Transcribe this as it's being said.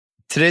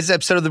Today's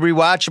episode of The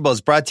Rewatchables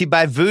is brought to you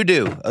by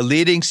Vudu, a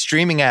leading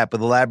streaming app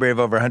with a library of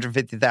over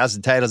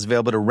 150,000 titles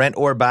available to rent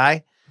or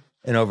buy,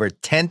 and over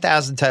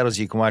 10,000 titles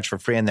you can watch for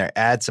free on their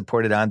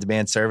ad-supported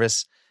on-demand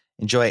service.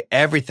 Enjoy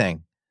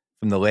everything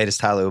from the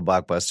latest Hollywood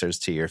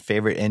blockbusters to your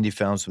favorite indie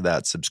films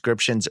without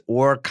subscriptions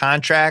or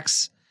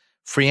contracts.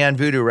 Free on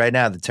Vudu right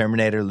now. The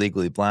Terminator,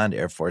 Legally Blonde,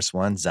 Air Force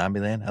One,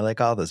 Zombieland. I like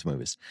all those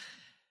movies.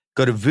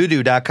 Go to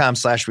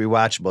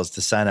vudu.com/rewatchables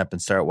to sign up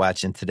and start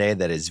watching today.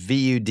 That is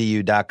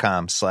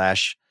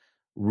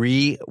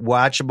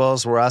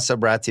vudu.com/rewatchables. We're also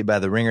brought to you by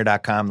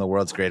theringer.com, the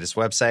world's greatest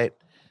website,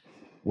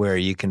 where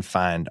you can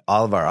find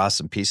all of our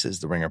awesome pieces,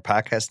 the Ringer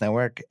Podcast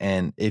Network.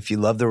 And if you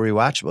love the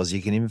Rewatchables,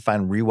 you can even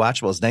find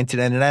Rewatchables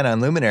 $19.99 on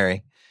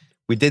Luminary.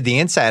 We did The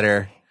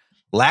Insider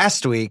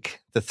last week,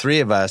 the three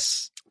of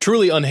us.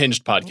 Truly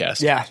unhinged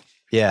podcast. Yeah.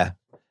 Yeah.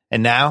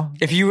 And now?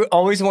 If you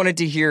always wanted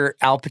to hear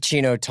Al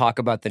Pacino talk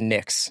about the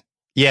Knicks.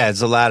 Yeah,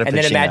 it's a lot of And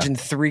Pacino. then imagine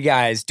three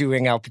guys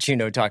doing Al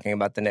Pacino talking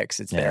about the Knicks.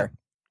 It's there.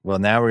 Well,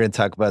 now we're going to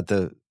talk about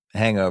the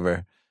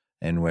Hangover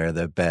and we're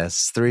the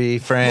best three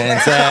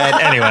friends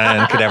that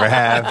anyone could ever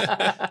have.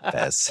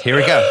 Best. Here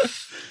we go.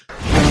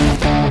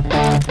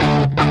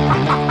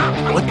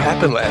 What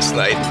happened last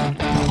night?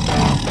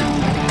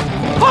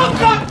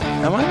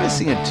 Am I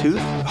missing a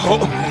tooth?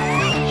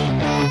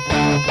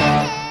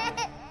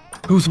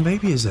 Whose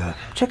baby is that?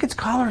 Check its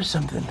collar or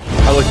something.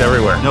 I looked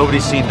everywhere.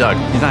 Nobody's seen Doug.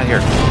 He's not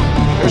here.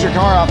 Where's your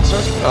car, officer?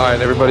 All right,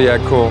 everybody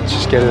act cool. Let's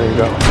just get it and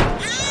go.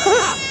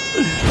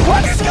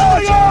 What's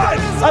going on?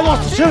 I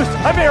lost a tooth.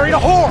 I married a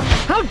whore.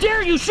 How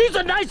dare you? She's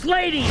a nice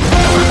lady.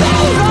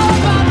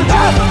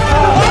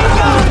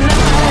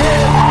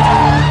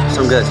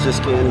 Some guys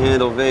just can't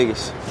handle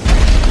Vegas.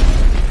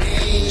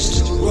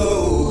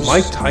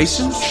 Mike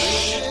Tyson?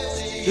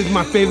 This is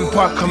my favorite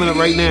part coming up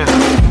right now.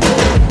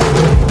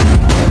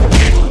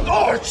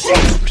 I'm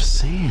just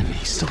saying,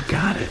 he still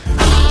got it.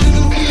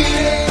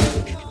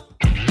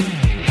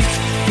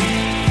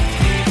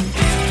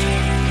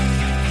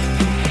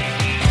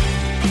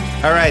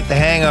 All right, The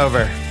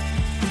Hangover.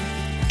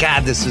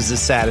 God, this was a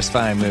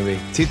satisfying movie.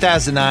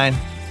 2009,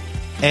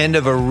 end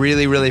of a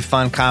really, really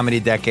fun comedy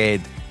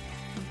decade,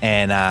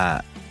 and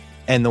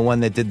the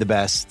one that did the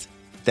best,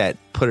 that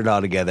put it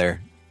all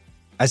together.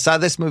 I saw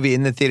this movie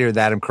in the theater with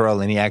Adam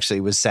Carolla, and he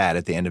actually was sad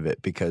at the end of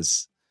it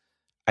because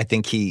I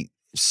think he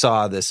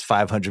saw this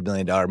 $500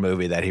 million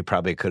movie that he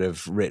probably could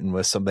have written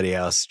with somebody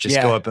else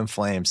just go up in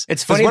flames.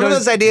 It's funny. One of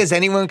those ideas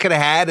anyone could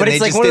have had, but and it's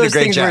they like just one did of a those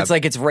great things job. where it's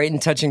like it's right in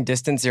touching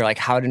distance. You're like,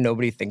 how did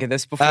nobody think of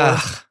this before?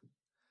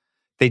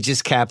 They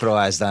just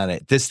capitalized on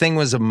it. This thing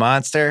was a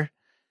monster,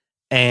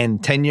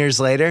 and 10 years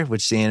later,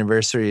 which the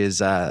anniversary is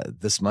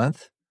this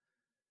month,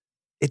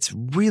 it's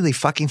really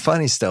fucking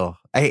funny still.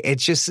 It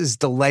just is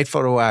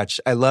delightful to watch.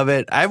 I love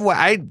it.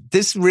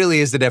 This really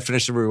is the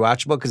definition of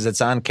rewatchable because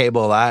it's on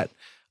cable a lot.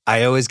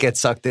 I always get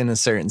sucked into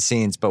certain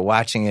scenes, but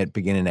watching it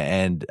beginning to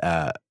end,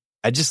 I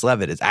just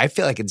love it. I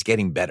feel like it's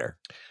getting better.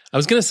 I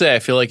was going to say, I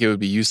feel like it would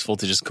be useful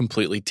to just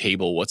completely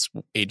table what's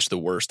aged the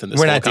worst in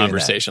this whole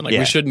conversation. Like,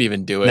 we shouldn't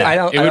even do it.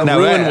 No, it would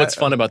ruin what's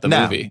fun about the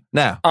movie.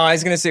 No. I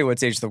was going to say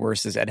what's aged the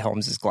worst is Ed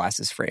Helms'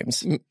 glasses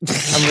frames.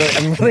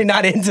 I'm really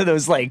not into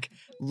those, like,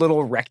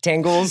 little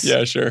rectangles.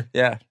 Yeah, sure.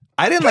 Yeah.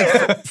 I didn't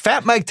like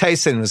Fat Mike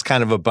Tyson was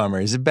kind of a bummer.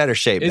 He's in better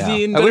shape now.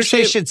 He in I better wish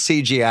they shape? should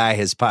CGI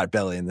his pot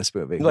belly in this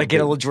movie. Like get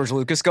a little George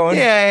Lucas going?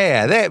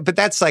 Yeah. But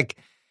that's like,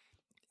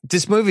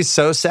 this movie's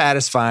so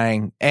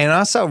satisfying and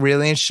also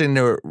really interesting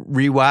to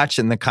rewatch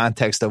in the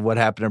context of what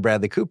happened to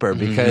Bradley Cooper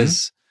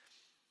because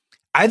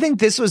I think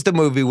this was the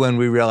movie when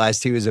we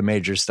realized he was a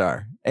major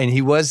star. And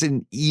he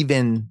wasn't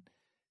even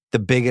the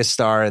biggest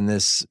star in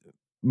this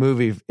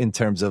movie in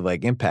terms of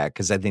like impact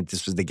because I think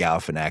this was the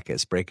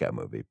Galifianakis breakout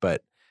movie.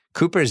 But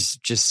Cooper's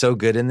just so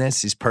good in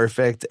this. He's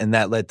perfect. And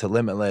that led to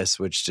Limitless,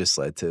 which just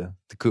led to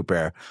the Cooper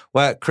era.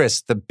 Well,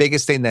 Chris, the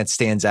biggest thing that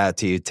stands out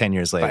to you 10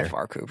 years later? By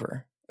far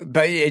Cooper.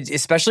 But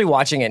especially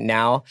watching it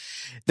now,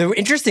 the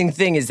interesting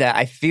thing is that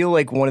I feel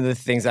like one of the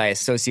things I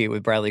associate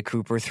with Bradley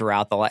Cooper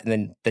throughout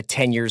the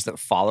 10 years that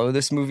follow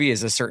this movie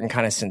is a certain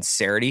kind of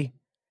sincerity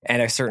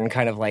and a certain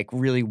kind of like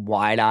really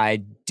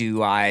wide-eyed,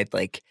 dew-eyed,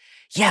 like,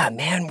 yeah,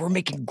 man, we're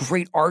making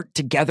great art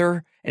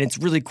together and it's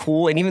really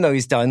cool. And even though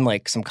he's done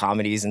like some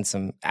comedies and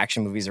some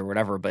action movies or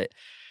whatever, but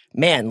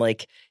man,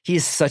 like he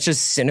is such a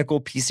cynical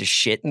piece of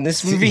shit in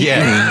this movie.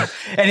 Yeah.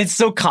 And it's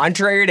so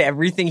contrary to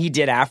everything he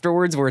did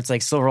afterwards, where it's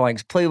like Silver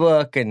Linings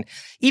Playbook and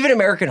even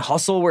American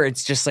Hustle, where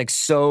it's just like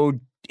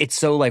it's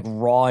so like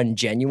raw and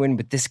genuine.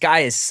 But this guy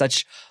is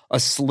such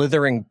a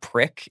slithering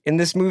prick in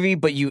this movie,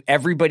 but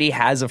everybody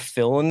has a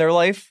Phil in their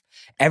life.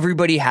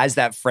 Everybody has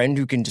that friend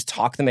who can just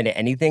talk them into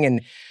anything.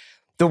 And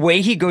the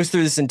way he goes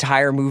through this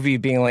entire movie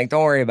being like,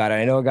 don't worry about it.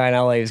 I know a guy in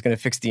LA who's going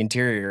to fix the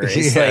interior.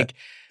 It's like,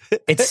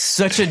 it's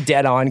such a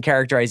dead-on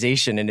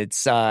characterization, and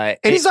it's and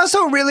he's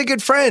also a really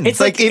good friend.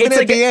 It's like even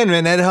at the end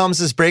when Ed Helms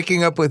is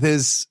breaking up with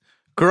his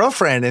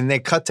girlfriend, and they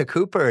cut to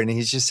Cooper, and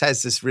he just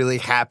has this really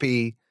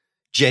happy,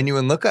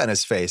 genuine look on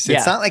his face.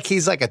 It's not like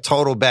he's like a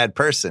total bad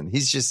person.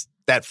 He's just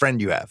that friend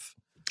you have.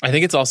 I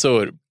think it's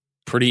also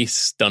pretty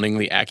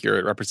stunningly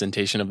accurate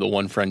representation of the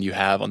one friend you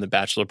have on the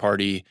bachelor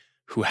party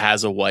who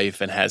has a wife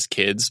and has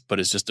kids, but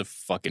is just a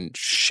fucking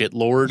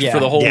shitlord for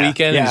the whole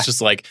weekend. Yeah. It's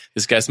just like,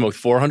 this guy smoked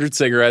 400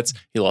 cigarettes,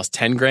 he lost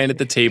 10 grand at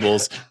the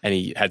tables, and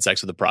he had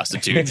sex with a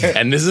prostitute.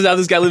 And this is how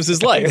this guy lives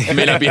his life. It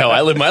may not be how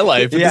I live my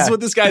life, but this is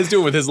what this guy is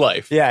doing with his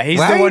life. Yeah, he's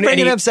Why the are one you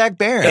bringing up Zach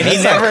Baron? And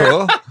That's not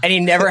cool. And he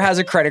never has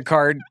a credit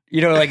card. You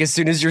know, like as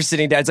soon as you're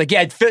sitting down, it's like,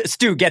 yeah,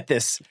 Stu, get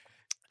this.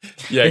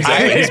 Yeah,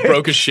 exactly. He's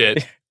broke as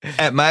shit.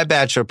 At my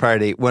bachelor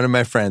party, one of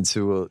my friends,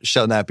 who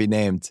shall not be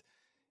named,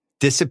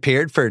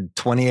 disappeared for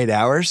 28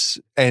 hours,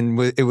 and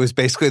it was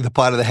basically the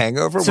plot of The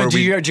Hangover. So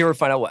did you ever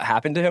find out what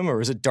happened to him, or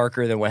was it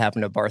darker than what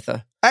happened to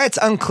Bartha? It's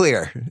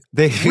unclear.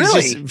 He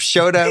just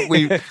showed up.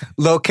 We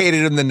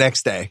located him the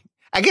next day.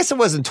 I guess it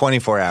wasn't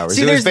 24 hours.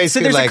 See, it was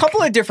basically there's like, a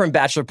couple of different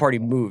bachelor party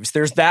moves.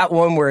 There's that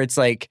one where it's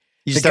like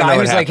the guy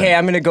who's like, hey,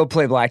 I'm going to go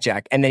play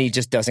blackjack, and then he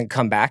just doesn't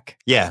come back.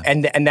 Yeah.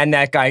 And then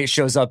that guy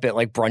shows up at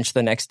like brunch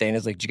the next day and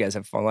is like, did you guys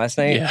have fun last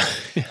night? Yeah.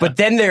 But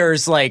then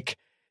there's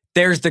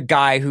the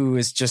guy who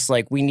is just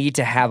like, we need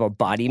to have a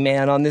body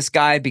man on this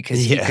guy because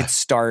he could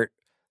start,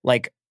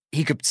 like,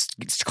 he could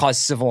cause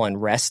civil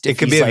unrest. It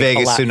could be a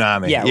Vegas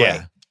tsunami.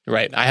 Yeah.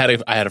 Right. I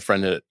had a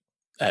friend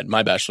at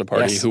my bachelor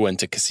party who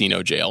went to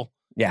casino jail.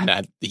 Yeah.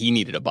 And he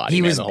needed a body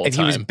man the whole time.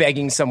 He was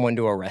begging someone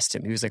to arrest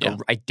him. He was like,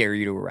 I dare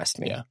you to arrest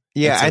me. Yeah.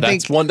 Yeah. So I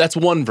think that's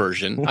one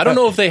version. I don't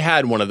know if they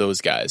had one of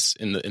those guys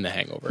in the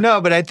Hangover. No,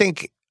 but I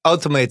think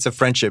ultimately it's a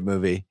friendship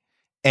movie.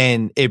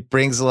 And it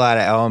brings a lot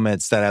of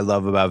elements that I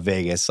love about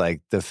Vegas,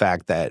 like the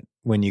fact that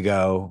when you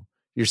go,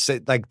 you're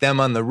like them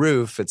on the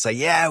roof. It's like,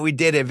 yeah, we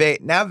did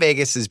it. Now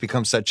Vegas has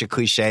become such a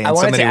cliche in so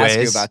many ways. I wanted to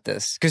ask you about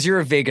this because you're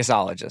a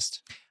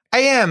Vegasologist. I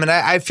am, and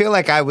I feel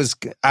like I was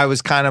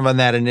kind of on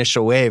that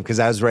initial wave because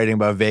I was writing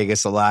about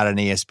Vegas a lot on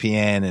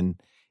ESPN,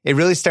 and it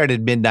really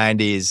started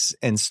mid-90s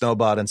and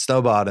snowballed,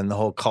 and the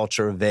whole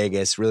culture of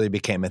Vegas really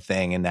became a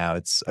thing, and now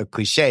it's a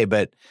cliche,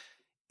 but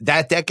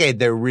that decade,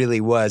 there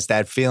really was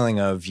that feeling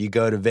of you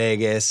go to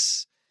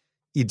Vegas,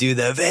 you do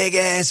the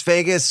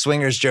Vegas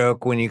swingers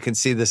joke when you can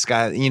see the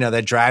sky. You know,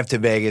 that drive to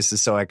Vegas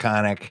is so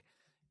iconic.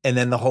 And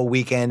then the whole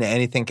weekend,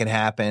 anything can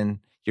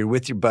happen. You're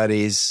with your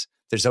buddies.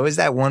 There's always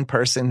that one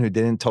person who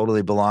didn't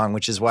totally belong,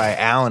 which is why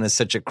Alan is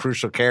such a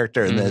crucial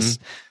character in this.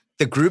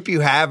 The group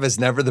you have is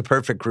never the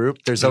perfect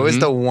group. There's always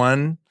the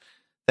one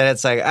that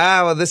it's like,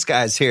 well, this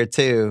guy's here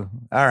too.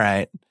 All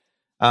right.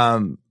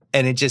 And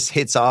it just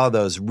hits all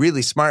those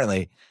really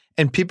smartly.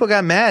 And people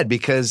got mad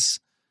because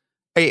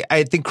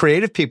I think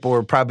creative people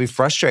were probably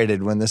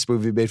frustrated when this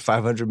movie made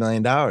 $500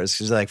 million because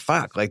they're like,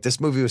 fuck, like this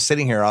movie was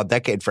sitting here all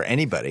decade for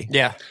anybody.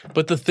 Yeah.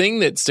 But the thing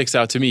that sticks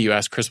out to me, you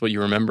asked Chris what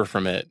you remember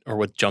from it or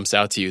what jumps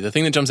out to you. The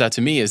thing that jumps out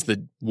to me is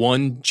the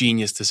one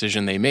genius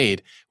decision they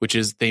made, which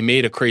is they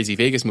made a Crazy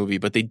Vegas movie,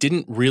 but they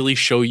didn't really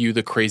show you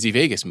the Crazy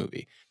Vegas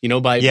movie. You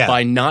know,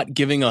 by not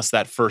giving us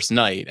that first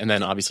night and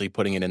then obviously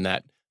putting it in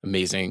that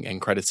amazing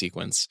end credit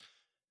sequence,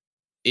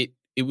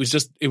 it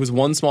was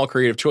one small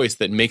creative choice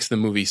that makes the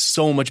movie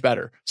so much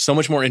better, so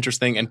much more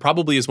interesting, and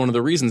probably is one of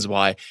the reasons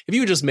why if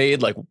you just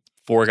made like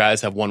 4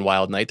 guys have one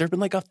wild night, there have been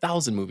like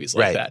 1,000 movies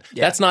like that.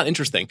 Yeah. That's not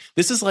interesting.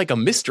 This is like a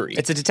mystery.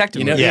 It's a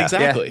detective movie. Yeah.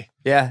 Exactly.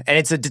 Yeah. And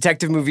it's a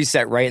detective movie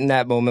set right in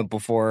that moment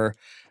before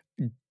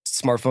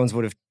smartphones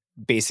would have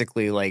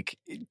basically like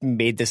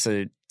made this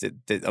a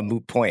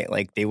moot point.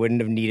 Like they wouldn't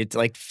have needed to,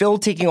 like Phil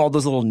taking all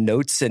those little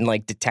notes and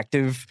like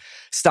detective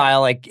style,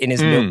 like in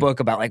his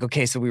notebook about like,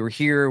 okay, so we were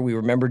here, we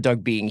remember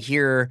Doug being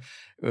here,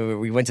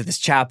 we went to this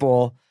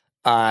chapel.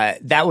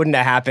 That wouldn't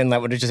have happened.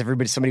 That would have just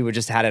somebody would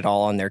just had it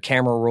all on their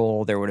camera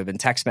roll. There would have been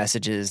text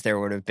messages. There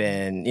would have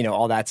been, you know,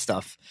 all that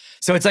stuff.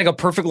 So it's like a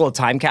perfect little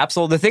time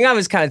capsule. The thing I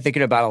was kind of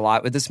thinking about a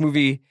lot with this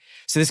movie,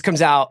 so this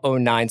comes out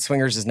 2009,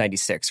 Swingers is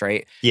 96,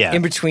 right? Yeah.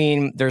 In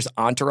between, there's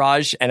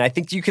Entourage, and I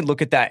think you can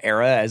look at that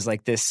era as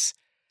like this,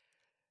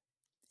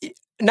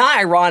 not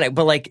ironic,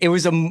 but like it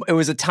was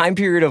a time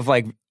period of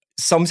like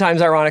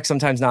sometimes ironic,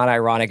 sometimes not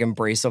ironic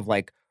embrace of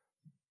like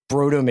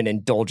brodom and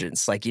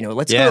indulgence. Like, you know,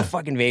 let's go to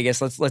fucking Vegas.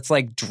 Let's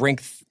like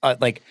drink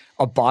like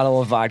a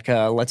bottle of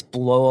vodka. Let's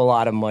blow a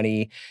lot of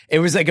money. It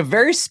was like a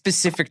very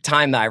specific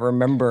time that I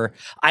remember.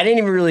 I didn't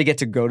even really get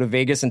to go to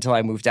Vegas until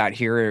I moved out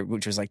here,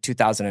 which was like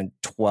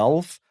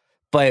 2012.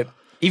 But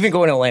even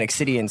going to Atlantic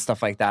City and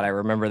stuff like that, I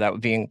remember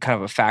that being kind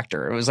of a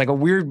factor. It was like a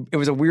weird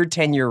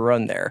 10-year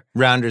run there.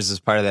 Rounders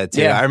is part of that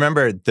too. Yeah. I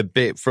remember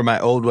for my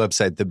old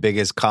website, the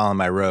biggest column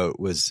I wrote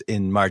was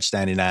in March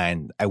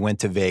 99. I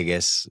went to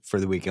Vegas for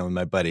the weekend with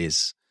my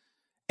buddies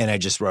and I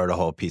just wrote a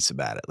whole piece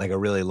about it. Like a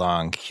really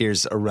long,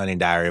 here's a running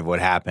diary of what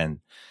happened.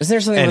 Isn't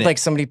there something with like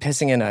somebody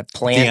pissing in a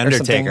plant The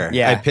Undertaker. Or something?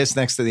 Yeah. I pissed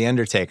next to The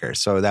Undertaker.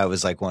 So that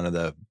was like one of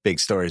the big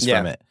stories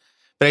from it.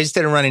 But I just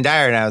did a running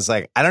diary and I was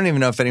like, I don't even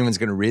know if anyone's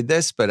going to read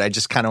this, but I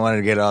just kind of wanted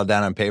to get it all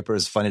down on paper. It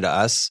was funny to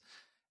us.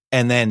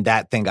 And then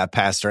that thing got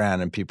passed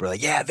around and people were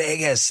like, yeah,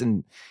 Vegas.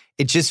 And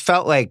it just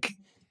felt like,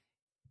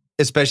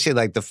 especially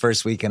like the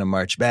first weekend of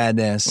March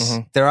Madness,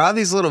 there are all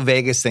these little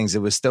Vegas things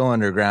that was still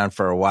underground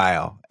for a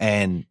while.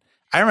 And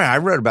I remember I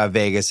wrote about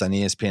Vegas on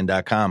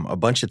ESPN.com a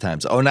bunch of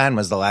times. 2009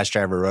 was the last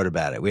year I ever wrote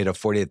about it. We had a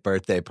 40th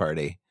birthday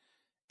party,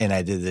 and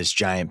I did this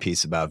giant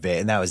piece about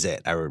Vegas, and that was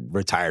it. I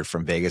retired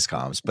from Vegas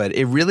columns. But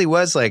it really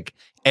was like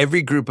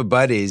every group of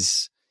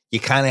buddies, you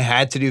kind of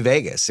had to do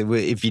Vegas.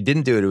 If you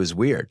didn't do it, it was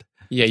weird.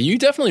 Yeah, you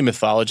definitely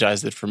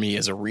mythologized it for me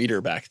as a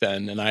reader back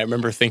then. And I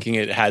remember thinking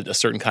it had a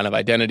certain kind of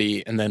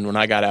identity. And then when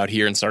I got out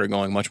here and started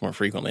going much more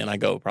frequently, and I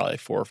go probably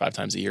 4 or 5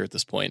 times a year at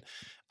this point,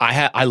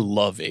 I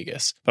love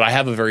Vegas, but I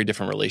have a very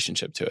different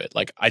relationship to it.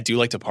 Like, I do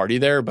like to party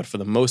there, but for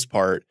the most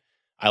part,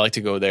 I like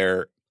to go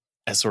there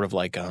as sort of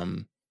like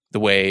the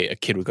way a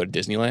kid would go to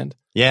Disneyland.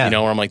 Yeah. You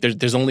know, where I'm like,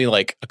 there's only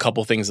like a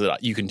couple things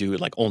that you can do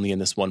like only in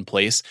this one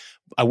place.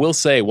 I will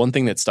say one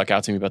thing that stuck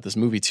out to me about this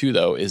movie too,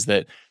 though, is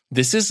that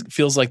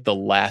feels like the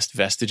last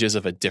vestiges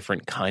of a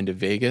different kind of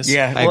Vegas.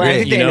 Yeah, I well, agree. I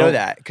think they You know know?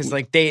 that because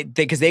like they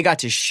got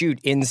to shoot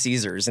in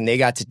Caesars and they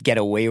got to get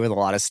away with a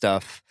lot of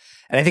stuff.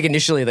 And I think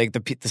initially, like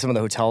some of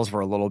the hotels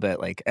were a little bit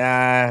like,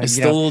 It's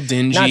still a little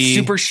dingy. not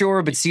super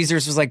sure. But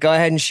Caesars was like, go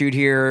ahead and shoot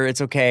here, it's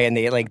okay. And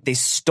they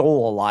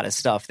stole a lot of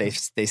stuff. They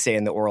say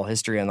in the oral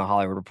history on the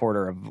Hollywood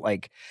Reporter of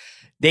like.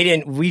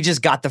 We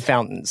just got the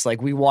fountains. Like,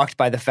 we walked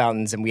by the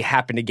fountains and we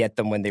happened to get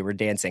them when they were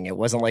dancing. It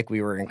wasn't like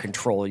we were in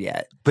control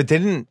yet. But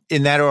in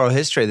that oral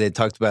history, they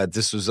talked about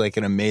this was like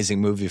an amazing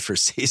movie for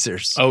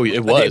Caesars. Oh,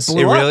 it was.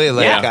 It really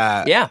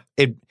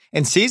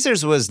and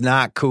Caesars was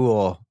not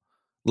cool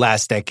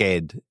last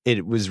decade.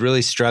 It was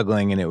really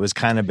struggling, and it was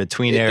kind of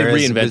between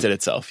eras. It reinvented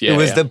itself. Yeah, it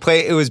was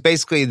it was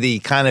basically the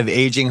kind of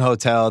aging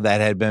hotel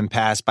that had been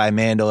passed by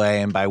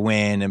Mandalay and by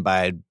Wynn and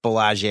by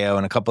Bellagio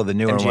and a couple of the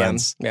newer MGM.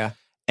 ones. Yeah.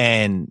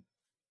 And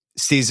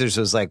Caesars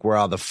was like where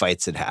all the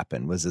fights had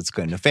happened, was its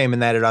claim to fame,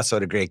 and that it also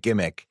had a great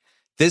gimmick.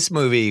 This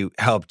movie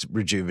helped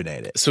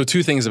rejuvenate it. So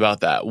 2 things about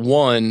that.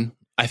 One,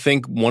 I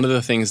think one of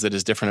the things that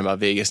is different about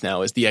Vegas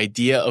now is the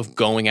idea of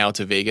going out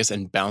to Vegas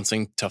and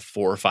bouncing to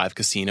 4 or 5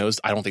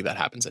 casinos. I don't think that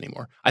happens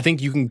anymore. I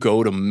think you can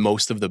go to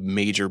most of the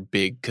major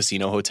big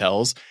casino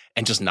hotels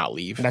and just not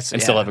leave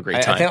still have a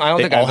great time. I don't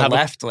think I've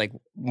left like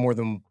more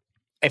than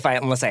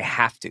unless I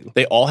have to.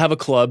 They all have a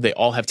club. They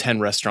all have 10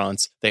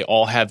 restaurants. They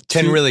all have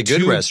 10 really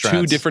good restaurants.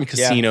 2 different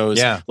casinos.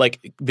 Yeah.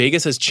 Like,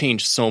 Vegas has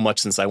changed so much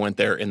since I went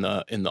there in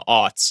the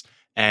aughts.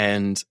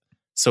 And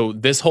so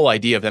this whole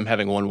idea of them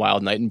having one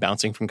wild night and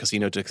bouncing from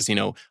casino to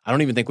casino, I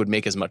don't even think would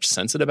make as much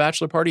sense at a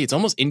bachelor party. It's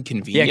almost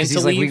inconvenient. Yeah, because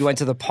he's like, we went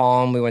to the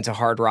Palm, we went to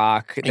Hard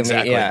Rock.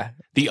 Exactly.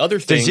 The other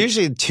thing, there's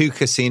usually 2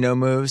 casino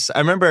moves. I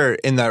remember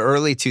in the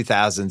early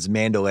 2000s,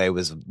 Mandalay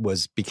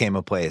became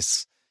a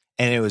place,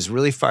 and it was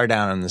really far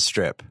down on the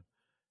Strip.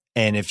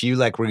 And if you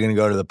were going to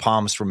go to the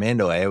Palms for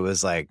Mandalay, it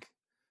was like,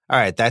 all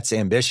right, that's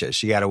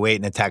ambitious. You got to wait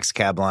in a taxi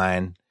cab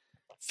line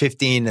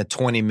 15 to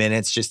 20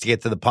 minutes just to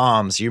get to the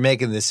Palms. You're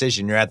making the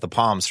decision. You're at the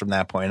Palms from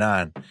that point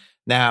on.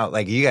 Now,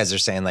 like you guys are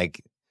saying,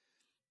 like,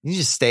 you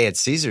just stay at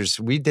Caesars.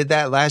 We did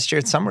that last year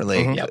at Summer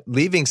League. Mm-hmm. Yep.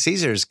 Leaving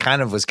Caesars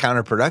kind of was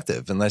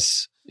counterproductive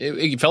unless...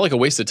 It felt like a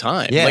waste of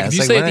time. Yeah, like, if you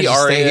it's stay like, at the why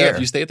don't you stay Aria, here?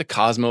 if you stay at the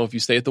Cosmo, if you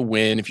stay at the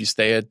Wynn, if you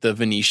stay at the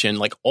Venetian,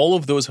 like, all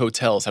of those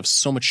hotels have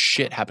so much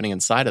shit happening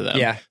inside of them.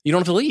 Yeah. You don't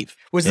have to leave.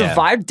 Was the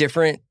vibe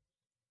different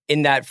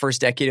in that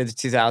first decade of the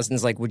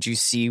 2000s? Like, would you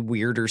see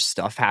weirder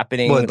stuff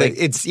happening? Well, like,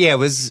 it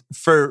was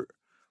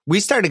we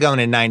started going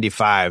in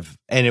 95,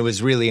 and it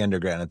was really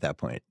underground at that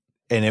point.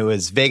 And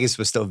Vegas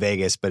was still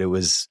Vegas, but it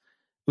was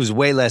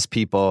way less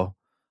people.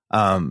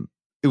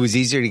 It was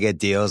easier to get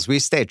deals. We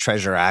stayed at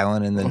Treasure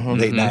Island in the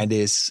late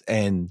 90s,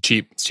 and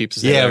Cheap. It's cheap to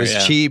stay yeah, there. it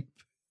was cheap.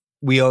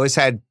 We always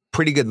had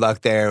pretty good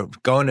luck there.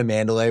 Going to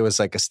Mandalay was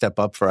like a step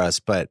up for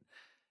us, but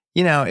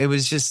it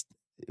was just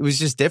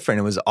different.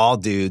 It was all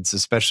dudes,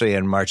 especially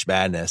in March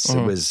Madness.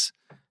 It was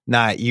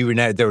not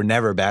there were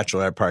never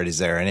bachelorette parties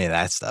there or any of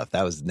that stuff.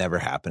 That was never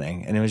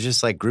happening, and it was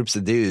just like groups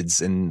of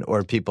dudes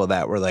or people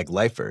that were like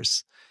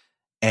lifers.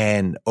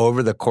 And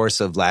over the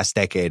course of last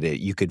decade,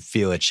 you could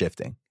feel it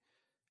shifting.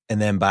 And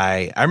then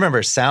I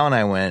remember Sal and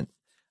I went,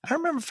 I don't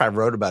remember if I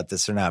wrote about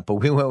this or not, but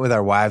we went with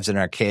our wives and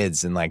our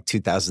kids in like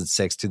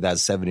 2006,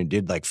 2007 and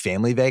did like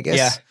family Vegas.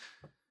 Yeah.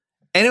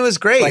 And it was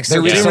great. Like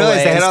we didn't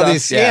realize they had all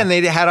these, and they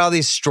had all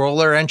these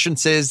stroller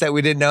entrances that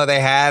we didn't know they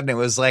had. And it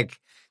was like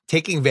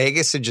taking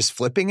Vegas and just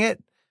flipping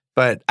it.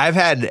 But I've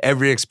had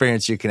every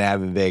experience you can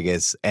have in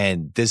Vegas.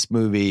 And this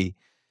movie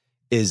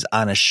is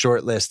on a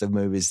short list of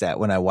movies that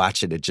when I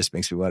watch it, it just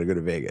makes me want to go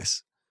to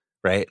Vegas.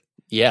 Right?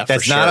 Yeah,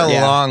 That's for sure. not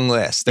a long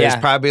list. There's Yeah.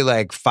 probably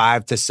like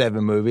 5 to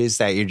 7 movies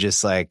that you're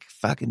just like,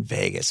 fucking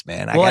Vegas,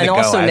 man. I well, gotta and go.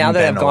 also I now haven't that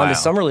been I've in a gone to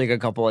while. Summer League a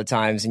couple of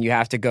times, and you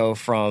have to go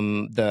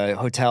from the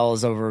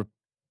hotels over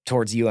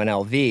towards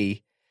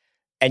UNLV,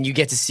 and you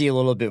get to see a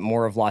little bit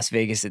more of Las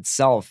Vegas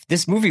itself.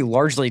 This movie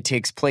largely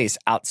takes place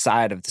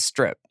outside of the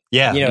Strip.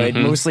 Yeah. It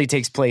mostly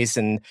takes place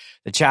in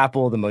the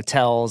chapel, the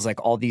motels, like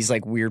all these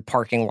like weird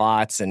parking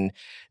lots, and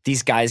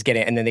these guys get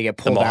it, and then they get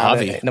pulled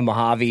out of the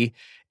Mojave.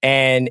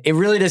 And it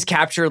really does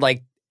capture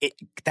like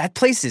that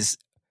place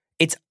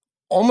it's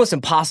almost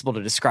impossible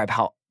to describe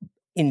how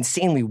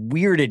insanely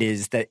weird it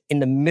is that in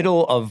the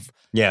middle of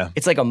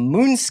it's like a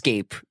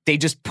moonscape. They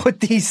just put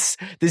this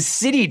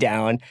city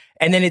down,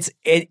 and then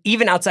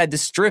even outside the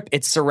strip,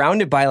 it's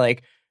surrounded by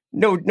like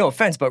no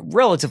offense, but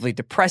relatively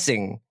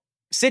depressing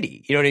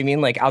city. You know what I mean?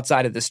 Like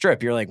outside of the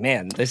strip, you're like,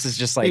 man, this is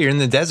just like you're in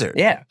the desert.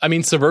 Yeah. I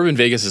mean, suburban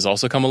Vegas has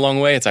also come a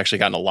long way. It's actually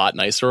gotten a lot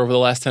nicer over the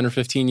last 10 or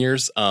 15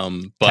 years.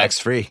 But tax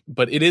free.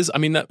 But it is. I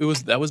mean, that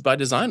was by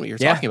design. What you're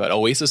talking about,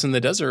 Oasis in the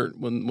desert,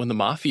 when the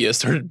mafia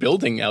started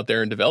building out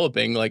there and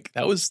developing, like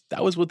that was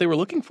what they were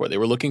looking for. They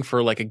were looking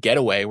for like a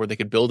getaway where they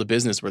could build a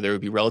business where they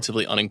would be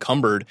relatively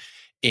unencumbered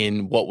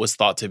in what was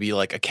thought to be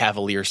like a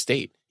cavalier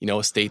state. You know,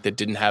 a state that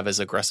didn't have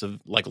as aggressive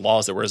like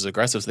laws that were as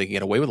aggressive, so they could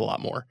get away with a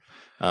lot more.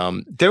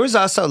 There was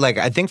also like,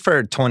 I think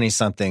for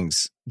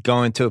 20-somethings,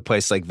 going to a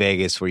place like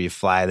Vegas where you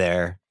fly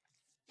there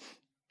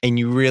and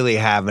you really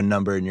have a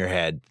number in your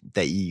head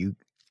that you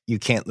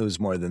can't lose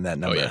more than that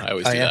number. Oh yeah, I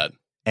always do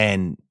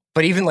that.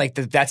 But even like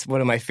that's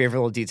one of my favorite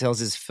little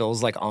details is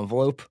Phil's like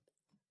envelope,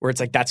 where it's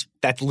like that's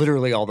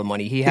literally all the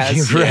money he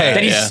has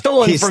that he's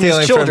stolen from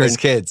his children, from his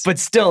kids. But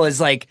still, is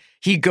like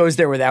he goes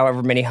there with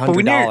however many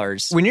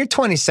 $100. When you're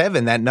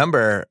 27, that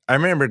number, I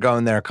remember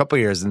going there a couple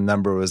years, and the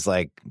number was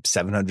like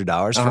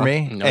 $700 for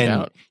me, no and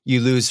doubt. you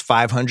lose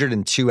 500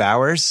 in 2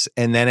 hours,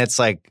 and then it's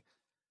like,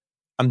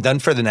 I'm done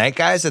for the night,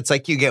 guys. It's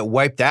like you get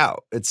wiped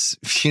out. It's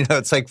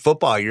it's like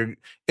football. You're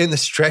in the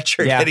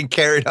stretcher getting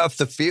carried off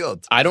the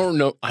field. I don't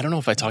know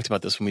if I talked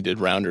about this when we did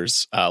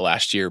Rounders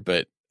last year,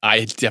 but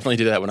I definitely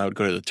did that when I would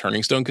go to the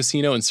Turning Stone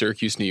Casino in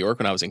Syracuse, New York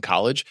when I was in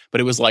college, but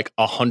it was like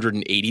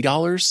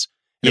 $180.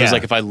 It was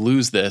like, if I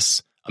lose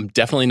this, I'm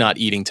definitely not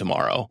eating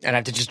tomorrow. And I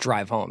have to just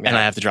drive home. And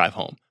I have to drive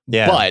home.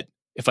 Yeah. But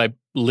if I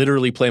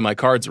literally play my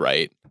cards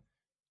right,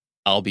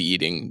 I'll be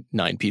eating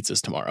 9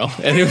 pizzas tomorrow.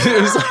 And it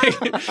was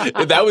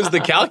like, that was the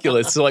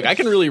calculus. So like, I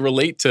can really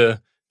relate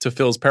to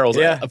Phil's perils.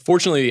 Yeah.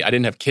 Fortunately, I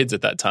didn't have kids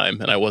at that time,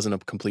 and I wasn't a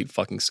complete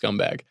fucking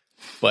scumbag.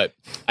 But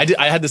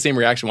I had the same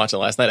reaction watching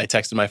it last night. I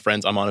texted my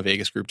friends. I'm on a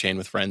Vegas group chain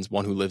with friends,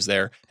 one who lives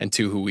there and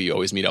two who we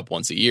always meet up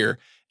once a year.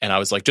 And I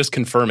was like, just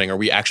confirming, are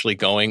we actually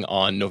going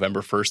on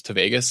November 1st to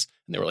Vegas?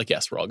 And they were like,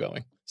 yes, we're all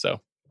going. So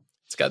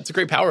it's a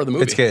great power of the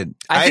movie. It's good.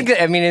 I think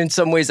that, in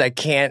some ways, I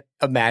can't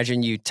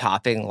imagine you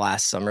topping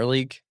last Summer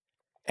League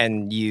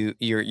and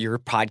your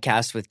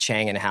podcast with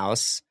Chang and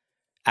House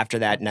after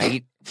that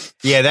night.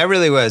 Yeah, that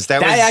really was.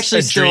 That was actually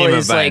a still dream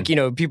is of mine.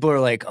 like, people are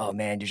like, oh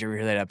man, did you ever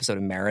hear that episode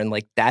of Marin?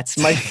 Like, that's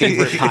my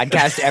favorite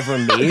podcast ever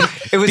made.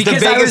 It was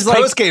because the I biggest was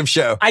post-game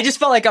show. I just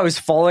felt like I was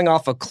falling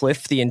off a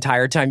cliff the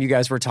entire time you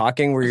guys were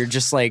talking, where you're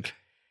just like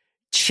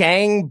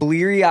Chang,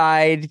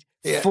 bleary-eyed,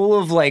 full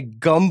of like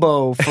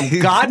gumbo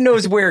from God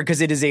knows where, because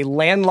it is a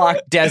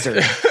landlocked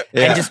desert.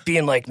 And just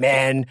being like,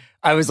 man,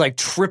 I was like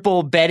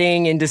triple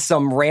betting into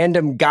some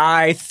random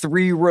guy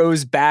 3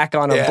 rows back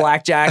on a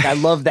blackjack. I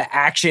love the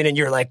action. And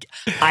you're like,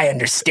 I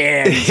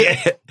understand.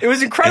 It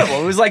was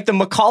incredible. It was like the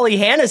Macaulay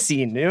Hanna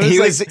scene.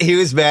 He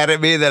was mad at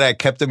me that I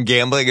kept him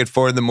gambling at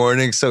 4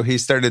 a.m. So he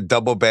started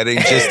double betting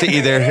just to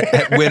either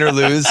win or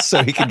lose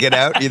so he could get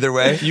out either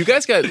way. You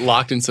guys got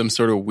locked in some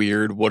sort of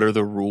weird, what are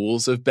the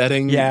rules of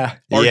betting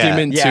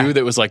argument too,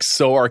 that was like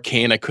so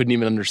arcane I couldn't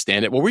even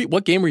understand it.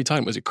 What game were you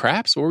talking about? Was it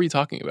craps? What were you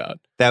talking about?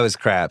 That was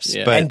craps.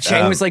 Yeah. But, and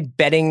Chang was like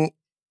betting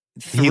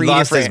 3 he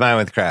lost different... his mind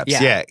with craps.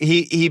 Yeah.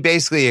 He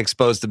basically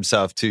exposed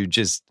himself to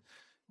just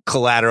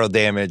collateral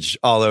damage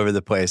all over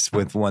the place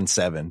with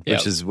 1-7,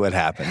 which is what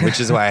happened, which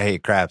is why I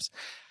hate craps.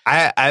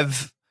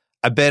 I've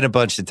bet a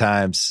bunch of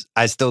times.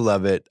 I still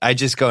love it. I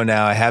just go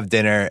now, I have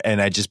dinner,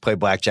 and I just play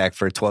blackjack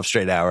for 12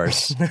 straight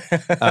hours.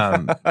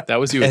 That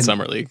was you at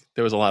Summer League.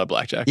 There was a lot of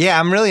blackjack. Yeah,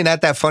 I'm really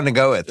not that fun to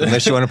go with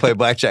unless you want to play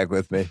blackjack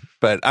with me.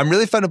 But I'm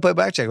really fun to play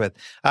blackjack with.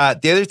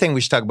 The other thing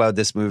we should talk about with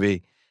this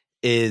movie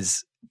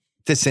is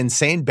this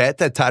insane bet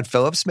that Todd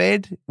Phillips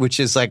made, which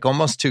is like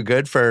almost too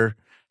good for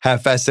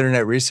half-assed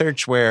internet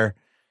research, where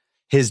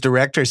his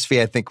director's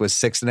fee, I think, was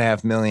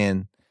 $6.5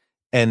 million.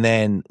 And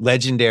then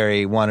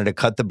Legendary wanted to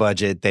cut the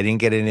budget. They didn't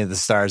get any of the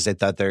stars they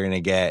thought they were going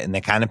to get. And they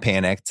kind of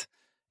panicked.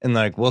 And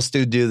like, we'll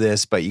still do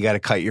this, but you got to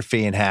cut your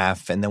fee in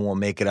half. And then we'll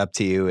make it up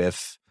to you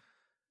if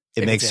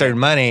it makes certain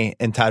money.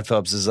 And Todd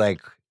Phillips is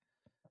like,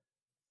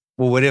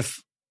 well, what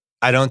if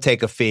I don't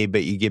take a fee,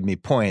 but you give me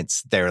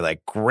points? They're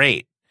like,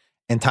 great.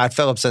 And Todd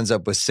Phillips ends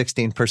up with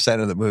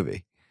 16% of the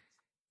movie.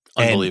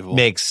 Unbelievable. And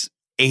makes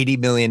 $80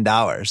 million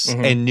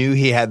and knew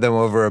he had them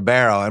over a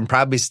barrel, and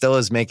probably still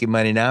is making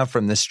money now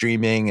from the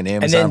streaming and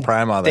Amazon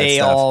Prime, all that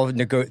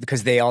stuff.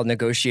 Because they all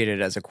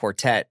negotiated as a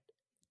quartet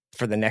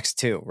for the next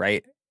 2,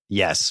 right?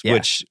 Yes,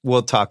 which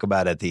we'll talk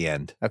about at the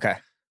end. Okay.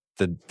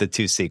 The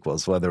 2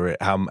 sequels,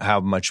 how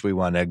much we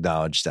want to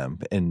acknowledge them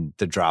in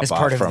the drop as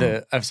off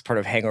as part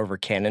of Hangover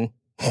canon.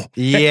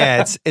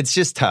 Yeah, it's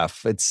just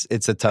tough. It's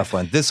a tough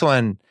one. This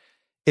one,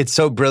 it's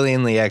so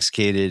brilliantly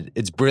executed.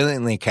 It's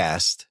brilliantly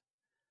cast.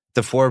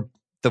 The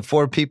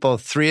four people,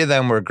 3 of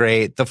them were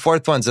great. The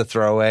 4th one's a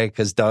throwaway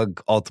because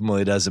Doug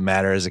ultimately doesn't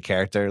matter as a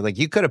character. Like,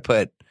 you could have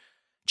put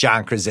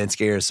John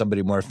Krasinski or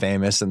somebody more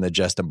famous in the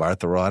Justin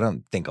Bartha role. I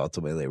don't think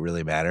ultimately it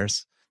really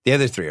matters. The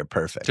other three are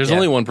perfect. There's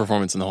only one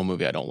performance in the whole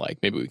movie I don't like.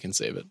 Maybe we can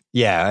save it.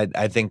 Yeah,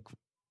 I think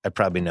I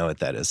probably know what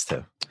that is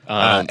too.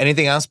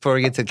 Anything else before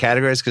we get to the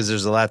categories? Because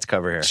there's a lot to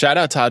cover here. Shout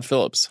out Todd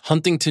Phillips.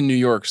 Huntington, New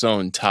York's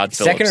own Todd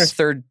Phillips. Second or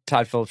third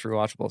Todd Phillips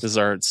rewatchables? This is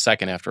our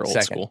second after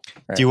Old School.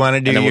 Right. Do you want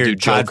to do your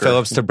Todd Joker.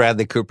 Phillips to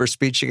Bradley Cooper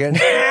speech again?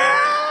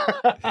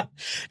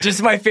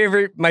 Just my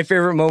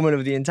favorite moment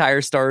of the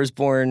entire Star is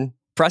Born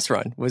press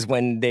run was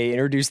when they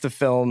introduced the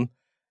film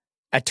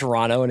at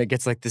Toronto and it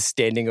gets like this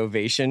standing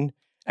ovation.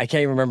 I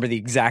can't even remember the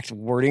exact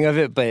wording of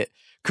it, but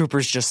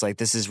Cooper's just like,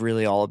 this is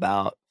really all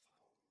about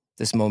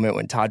this moment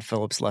when Todd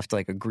Phillips left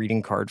like a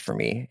greeting card for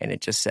me and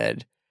it just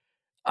said,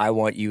 I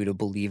want you to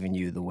believe in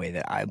you the way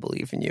that I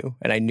believe in you.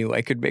 And I knew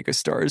I could make a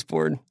Star is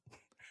Born.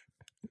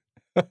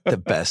 The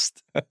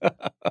best.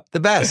 The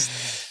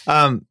best.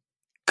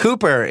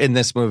 Cooper in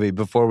this movie,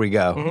 before we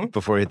go,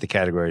 before we hit the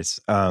categories,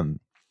 could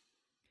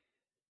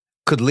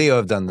Leo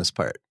have done this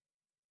part?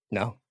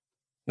 No,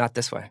 not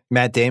this way.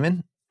 Matt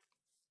Damon?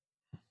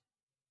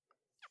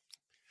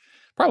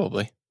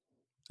 Probably.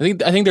 I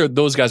think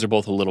those guys are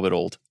both a little bit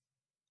old.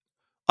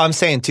 I'm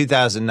saying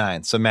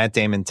 2009, so Matt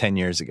Damon 10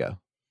 years ago.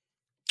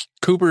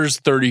 Cooper's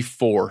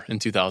 34 in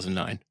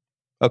 2009.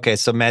 Okay,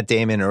 so Matt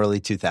Damon early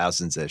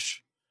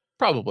 2000s-ish.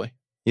 Probably.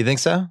 You think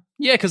so?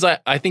 Yeah, because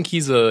I think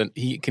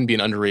he can be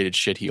an underrated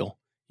shitheel.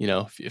 You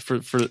know,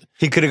 for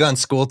he could have gone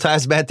School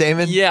Ties, Matt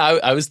Damon. Yeah,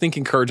 I was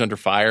thinking Courage Under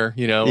Fire.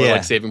 You know, or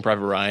like Saving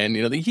Private Ryan.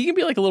 You know, he can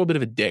be like a little bit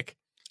of a dick.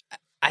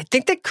 I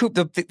think that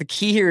the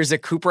key here is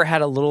that Cooper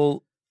had a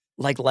little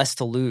like less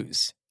to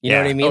lose. You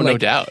know what I mean? Oh, like, no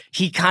doubt.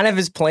 He kind of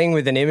is playing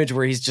with an image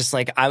where he's just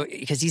like,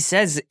 because he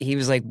says he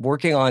was like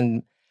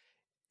working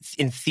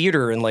in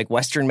theater in like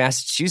Western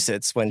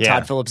Massachusetts when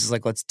Todd Phillips is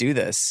like, let's do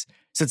this.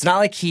 So it's not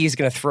like he's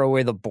going to throw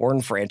away the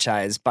Bourne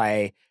franchise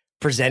by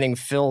presenting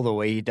Phil the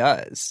way he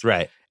does.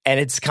 Right. And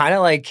it's kind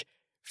of like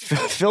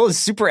Phil is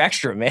super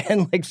extra,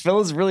 man. Like Phil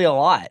is really a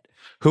lot.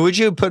 Who would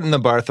you put in the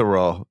Bartha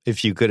role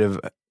if you could have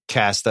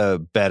cast a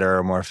better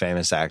or more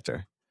famous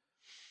actor?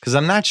 Because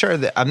I'm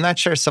not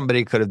sure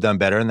somebody could have done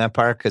better in that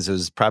part because it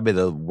was probably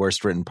the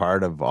worst written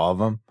part of all of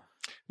them.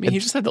 I mean, he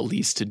just had the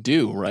least to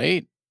do,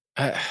 right?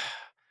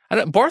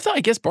 Bartha,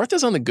 I guess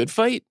Bartha's on The Good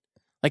Fight.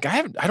 Like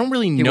I don't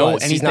really know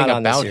anything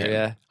about him.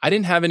 Yeah. I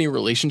didn't have any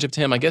relationship to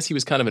him. I guess he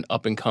was kind of an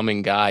up and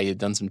coming guy. He had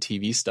done some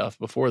TV stuff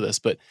before this,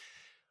 but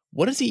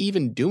what is he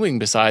even doing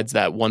besides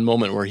that one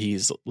moment where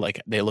he's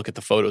like, they look at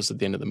the photos at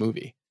the end of the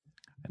movie?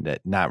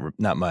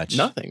 Not much.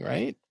 Nothing,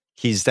 right?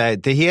 He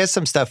has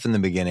some stuff in the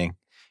beginning.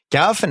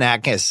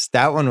 Galifianakis,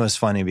 that one was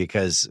funny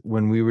because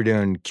when we were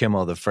doing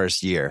Kimmel the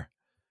first year,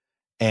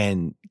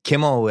 and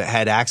Kimmel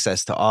had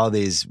access to all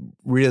these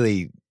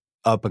really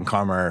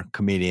up-and-comer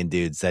comedian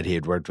dudes that he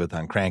had worked with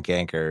on Crank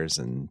Anchors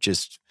and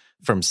just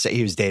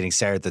he was dating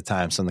Sarah at the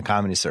time, so in the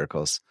comedy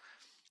circles.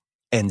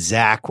 And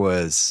Zach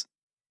was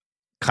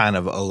kind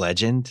of a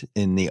legend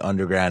in the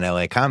underground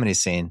LA comedy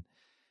scene.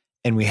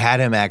 And we had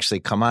him actually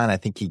come on. I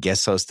think he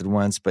guest hosted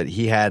once, but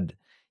he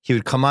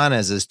would come on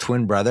as his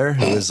twin brother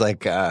who was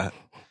like,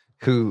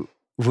 who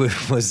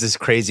was this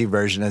crazy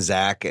version of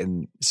Zach.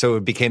 And so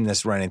it became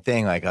this running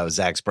thing, like I was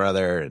Zach's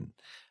brother.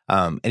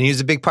 And he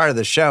was a big part of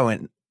the show.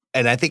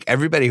 And I think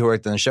everybody who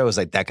worked on the show was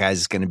like, that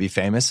guy's going to be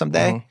famous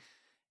someday. Mm-hmm.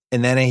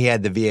 And then he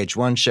had the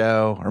VH1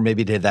 show, or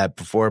maybe did that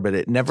before, but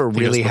it never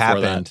really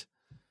happened.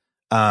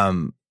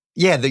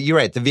 You're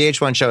right. The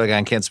VH1 show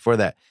got canceled before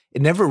that.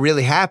 It never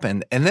really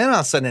happened. And then all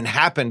of a sudden it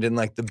happened in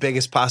like the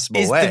biggest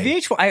possible way.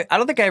 The VH1, I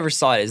don't think I ever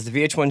saw it. Is the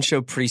VH1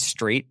 show pretty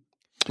straight?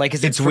 Like,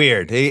 it's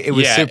weird. It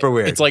was super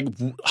weird. It's like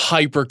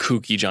hyper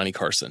kooky Johnny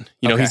Carson.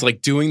 You know, he's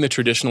like doing the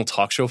traditional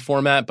talk show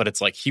format, but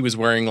it's like he was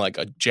wearing like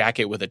a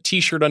jacket with a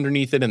t-shirt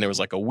underneath it, and there was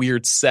like a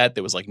weird set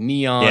that was like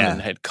neon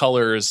and had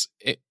colors.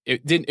 It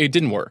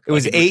didn't work. It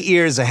was 8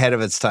 years ahead of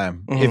its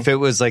time. Mm-hmm. If it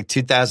was like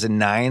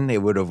 2009, it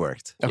would have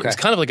worked. Okay. It was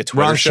kind of like a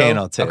Twitter show,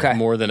 channel too.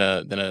 More than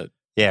a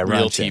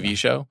real TV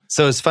show.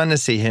 So it's fun to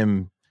see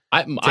him.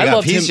 I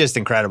loved him. He's just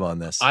incredible in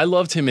this. I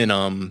loved him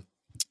in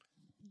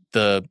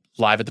the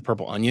Live at the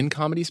Purple Onion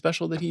comedy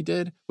special that he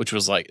did, which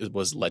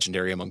was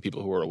legendary among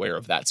people who were aware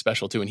of that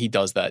special too. And he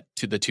does that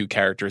to the two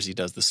characters. He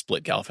does the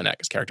split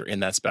Galifianakis character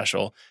in that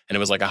special. And it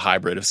was like a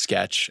hybrid of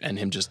sketch and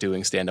him just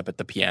doing stand up at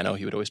the piano.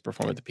 He would always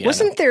perform at the piano.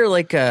 Wasn't there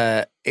like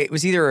it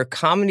was either a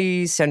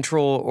Comedy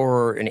Central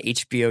or an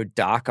HBO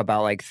doc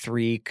about like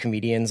three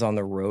comedians on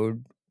the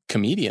road?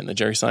 Comedian, the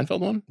Jerry Seinfeld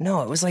one?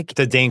 No, it was like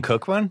the Dane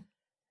Cook one?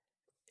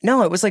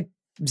 No, it was like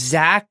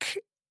Zach.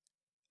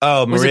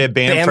 Oh, Maria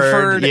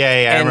Bamford.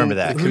 Yeah, I remember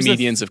that.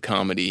 Comedians of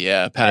comedy.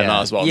 Yeah, Patton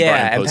Oswalt.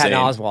 Yeah, and Patton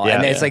Oswalt. Yeah,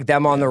 and it's like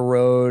them on the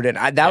road.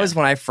 And that was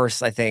when I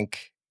first, I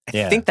think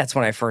that's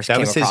when I first came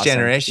across that was his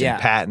generation, him.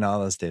 Pat and all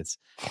those dudes.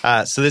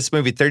 So this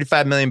movie,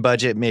 $35 million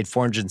budget, made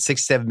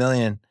 $467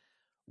 million.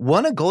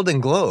 Won a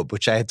Golden Globe,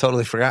 which I had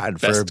totally forgotten,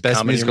 for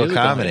Best Musical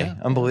Comedy. Yeah.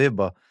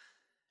 Unbelievable.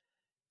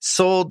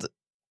 Sold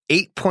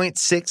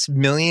 8.6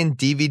 million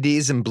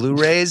DVDs and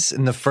Blu-rays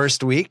in the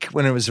first week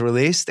when it was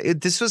released.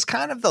 This was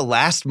kind of the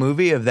last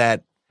movie of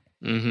that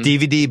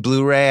DVD,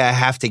 Blu-ray, I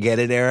have to get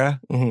it era,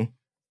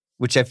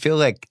 which I feel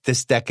like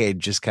this decade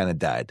just kind of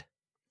died.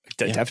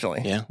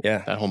 Definitely. Yeah.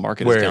 Yeah. That whole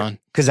market is gone.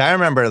 Because I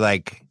remember,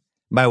 like,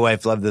 my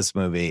wife loved this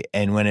movie,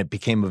 and when it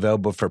became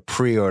available for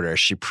pre-order,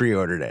 she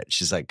pre-ordered it.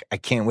 She's like, I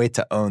can't wait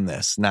to own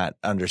this, not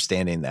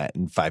understanding that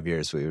in 5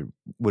 years we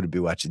wouldn't be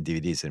watching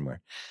DVDs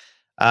anymore.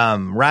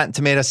 Rotten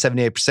Tomatoes,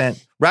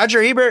 78%.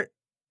 Roger Ebert,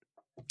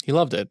 He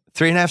loved it.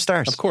 3.5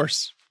 stars. Of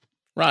course.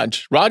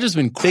 Raj has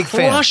been Big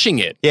crushing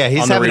it. Yeah,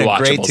 he's on the having a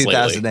great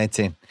rewatchables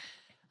 2019.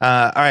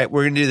 All right,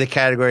 we're going to do the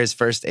categories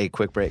first. A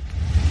quick break.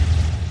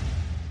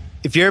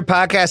 If you're a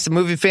podcast and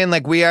movie fan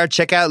like we are,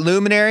 check out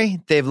Luminary.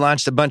 They've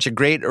launched a bunch of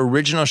great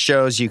original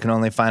shows you can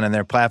only find on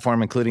their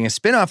platform, including a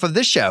spinoff of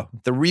this show,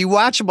 The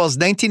Rewatchables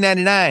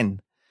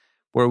 1999,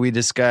 where we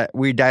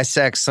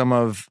dissect some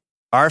of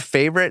our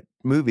favorite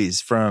movies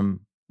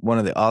from one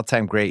of the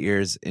all-time great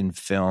years in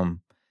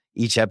film.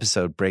 Each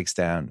episode breaks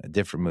down a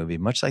different movie,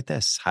 much like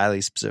this,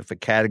 highly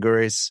specific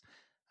categories.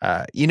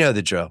 You know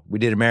the drill. We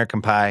did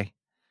American Pie.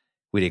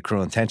 We did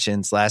Cruel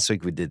Intentions. Last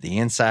week we did The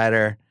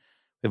Insider.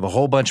 We have a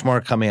whole bunch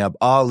more coming up,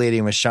 all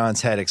leading with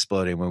Sean's head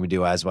exploding when we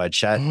do Eyes Wide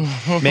Shut.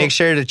 Make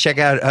sure to check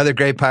out other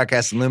great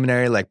podcasts in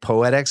Luminary like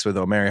Poetics with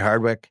Omari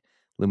Hardwick.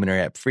 Luminary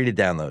app, free to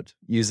download.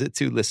 Use it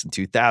to listen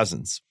to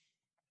thousands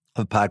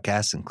of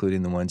podcasts,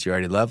 including the ones you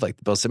already love, like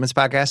the Bill Simmons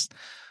podcast,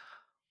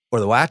 or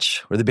The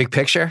Watch, or The Big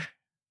Picture,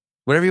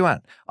 whatever you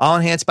want. All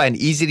enhanced by an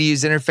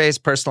easy-to-use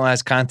interface,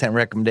 personalized content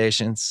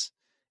recommendations.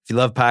 If you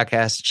love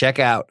podcasts, check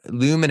out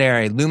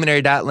Luminary,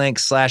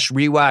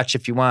 luminary.link/rewatch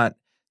if you want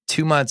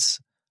 2 months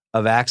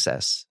of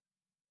access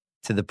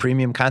to the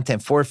premium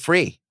content for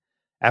free.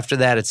 After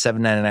that, it's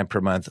 $7.99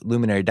 per month.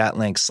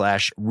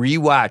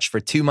 Luminary.link/rewatch for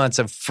 2 months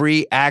of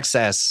free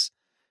access.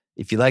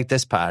 If you like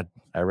this pod,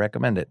 I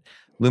recommend it.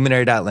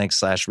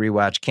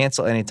 Luminary.link/rewatch.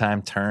 Cancel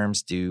anytime.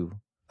 Terms do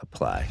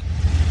apply.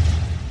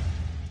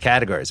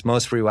 Categories.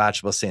 Most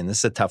rewatchable scene. This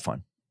is a tough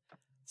one.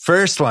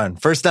 First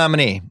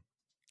nominee.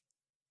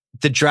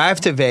 The drive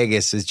to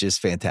Vegas is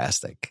just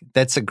fantastic.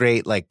 That's a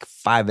great,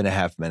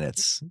 5.5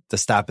 minutes. The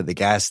stop at the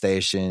gas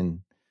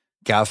station,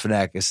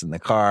 Galifianakis in the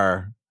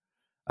car,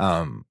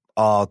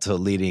 all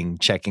to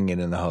checking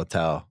in the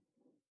hotel.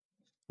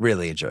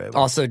 Really enjoyable.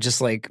 Also,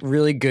 just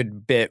really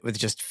good bit with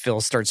just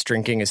Phil starts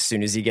drinking as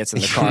soon as he gets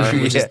in the car,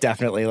 which is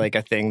definitely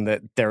a thing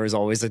that there was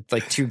always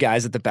two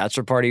guys at the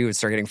bachelor party who would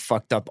start getting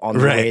fucked up on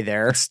the way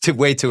there. It's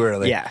way too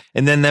early. Yeah.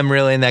 And then them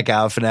realizing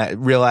that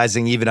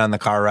realizing even on the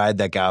car ride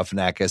that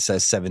Galifianakis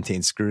has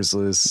 17 screws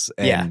loose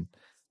and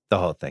the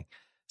whole thing.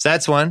 So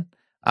that's one.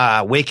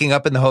 Waking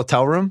up in the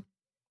hotel room.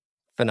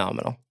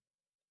 Phenomenal.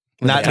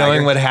 Not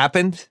knowing what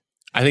happened.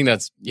 I think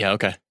that's,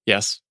 okay.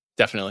 Yes,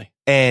 definitely.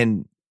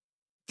 And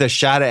the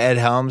shot of Ed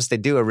Helms, they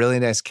do a really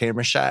nice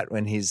camera shot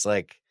when he's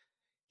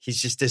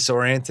just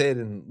disoriented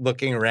and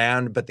looking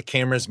around, but the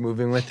camera's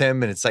moving with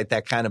him. And it's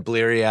that kind of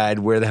bleary-eyed,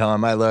 where the hell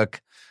am I look,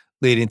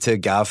 leading to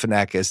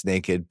Galifianakis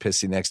naked,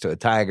 pissing next to a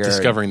tiger.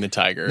 Discovering the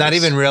tiger. Not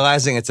even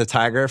realizing it's a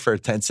tiger for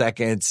 10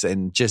 seconds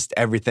and just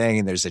everything.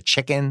 And there's a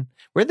chicken.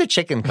 Where'd the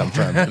chicken come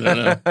from? I don't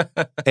know.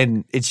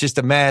 And it's just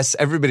a mess.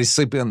 Everybody's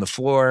sleeping on the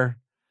floor.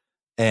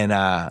 And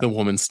the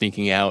woman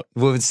sneaking out.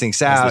 The woman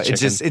sneaks out.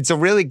 It's a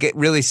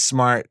really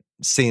smart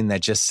scene that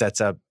just sets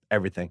up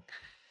everything.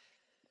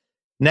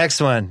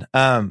 Next one.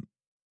 Brunch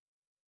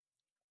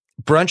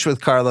with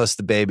Carlos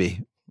the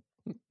baby.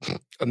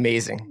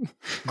 Amazing.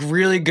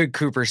 Really good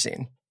Cooper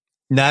scene.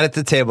 Not at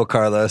the table,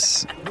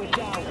 Carlos.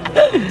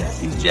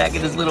 He's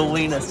jacking his little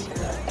weenus.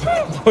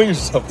 Pull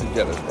yourself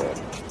together,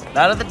 man.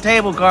 Not at the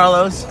table,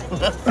 Carlos.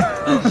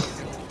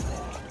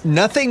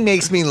 Nothing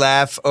makes me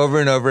laugh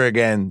over and over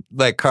again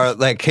like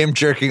him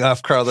jerking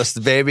off Carlos the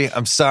baby.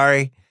 I'm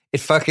sorry. It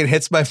fucking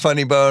hits my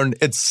funny bone.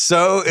 It's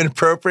so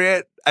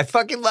inappropriate. I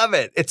fucking love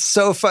it. It's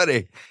so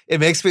funny. It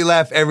makes me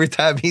laugh every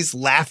time he's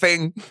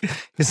laughing.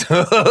 He's,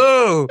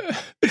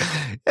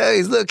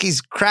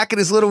 he's cracking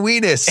his little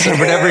weenus or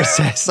whatever he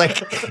says.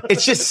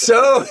 It's just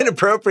so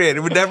inappropriate. It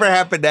would never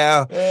happen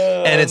now.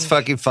 And it's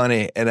fucking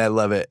funny. And I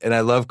love it. And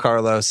I love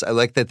Carlos. I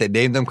like that they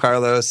named him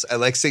Carlos. I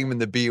like seeing him in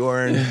the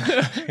Bjorn.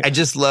 I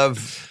just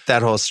love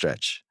that whole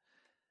stretch.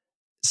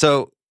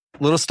 So,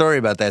 little story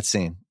about that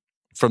scene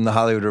from the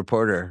Hollywood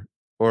Reporter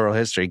oral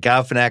history.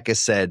 Galifianakis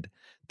said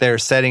they were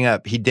setting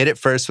up. He did it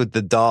first with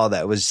the doll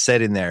that was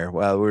sitting there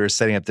while we were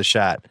setting up the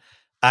shot.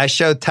 I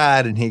showed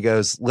Todd and he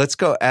goes, let's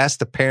go ask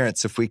the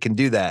parents if we can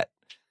do that.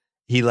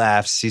 He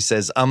laughs. He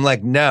says, I'm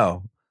like,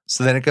 no.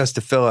 So then it goes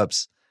to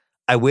Phillips.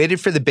 I waited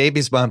for the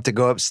baby's mom to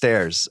go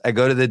upstairs. I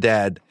go to the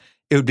dad.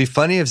 It would be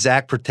funny if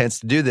Zach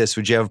pretends to do this.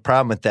 Would you have a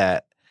problem with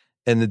that?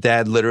 And the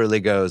dad literally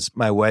goes,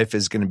 my wife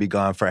is going to be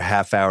gone for a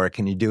half hour.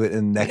 Can you do it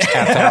in the next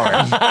half hour?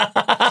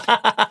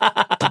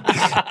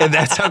 And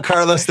that's how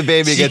Carlos the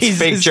baby gets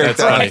fake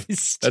jerked off.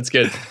 That's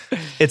good.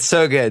 It's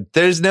so good.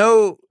 There's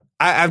no,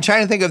 I'm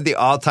trying to think of the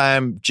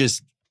all-time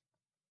just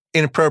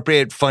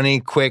inappropriate, funny,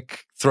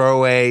 quick,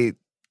 throwaway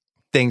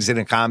things in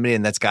a comedy,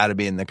 and that's got to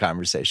be in the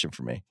conversation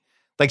for me.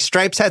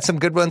 Stripes had some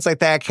good ones like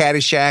that,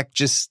 Caddyshack,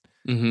 just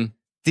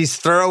these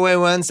throwaway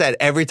ones that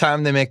every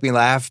time they make me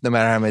laugh, no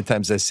matter how many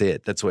times I see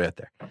it. That's way up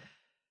there.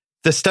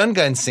 The stun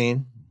gun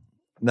scene,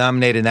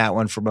 nominated that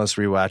one for most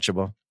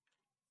rewatchable.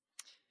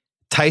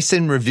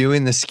 Tyson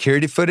reviewing the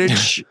security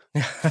footage.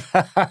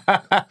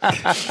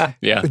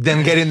 Yeah.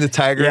 Them getting the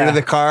tiger into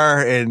the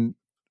car and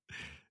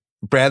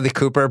Bradley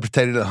Cooper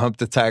pretending to hump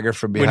the tiger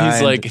from behind. When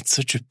he's like, it's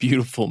such a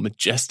beautiful,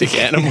 majestic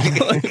animal.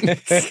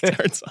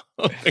 Starts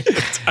humping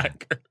the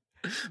tiger.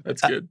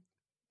 That's good.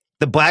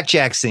 The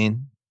blackjack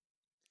scene.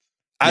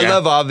 I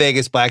love all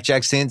Vegas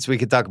blackjack scenes. We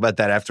could talk about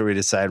that after we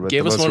decide what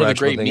Gave the us most one of the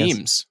great rational thing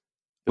memes. is.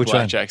 The Which one?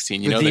 blackjack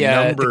scene. You know, The, the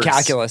numbers. the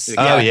calculus. The Oh,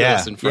 calculus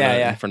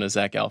yeah. in front of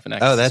Zach Galifianakis.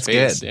 Oh, that's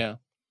face. good. Yeah.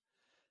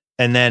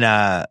 And then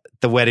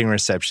the wedding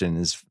reception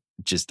is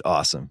just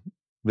awesome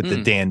with the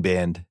Dan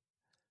band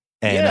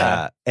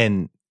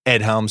and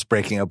Ed Helms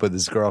breaking up with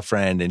his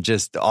girlfriend and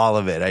just all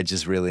of it. I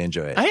just really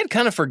enjoy it. I had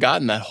kind of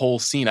forgotten that whole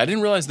scene. I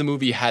didn't realize the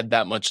movie had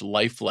that much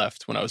life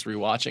left when I was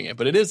rewatching it,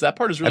 but that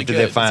part is really After good.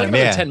 they It's find like him,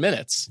 another 10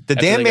 minutes. The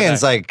after Dan they get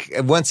Band's back.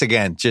 like, once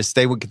again, just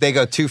they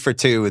go 2 for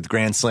 2 with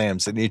grand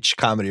slams in each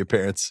comedy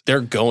appearance.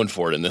 They're going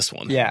for it in this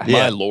one. Yeah.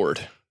 My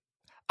Lord.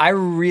 I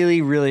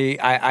really,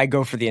 I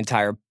go for the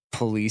entire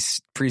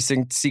police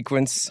precinct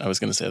sequence. I was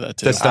going to say that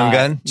too. The stun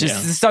gun?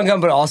 Just the stun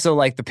gun, but also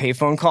like the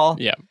payphone call.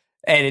 Yeah.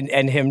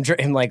 And him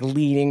like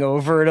leaning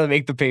over to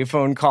make the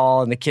payphone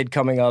call and the kid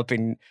coming up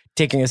and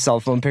taking a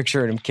cell phone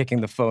picture and him kicking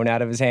the phone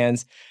out of his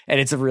hands. And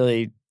it's a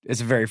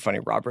very funny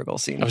Rob Riggle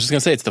scene. I was just going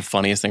to say, it's the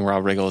funniest thing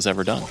Rob Riggle has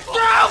ever done. In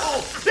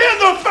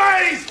the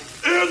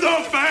face! In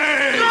the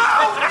face!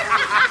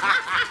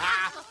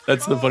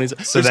 That's the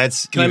funniest. So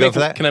that's, Can I go make for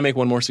that? Can I make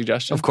one more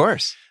suggestion? Of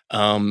course.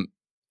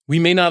 We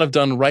may not have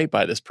done right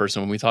by this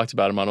person when we talked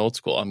about him on Old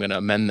School. I'm going to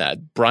amend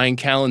that. Brian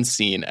Callen's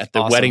scene at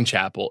the wedding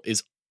chapel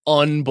is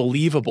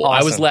unbelievable.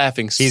 Awesome. I was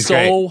laughing He's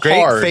so great.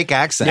 hard. Great fake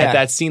accent. At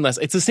that scene last.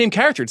 It's the same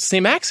character. It's the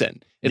same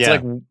accent. It's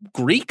like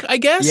Greek, I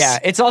guess. Yeah,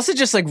 it's also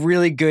just like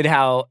really good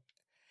how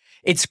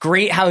it's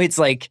great how it's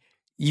like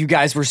you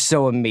guys were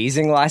so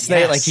amazing last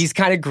night. Like he's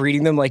kind of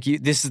greeting them like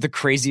this is the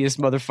craziest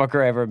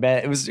motherfucker I ever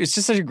met. It's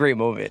just such a great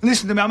moment.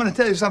 Listen to me, I'm going to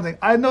tell you something.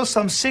 I know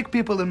some sick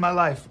people in my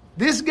life.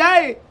 This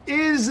guy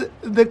is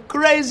the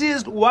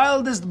craziest,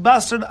 wildest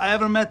bastard I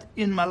ever met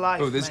in my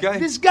life. Oh, this guy?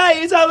 This guy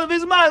is out of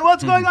his mind.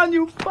 What's going on,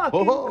 you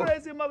fucking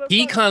crazy motherfucker?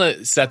 He kind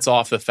of sets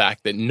off the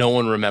fact that no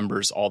one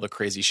remembers all the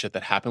crazy shit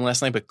that happened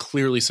last night, but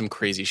clearly some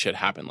crazy shit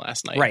happened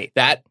last night. Right.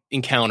 That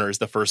encounter is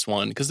the first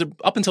one because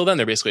up until then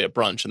they're basically at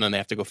brunch and then they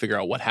have to go figure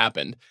out what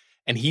happened.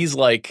 And he's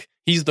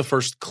the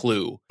first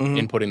clue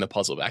in putting the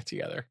puzzle back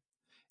together.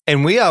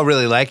 And we all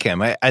really like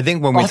him. I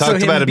think when we Also,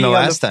 talked about him the being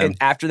last time. and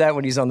after that,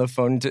 when he's on the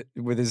phone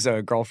with his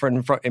girlfriend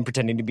in front and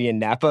pretending to be in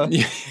Napa, and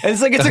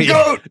it's like, it's a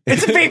goat.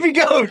 It's a baby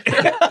goat.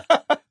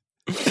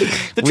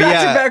 The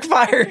traps are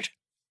backfired.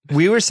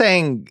 We were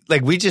saying,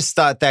 like, we just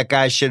thought that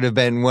guy should have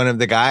been one of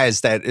the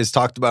guys that is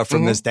talked about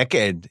from this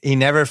decade. He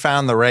never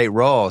found the right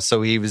role,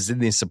 so he was in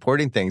these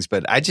supporting things,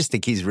 but I just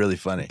think he's really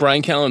funny.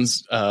 Brian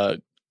Callen's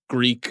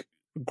Greek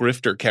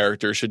grifter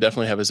character should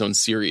definitely have his own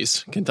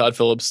series. Can Todd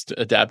Phillips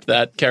adapt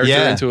that character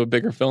into a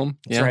bigger film?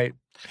 That's right.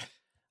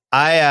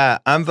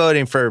 I'm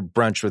voting for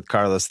Brunch with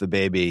Carlos the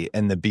Baby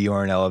and the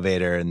Bjorn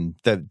elevator. And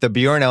the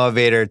Bjorn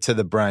elevator to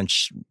the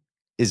brunch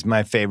is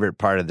my favorite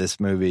part of this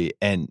movie.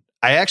 And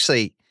I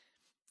actually,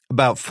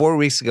 about 4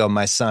 weeks ago,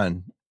 my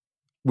son,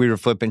 we were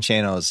flipping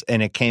channels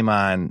and it came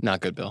on.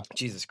 Not good, Bill.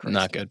 Jesus Christ.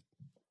 Not good.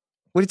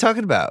 What are you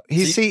talking about?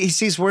 He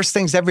sees worse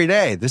things every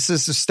day. This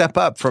is a step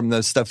up from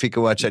the stuff he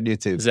could watch on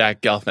YouTube.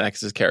 Zach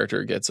Galifianakis'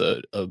 character gets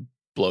a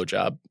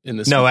blowjob in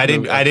this. No, I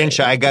movie. didn't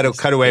show. I got to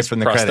cut away from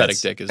the prosthetic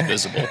credits. dick is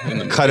visible in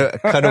the movie.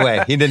 Cut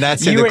away. He did not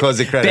see the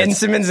closing credits. Ben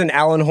Simmons and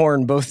Alan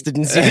Horn both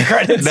didn't see the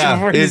credits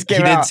before this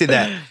came out. He didn't see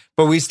that.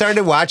 But we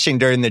started watching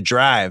during the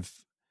drive.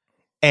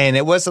 And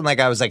it wasn't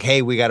like I was like,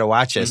 hey, we got to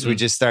watch this. We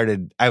just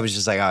started. I was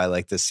just like, oh, I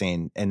like this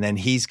scene. And then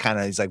he's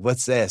like,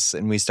 what's this?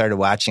 And we started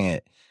watching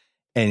it.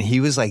 And he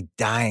was like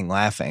dying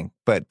laughing.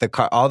 But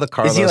all the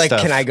Carlos Is he like,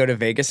 stuff. can I go to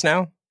Vegas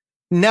now?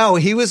 No,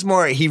 he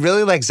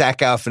really liked Zach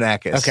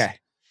Galifianakis. Okay.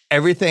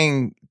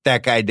 Everything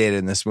that guy did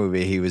in this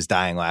movie, he was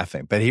dying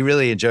laughing. But he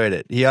really enjoyed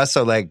it. He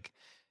also liked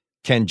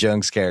Ken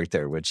Jeong's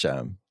character, which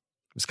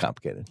was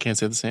complicated. Can't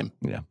say the same.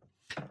 Yeah.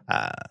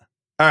 All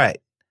right.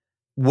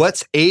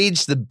 What's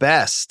aged the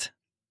best?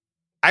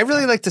 I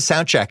really like the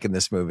soundtrack in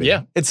this movie.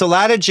 Yeah. It's a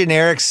lot of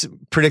generic,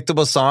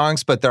 predictable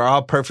songs, but they're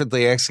all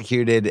perfectly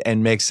executed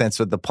and make sense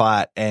with the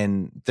plot.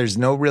 And there's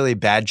no really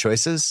bad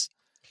choices.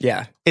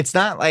 Yeah. It's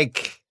not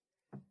like,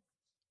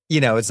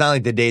 it's not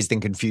like the Dazed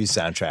and Confused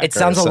soundtrack. It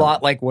sounds a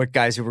lot like what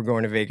guys who were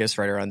going to Vegas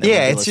right around there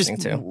Yeah, were it's just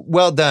listening to.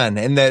 well done.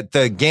 And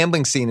the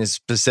gambling scene is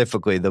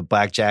specifically the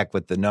blackjack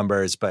with the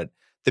numbers, but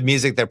the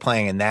music they're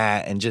playing in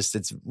that, and just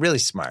it's really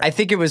smart. I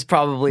think it was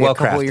probably Well a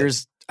couple crafted.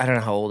 years. I don't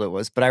know how old it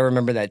was, but I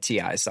remember that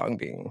T.I. song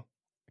being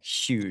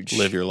huge.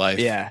 Live Your Life.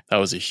 Yeah. That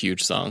was a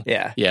huge song.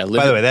 Yeah. Yeah.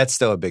 By the way, that's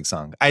still a big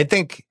song. I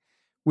think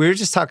we were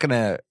just talking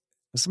to,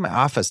 this is my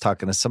office,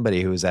 talking to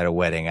somebody who was at a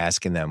wedding,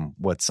 asking them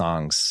what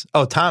songs.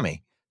 Oh,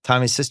 Tommy.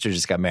 Tommy's sister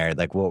just got married.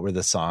 Like, what were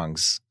the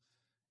songs?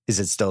 Is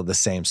it still the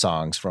same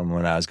songs from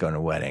when I was going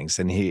to weddings?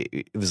 And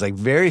it was like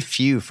very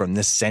few from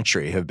this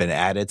century have been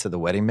added to the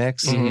wedding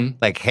mix. Mhm.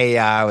 Like Hey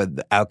Ya with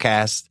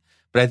Outkast.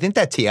 But I think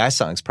that T.I.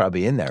 song's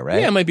probably in there,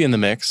 right? Yeah, it might be in the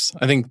mix.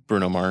 I think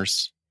Bruno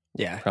Mars.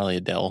 Yeah. Probably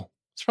Adele.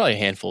 It's probably a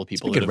handful of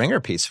people. It's a good ringer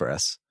piece for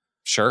us.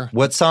 Sure.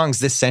 What songs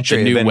this century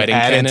The new have been wedding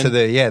added canon? to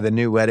the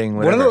new wedding,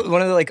 whatever.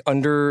 One of the like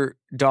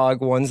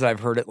underdog ones that I've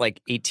heard at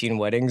like 18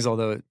 weddings,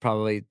 although it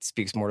probably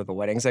speaks more to the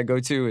weddings I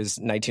go to, is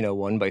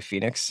 1901 by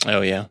Phoenix.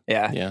 Oh, yeah.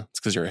 Yeah. Yeah. It's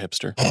because you're a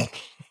hipster.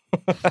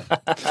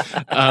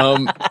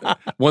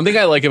 One thing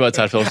I like about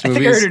Todd Phillips movies.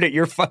 I think I heard it at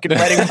your fucking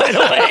wedding, by the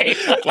way.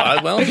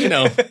 Well, you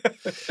know,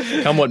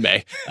 come what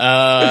may.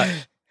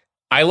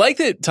 I like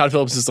that Todd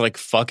Phillips is like,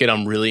 fuck it,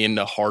 I'm really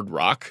into hard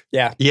rock.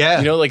 Yeah. Yeah.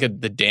 You know, like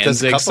the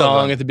Danzig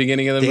song at the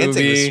beginning of the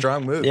Danzig movie. was a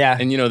strong move. Yeah.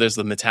 And, you know, there's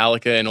the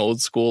Metallica and old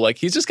school. Like,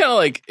 he's just kind of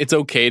like, it's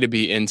okay to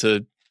be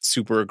into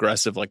super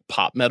aggressive, like,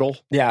 pop metal.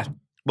 Yeah.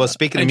 Well,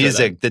 speaking I of enjoy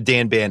music, the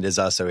Dan Band is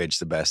also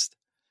aged the best.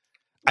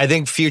 I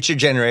think future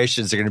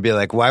generations are going to be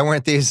like, why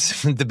didn't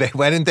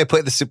they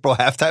play the Super Bowl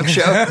halftime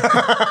show?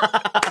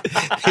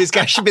 These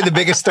guys should be the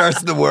biggest stars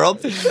in the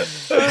world.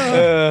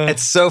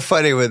 It's so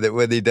funny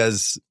when he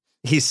does.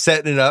 He's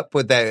setting it up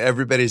with that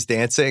everybody's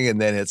dancing, and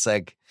then it's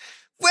like,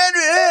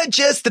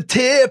 just a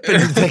tip,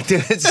 and like,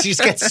 she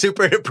just gets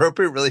super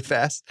inappropriate really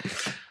fast.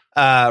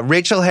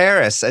 Rachel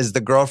Harris as the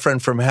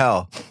girlfriend from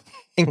hell,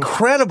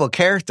 incredible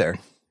character,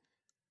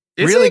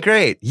 really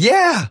great.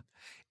 Yeah,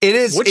 it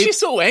is. What's she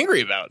so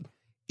angry about?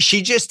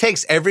 She just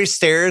takes every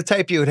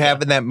stereotype you would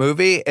have in that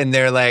movie, and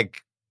they're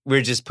like,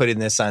 we're just putting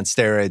this on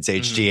steroids,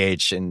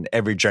 HGH, and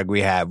every drug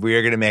we have. We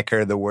are going to make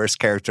her the worst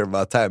character of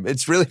all time.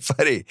 It's really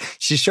funny.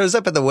 She shows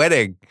up at the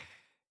wedding,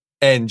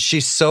 and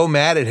she's so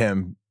mad at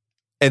him.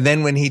 And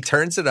then when he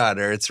turns it on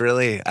her, it's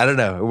really, I don't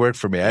know, it worked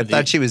for me. I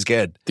thought she was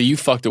good. The you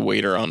fucked a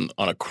waiter on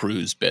a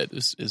cruise bit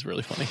is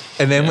really funny.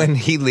 And then when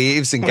he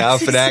leaves and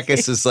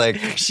Galifianakis is like,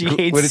 she what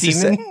hates does he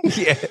semen.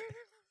 say? Yeah.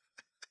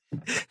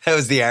 That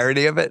was the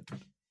irony of it.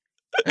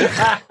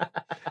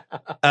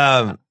 The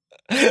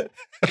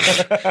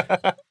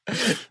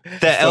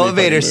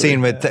elevator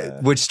scene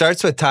which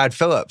starts with Todd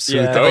Phillips,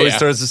 who always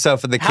throws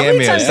himself in the How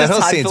many cameos. times That does whole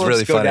Todd scene's Phillips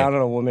really go funny. down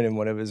on a woman in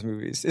one of his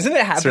movies? Isn't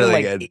it happening? really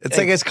like, good. It's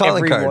like his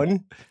calling card.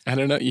 everyone? I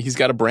don't know. He's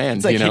got a brand.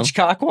 It's like you know?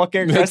 Hitchcock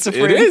walking across the It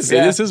frame. is.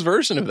 Yeah. It is his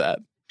version of that.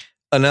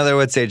 Another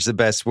what's aged the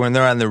best when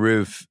they're on the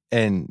roof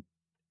and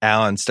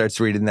Alan starts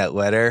reading that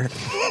letter,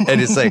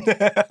 and it's like,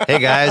 "Hey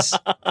guys,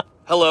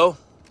 Hello.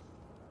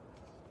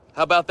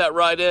 How about that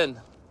ride in?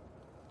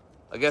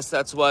 I guess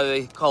that's why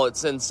they call it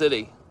Sin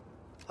City.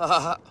 Ha ha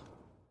ha.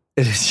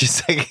 it's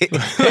just like,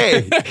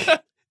 hey."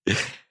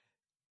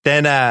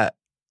 Then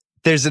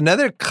there's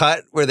another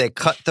cut where they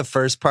cut the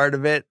first part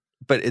of it,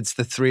 but it's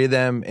the three of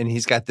them, and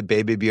he's got the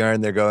baby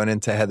Bjorn. They're going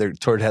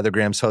toward Heather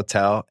Graham's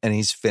hotel, and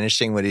he's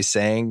finishing what he's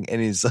saying,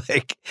 and he's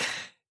like,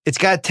 "It's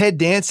got Ted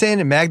Danson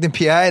and Magnum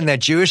PI and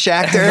that Jewish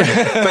actor,"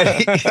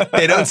 but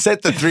they don't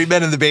set the three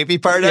men and the baby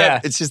part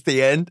up. It's just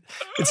the end.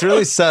 It's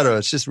really subtle.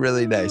 It's just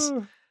really nice.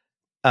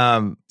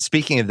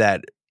 Speaking of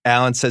that,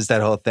 Alan says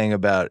that whole thing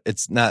about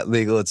it's not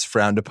legal, it's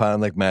frowned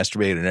upon, like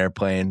masturbating in an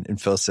airplane.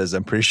 And Phil says,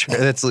 I'm pretty sure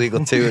that's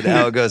legal too. And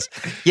Alan goes,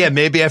 yeah,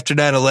 maybe after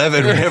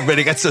 9/11 when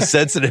everybody got so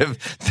sensitive.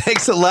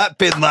 Thanks a lot,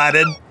 Bin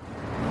Laden.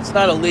 It's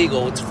not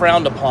illegal. It's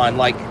frowned upon,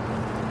 like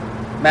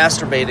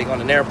masturbating on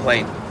an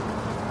airplane.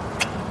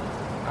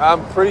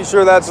 I'm pretty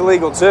sure that's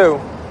illegal too.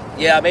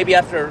 Yeah, maybe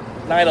after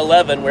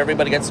 9/11 where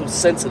everybody gets so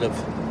sensitive.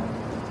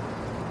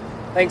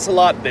 Thanks a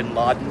lot, Bin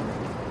Laden.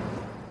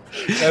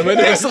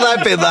 Thanks a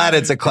lot, Bin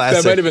Laden's a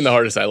classic. That might have been the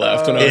hardest I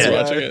laughed when I was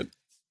watching it.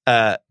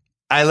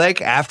 I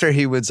like after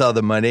he wins all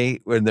the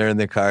money when they're in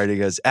the car and he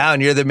goes,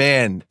 Alan, you're the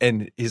man.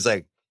 And he's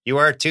like, you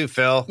are too,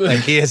 Phil. Like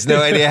he has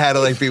no idea how to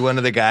like be one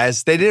of the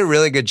guys. They did a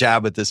really good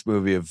job with this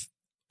movie of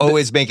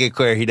always making it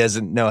clear he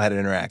doesn't know how to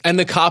interact. And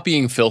the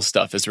copying Phil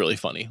stuff is really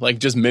funny. Like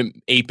just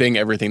aping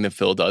everything that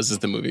Phil does as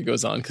the movie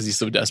goes on because he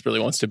so desperately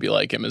wants to be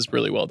like him is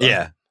really well done.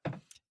 Yeah.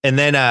 And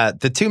then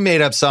the two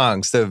made up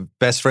songs, the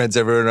best friends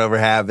everyone ever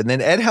have. And then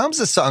Ed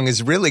Helms' song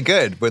is really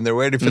good when they're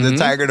waiting for the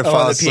tiger to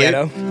fall asleep.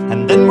 Piano.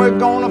 And then we're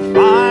gonna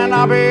find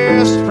our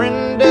best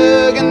friend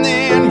Doug, and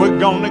then we're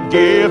gonna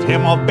give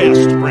him a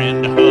best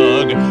friend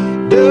hug.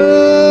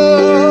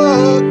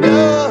 Doug,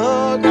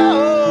 Doug,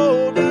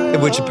 oh,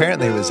 Doug. Which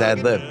apparently was ad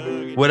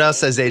lib. What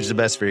else has aged the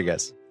best for you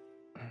guys?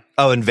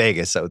 Oh, in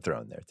Vegas, I would throw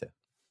in there too.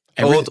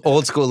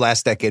 Old school,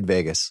 last decade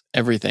Vegas.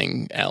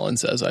 Everything Alan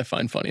says I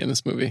find funny in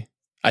this movie.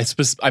 I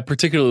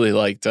particularly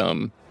liked.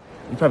 You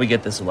probably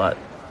get this a lot.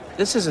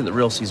 This isn't the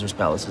real Caesar's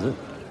Palace, is it?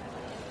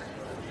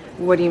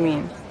 What do you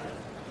mean?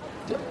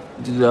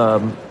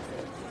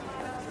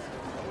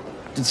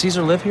 Did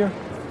Caesar live here?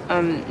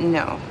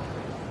 No.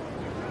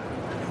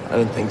 I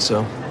didn't think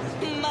so.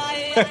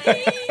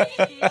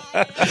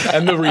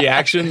 And the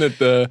reaction that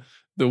the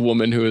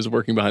woman who is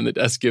working behind the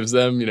desk gives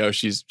them, you know,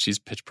 she's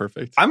pitch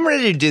perfect. I'm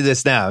ready to do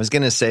this now. I was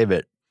going to save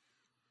it.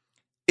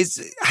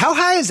 How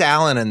high is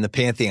Alan in the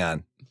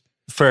Pantheon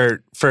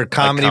for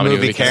comedy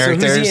movie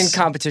characters? So who's he in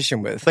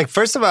competition with? Like,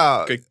 first of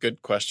all,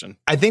 good question.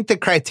 I think the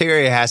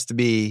criteria has to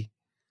be,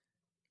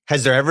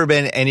 has there ever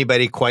been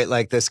anybody quite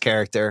like this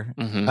character?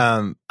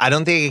 Mm-hmm. I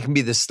don't think it can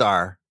be the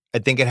star. I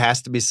think it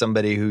has to be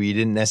somebody who you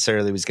didn't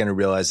necessarily was going to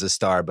realize a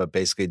star, but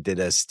basically did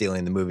a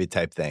stealing the movie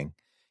type thing.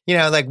 You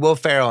know, like Will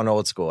Ferrell in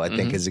Old School, I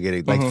think is a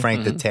good, like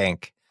Frank the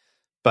Tank,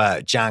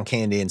 but John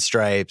Candy in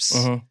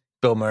Stripes,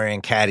 Bill Murray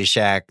in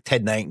Caddyshack,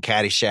 Ted Knight in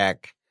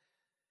Caddyshack.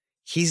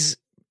 He's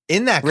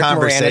in that Rick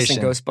conversation. Moranis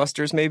in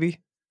Ghostbusters, maybe?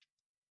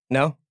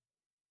 No?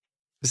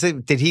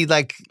 Did he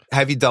like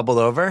have you doubled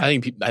over? I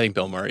think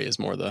Bill Murray is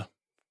more the.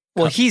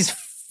 Well, he's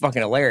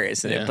fucking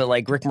hilarious in Yeah. it, but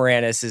like Rick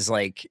Moranis is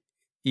like,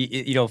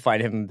 you don't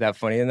find him that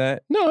funny in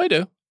that? No, I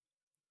do.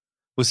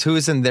 Who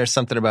was in There's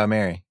Something About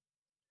Mary?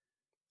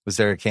 Was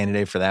there a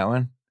candidate for that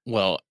one?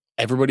 Well,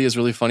 everybody is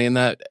really funny in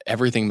that.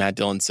 Everything Matt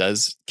Dillon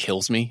says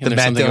kills me. The And there's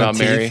Matt something Dillon about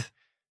Mary. teeth.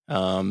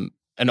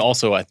 And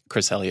also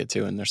Chris Elliott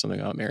too. And there's something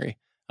about Mary.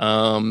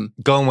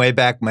 Going way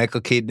back,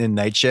 Michael Keaton in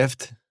Night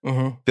Shift.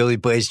 Billy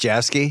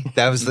Blazejowski.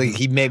 That was like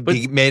he made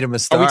him a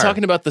star. Are we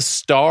talking about the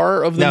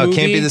star of the movie? No, it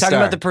can't be the Talking star.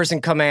 about the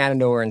person coming out of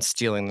nowhere and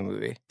stealing the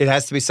movie. It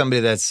has to be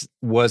somebody that's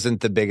wasn't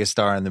the biggest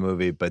star in the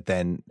movie, but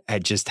then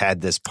had just had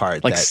this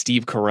part. Like that,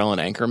 Steve Carell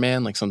and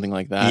Anchorman, like something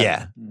like that.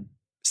 yeah.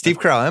 Steve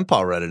Carell and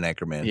Paul Rudd in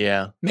Anchorman.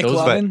 Yeah.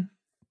 McLovin.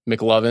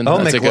 McLovin.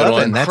 Oh, That's McLovin. a good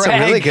one. That's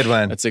Craig. a really good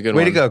one. That's a good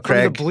Way one. to go, From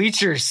the Craig.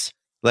 bleachers.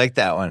 Like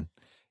that one.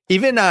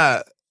 Even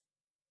the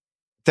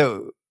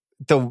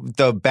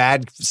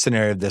bad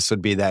scenario of this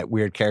would be that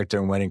weird character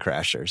in Wedding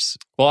Crashers.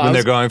 Well, when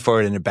they're going for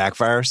it and it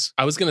backfires.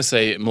 I was going to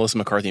say Melissa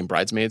McCarthy in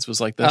Bridesmaids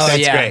was like this. Oh, That's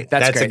yeah. great.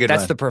 That's That's a great. good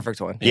That's one. the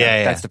perfect one.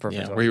 Yeah. That's the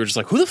perfect Yeah, one. where you were just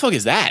like, who the fuck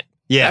is that?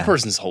 Yeah. That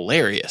person's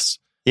hilarious.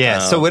 Yeah.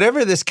 So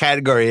whatever this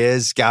category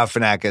is,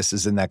 Galifianakis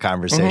is in that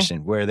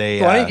conversation where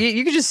they Well,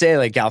 you could just say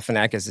like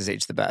Galifianakis is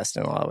aged the best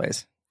in a lot of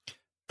ways.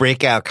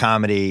 breakout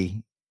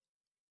comedy,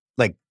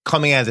 like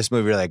coming out of this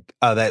movie, you're like,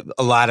 oh, that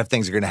a lot of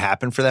things are going to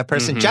happen for that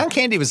person. John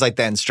Candy was like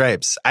that in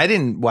Stripes. I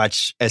didn't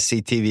watch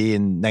SCTV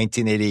in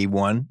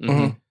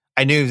 1981.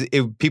 I knew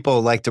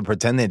people like to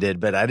pretend they did,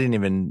 but I didn't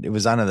even, it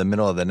was on in the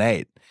middle of the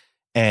night.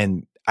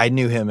 And I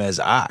knew him as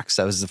Ox.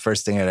 That was the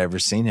first thing I'd ever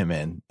seen him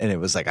in. And it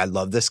was like, I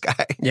love this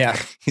guy. Yeah.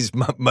 He's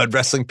mud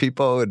wrestling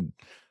people. And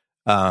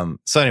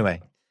so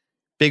anyway,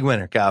 big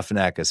winner,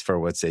 Galifianakis for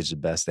What Stage the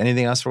Best.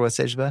 Anything else for What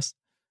Stage the Best?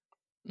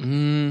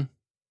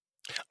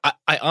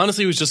 I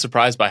honestly was just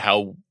surprised by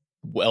how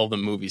well the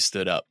movie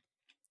stood up.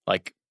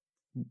 Like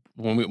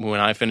when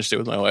I finished it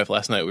with my wife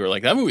last night, we were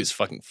like, that movie is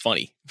fucking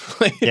funny.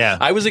 Yeah.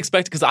 I was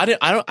expecting, because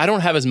I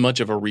don't have as much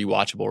of a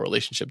rewatchable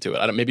relationship to it.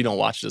 I don't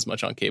watch it as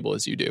much on cable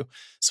as you do.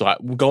 So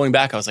going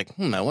back, I was like,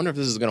 I wonder if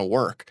this is going to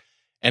work.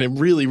 And it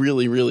really,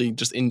 really, really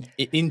just in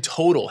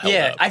total held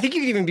up. I think you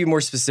could even be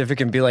more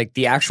specific and be like,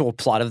 the actual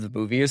plot of the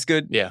movie is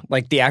good. Yeah.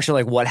 Like the actual,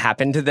 like what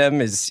happened to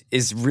them is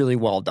really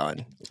well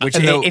done. Which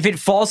And if it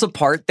falls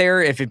apart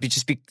there, if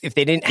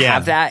they didn't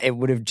have that, it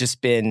would have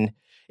just been,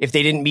 if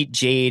they didn't meet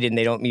Jade and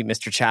they don't meet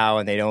Mr. Chow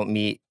and they don't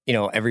meet,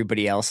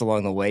 everybody else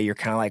along the way, you're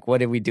kind of like,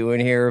 what are we doing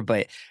here?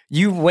 But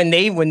when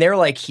they're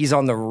like, he's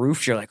on the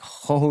roof, you're like,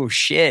 oh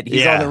shit,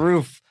 he's on the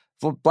roof.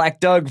 Black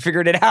Doug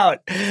figured it out.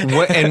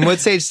 And What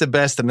Stage the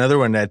Best, another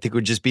one that I think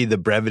would just be the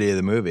brevity of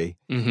the movie.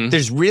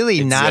 There's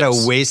really not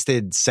a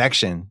wasted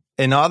section.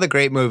 And all the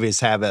great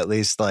movies have at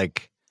least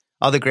like,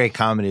 all the great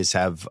comedies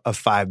have a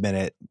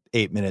 5-minute,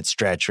 8-minute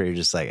stretch where you're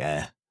just like,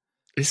 eh.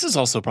 This is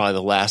also probably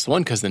the last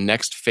one, because the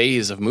next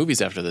phase of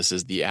movies after this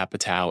is the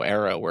Apatow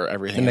era, where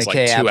everything is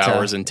like 2 Apatow.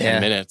 hours and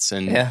 10 minutes.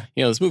 And,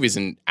 this movie's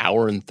an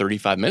hour and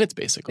 35 minutes,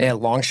 basically. Yeah,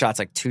 long shots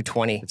like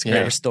 2:20. It's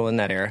We're still in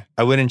that era.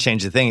 I wouldn't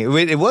change a thing.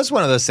 It was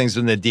one of those things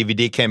when the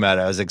DVD came out,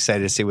 I was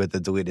excited to see what the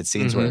deleted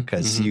scenes were,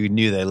 because you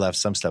knew they left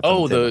some stuff.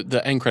 Oh,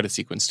 the end credit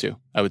sequence, too,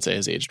 I would say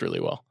has aged really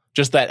well.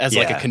 Just that as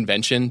like a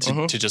convention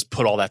to just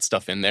put all that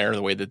stuff in there,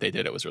 the way that they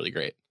did it was really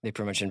great. They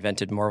pretty much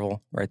invented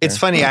Marvel right there. It's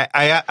funny.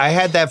 I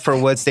had that for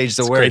What Stage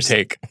the Worst.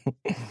 Great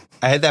take.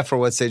 I had that for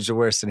What Stage the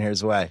Worst, and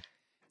here's why.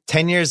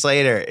 10 years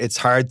later, it's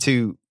hard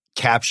to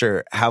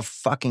capture how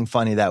fucking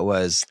funny that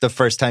was the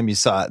first time you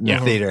saw it in the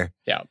theater.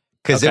 Yeah.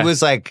 Because it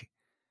was like,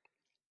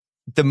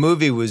 the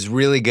movie was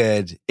really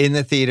good. In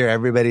the theater,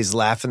 everybody's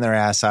laughing their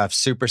ass off,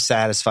 super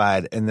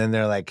satisfied. And then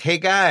they're like, hey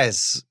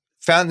guys,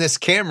 found this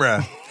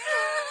camera.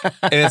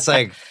 And it's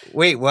like,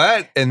 wait,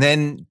 what? And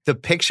then the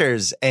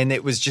pictures, and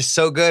it was just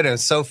so good and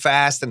so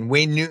fast. And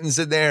Wayne Newton's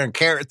in there, and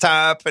Carrot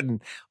Top,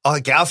 and all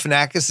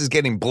Galifianakis is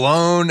getting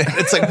blown. And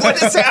it's like,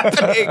 what is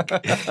happening?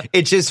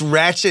 It just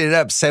ratcheted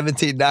up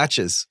 17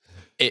 notches.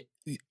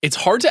 It's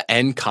hard to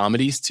end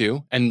comedies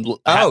too, and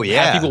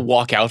have people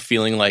walk out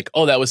feeling like,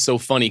 oh, that was so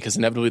funny, because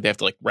inevitably they have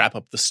to like wrap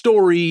up the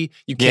story.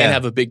 You can't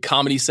have a big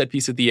comedy set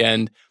piece at the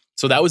end.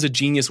 So that was a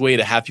genius way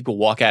to have people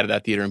walk out of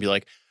that theater and be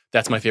like,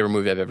 that's my favorite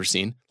movie I've ever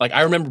seen. Like,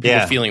 I remember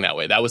people feeling that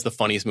way. That was the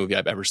funniest movie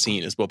I've ever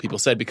seen, is what people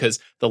said, because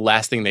the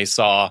last thing they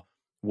saw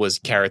was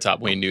Carrot Top,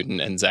 Wayne Newton,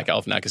 and Zach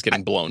Galifianakis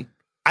getting blown.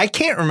 I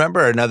can't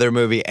remember another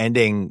movie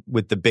ending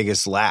with the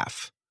biggest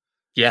laugh.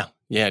 Yeah.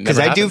 Because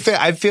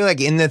I feel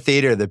like in the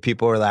theater, the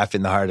people were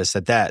laughing the hardest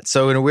at that.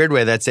 So in a weird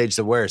way, that's aged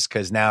the worst,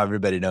 because now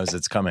everybody knows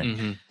it's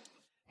coming.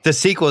 The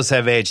sequels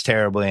have aged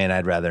terribly, and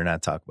I'd rather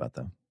not talk about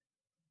them.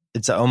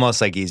 It's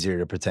almost like easier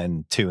to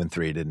pretend 2 and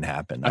 3 didn't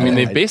happen. I mean,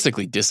 they've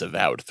basically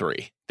disavowed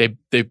 3. They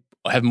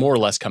have more or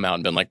less come out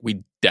and been like,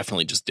 we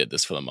definitely just did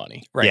this for the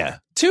money. Right. Yeah.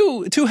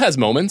 Two has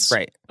moments.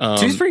 Right.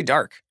 2's pretty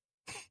dark.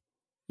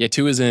 Yeah,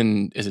 2 is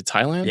it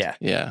Thailand? Yeah.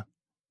 Yeah.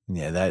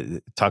 Yeah,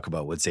 that talk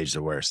about what's aged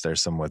the worst.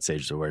 There's some what's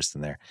aged the worst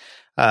in there.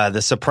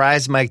 The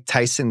surprise Mike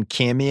Tyson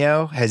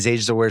cameo has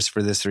aged the worst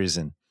for this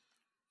reason.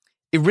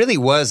 It really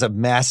was a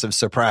massive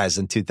surprise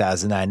in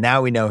 2009.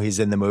 Now we know he's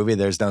in the movie.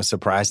 There's no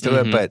surprise to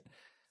it. But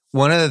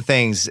one of the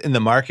things in the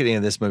marketing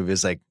of this movie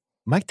is like,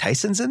 Mike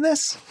Tyson's in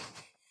this?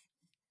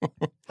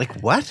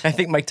 Like, what? I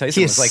think Mike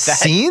Tyson was like that.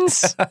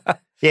 Scenes?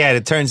 Yeah,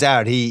 it turns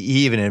out he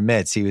even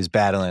admits he was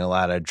battling a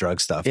lot of drug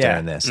stuff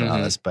during this and all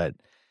this. But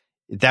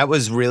that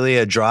was really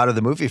a draw to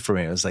the movie for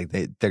me. It was like,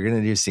 they're going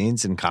to do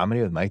scenes in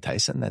comedy with Mike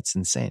Tyson? That's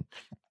insane.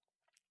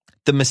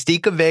 The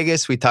mystique of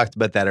Vegas, we talked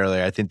about that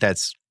earlier. I think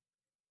that's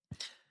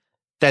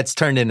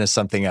turned into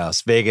something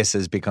else. Vegas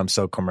has become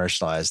so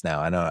commercialized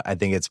now. I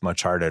think it's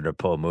much harder to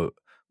pull a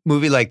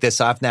movie like this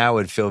off now. It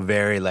would feel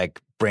very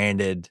like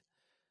branded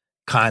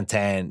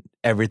content.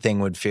 Everything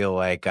would feel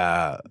like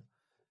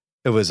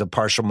it was a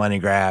partial money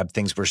grab.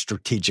 Things were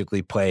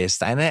strategically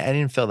placed. I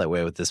didn't feel that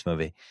way with this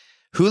movie.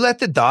 Who Let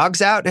the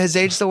Dogs Out has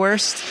aged the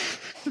worst.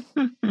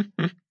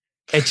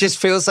 It just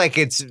feels like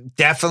it's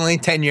definitely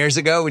 10 years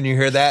ago when you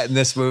hear that in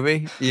this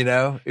movie, you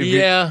know?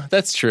 Yeah,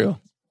 that's true.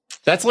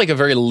 That's like a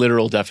very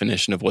literal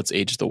definition of what's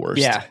aged the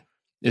worst. Yeah.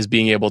 Is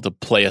being able to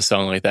play a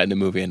song like that in a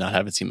movie and not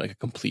have it seem like a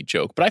complete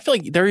joke. But I feel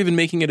like they're even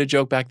making it a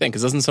joke back then,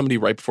 because doesn't somebody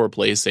right before it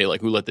plays say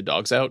like, who let the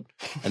dogs out?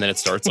 And then it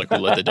starts like, who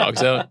let the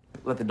dogs out?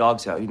 Let the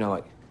dogs out, you know,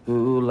 like,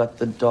 who let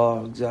the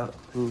dogs out?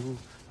 Who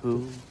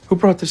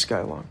brought this guy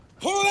along?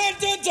 Who let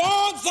the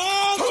dogs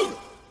out?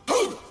 Who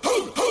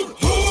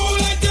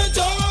let the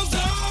dogs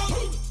out?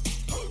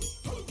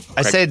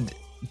 I said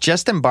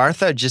Justin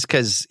Bartha just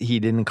because he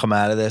didn't come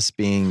out of this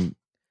being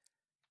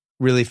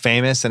really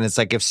famous, and it's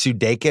like if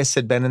Sudeikis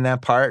had been in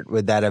that part,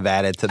 would that have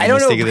added to the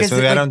mystique of this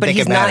movie? I don't think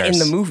it matters. But he's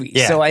not in the movie,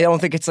 so I don't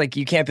think it's like,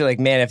 you can't be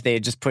like, man, if they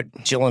had just put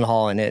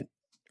Gyllenhaal in it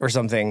or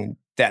something,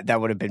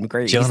 that would have been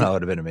great. Gyllenhaal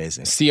would have been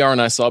amazing. CR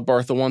and I saw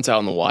Bartha once out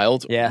in the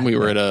wild. Yeah, we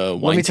were at a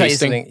wine tasting. Let me tell you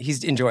something.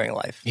 He's enjoying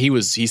life.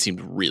 He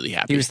seemed really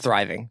happy. He was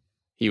thriving.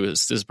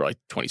 This is probably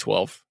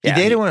 2012. He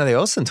dated one of the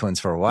Olsen twins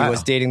for a while. He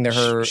was dating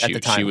her at the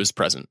time. She was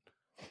present.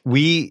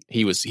 He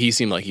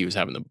seemed like he was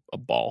having a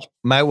ball.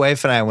 My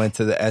wife and I went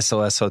to the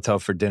SOS hotel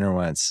for dinner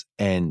once,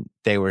 and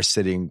they were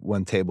sitting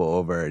one table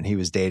over, and he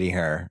was dating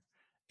her,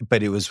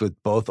 but it was with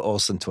both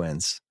Olsen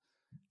twins.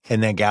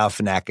 And then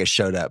Galifianakis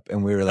showed up,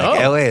 and we were like,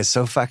 LA is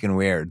so fucking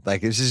weird.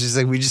 Like, it's just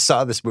like, we just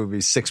saw this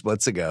movie 6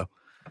 months ago.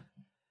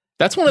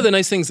 That's one of the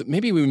nice things that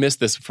maybe we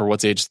missed this for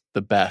what's aged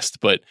the best,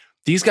 but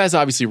these guys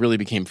obviously really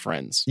became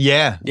friends.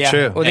 Yeah,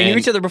 true. Well, they knew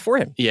each other before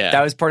him. Yeah.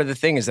 That was part of the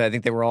thing, is that I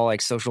think they were all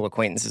like social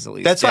acquaintances at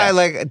least. That's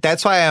why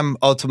that's why I'm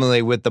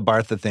ultimately with the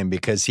Bartha thing,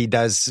 because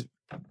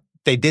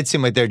they did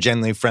seem like they're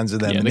genuinely friends with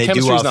them, and the they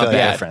do all feel like bad.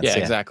 they're friends. Yeah,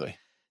 exactly.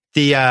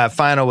 The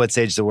final what's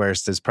aged the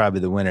worst is probably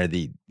the winner,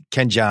 the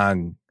Ken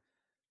Jeong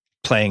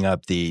playing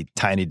up the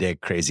tiny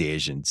dick crazy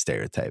Asian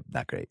stereotype.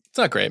 Not great. It's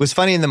not great. It was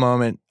funny in the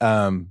moment.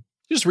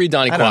 Just read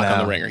Donnie Kwak on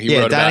The Ringer. He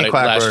wrote Donnie about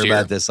Kwak it wrote last year.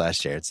 about this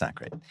last year. It's not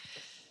great.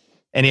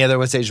 Any other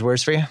what's aged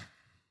worse for you?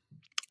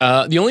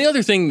 The only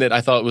other thing that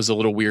I thought was a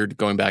little weird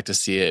going back to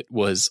see it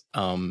was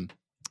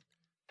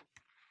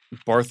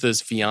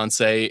Bartha's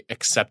fiance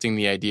accepting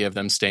the idea of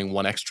them staying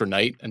one extra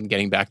night and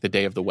getting back the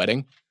day of the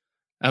wedding.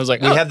 I was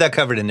like, we have that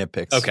covered in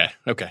nitpicks.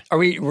 Okay.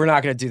 We're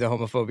not going to do the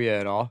homophobia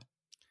at all?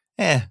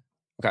 Eh.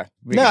 Okay.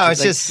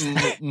 It's just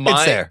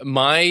it's there.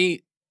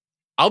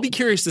 I'll be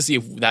curious to see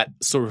if that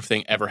sort of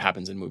thing ever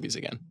happens in movies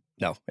again.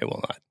 No, it will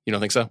not. You don't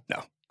think so?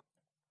 No.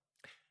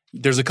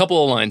 There's a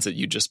couple of lines that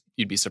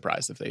you'd be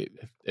surprised if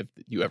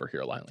you ever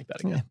hear a line like that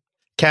again. Yeah.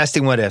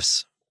 Casting what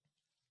ifs.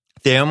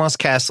 They almost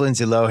cast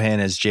Lindsay Lohan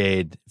as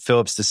Jade.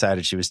 Phillips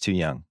decided she was too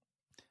young.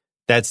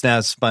 That's now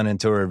spun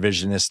into a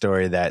revisionist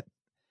story that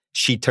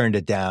she turned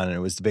it down and it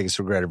was the biggest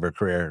regret of her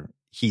career.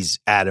 He's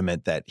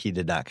adamant that he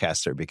did not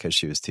cast her because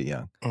she was too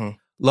young. Mm-hmm.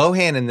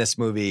 Lohan in this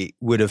movie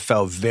would have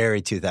felt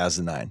very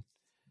 2009.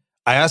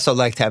 I also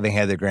liked having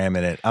Heather Graham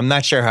in it. I'm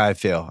not sure how I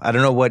feel. I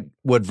don't know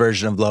what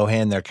version of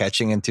Lohan they're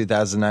catching in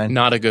 2009.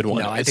 Not a good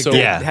one. No, I think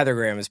Heather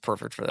Graham is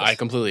perfect for this. I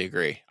completely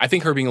agree. I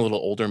think her being a little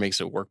older makes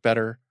it work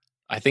better.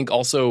 I think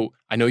also,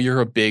 I know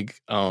you're a big,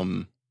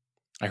 I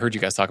heard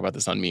you guys talk about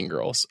this on Mean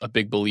Girls, a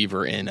big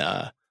believer in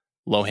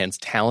Lohan's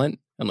talent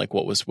and like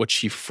what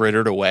she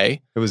frittered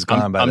away. It was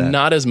gone by that. I'm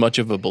not as much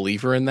of a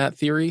believer in that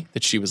theory,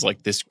 that she was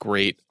like this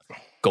great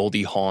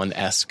Goldie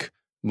Hawn-esque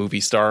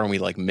movie star and we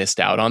like missed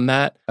out on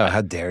that. Oh,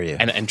 how dare you?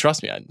 And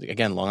trust me,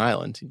 again, Long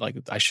Island, like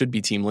I should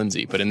be Team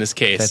Lindsay, but in this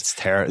case, that's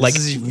terrible. Like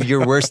this is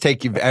your worst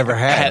take you've ever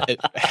had.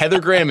 Heather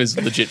Graham is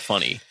legit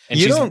funny. And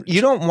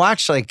you don't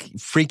watch like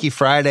Freaky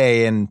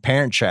Friday and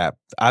Parent Trap.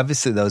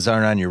 Obviously, those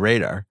aren't on your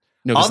radar.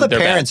 No, all the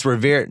parents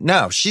revere.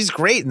 No, she's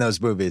great in those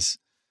movies.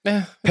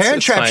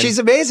 Parent Trap, she's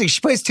amazing. She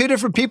plays two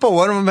different people.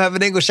 One of them have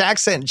an English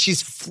accent. And she's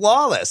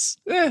flawless.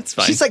 It's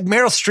fine. She's like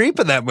Meryl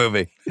Streep in that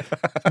movie.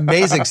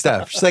 Amazing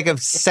stuff. She's like a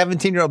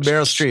 17-year-old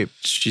Meryl Streep.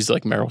 She's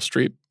like Meryl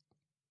Streep.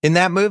 In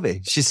that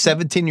movie. She's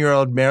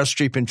 17-year-old Meryl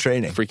Streep in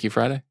training. Freaky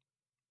Friday?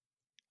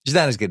 She's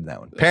not as good in that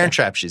one. Parent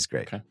Trap, she's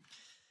great. Okay.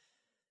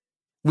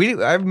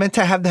 I meant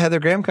to have the Heather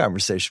Graham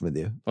conversation with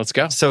you. Let's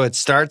go. So it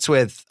starts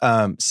with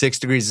 6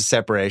 Degrees of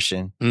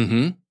Separation.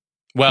 Mm-hmm.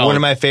 Well, one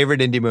of my favorite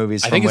indie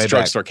movies. I think it's way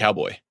Drugstore back.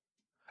 Cowboy.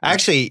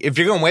 Actually, if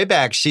you're going way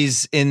back,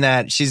 she's in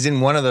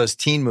one of those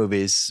teen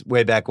movies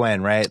way back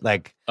when, right?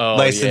 Like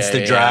License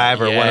to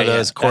Drive or one of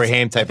those Corey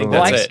Haim type of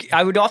movies.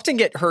 I would often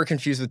get her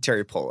confused with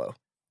Terry Polo.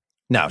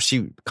 No,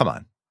 come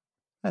on.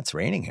 That's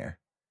raining here.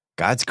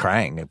 God's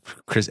crying.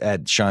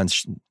 At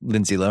Sean's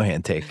Lindsay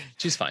Lohan take.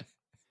 She's fine.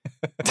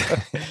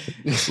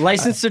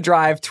 License to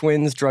Drive,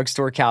 Twins,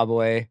 Drugstore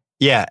Cowboy.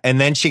 Yeah,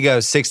 and then she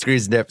goes 6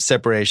 Degrees of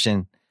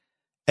Separation,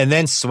 and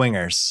then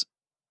Swingers.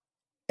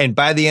 And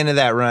by the end of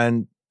that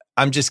run,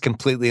 I'm just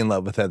completely in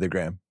love with Heather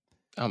Graham.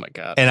 Oh my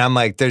God. And I'm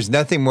like, there's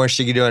nothing more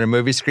she could do on a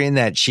movie screen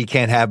that she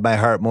can't have my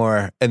heart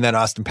more. And then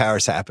Austin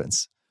Powers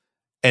happens.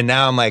 And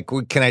now I'm like,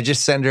 can I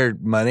just send her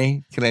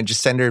money? Can I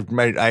just send her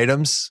my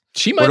items?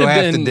 She might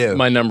have been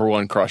my number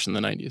one crush in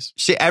the 90s.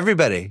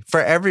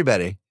 For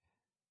everybody.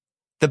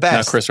 The best.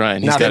 Not Chris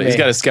Ryan. He's got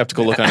a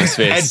skeptical look on his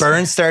face. Ed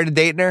Burns started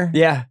dating her.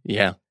 Yeah.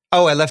 Yeah.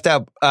 Oh, I left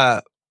out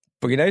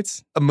Boogie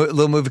Nights? A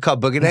little movie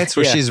called Boogie Nights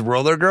where she's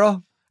Roller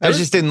Girl. I was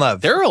just in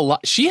love. There are a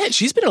lot.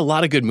 She's been in a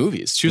lot of good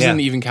movies. She was in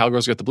Even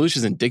Cowgirls Got the Blues.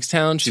 She's in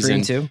Diggstown. She's Scream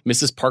in 2.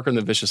 Mrs. Parker and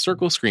the Vicious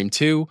Circle, Scream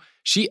 2.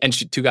 She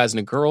 2 guys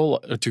and a girl,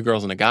 or 2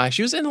 girls and a guy.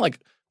 She was in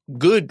like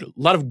a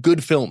lot of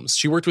good films.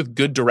 She worked with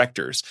good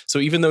directors. So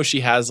even though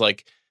she has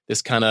like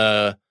this kind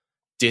of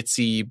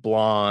ditzy,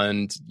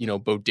 blonde,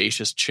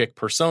 bodacious chick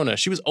persona,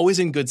 she was always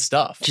in good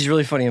stuff. She's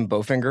really funny in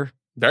Bowfinger.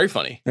 Very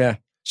funny. Yeah.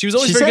 She was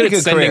always very good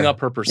at sending up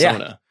her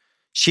persona.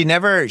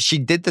 Yeah. She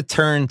did the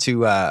turn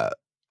to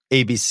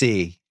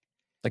ABC.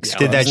 Like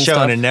did that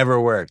show and it never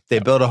worked. They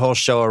built a whole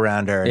show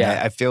around her. And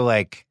I feel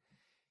like,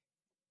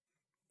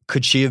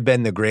 could she have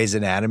been the Grey's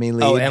Anatomy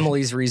lead? Oh,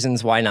 Emily's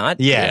Reasons Why Not?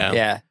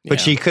 Yeah. But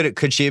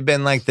could she have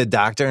been like the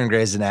doctor in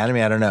Grey's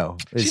Anatomy? I don't know.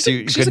 Is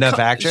she a good enough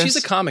actress? She's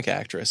a comic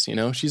actress,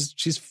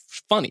 She's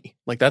funny.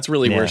 Like that's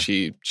really where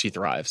she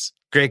thrives.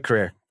 Great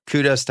career.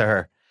 Kudos to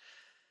her.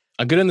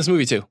 Good in this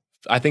movie too.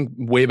 I think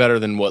way better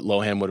than what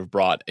Lohan would have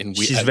brought. And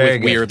she's very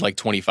good. Weird like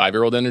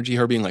 25-year-old energy.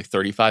 Her being like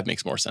 35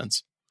 makes more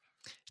sense.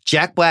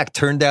 Jack Black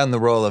turned down the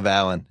role of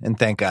Alan, and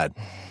thank God.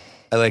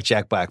 I like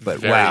Jack Black, but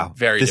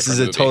this is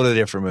a totally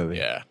different movie.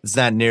 Yeah. It's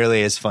not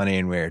nearly as funny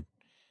and weird.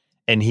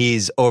 And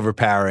he's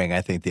overpowering,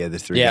 I think, the other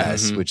 3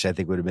 guys, which I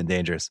think would have been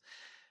dangerous.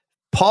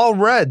 Paul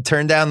Rudd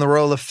turned down the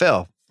role of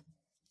Phil,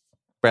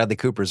 Bradley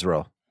Cooper's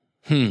role.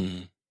 What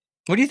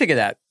do you think of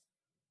that?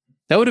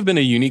 That would have been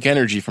a unique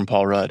energy from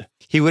Paul Rudd.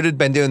 He would have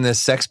been doing the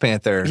Sex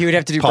Panther. He would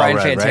have to do Paul Brian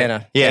Rudd, Fantana.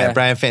 Right? Yeah,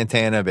 Brian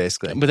Fantana,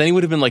 basically. But then he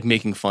would have been like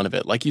making fun of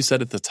it. Like you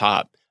said at the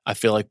top, I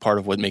feel like part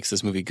of what makes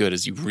this movie good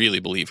is you really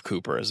believe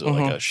Cooper is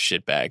like a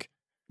shitbag.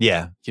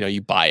 Yeah.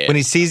 You buy it. When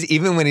he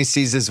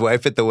sees his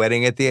wife at the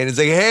wedding at the end, it's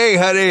like, hey,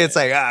 honey. It's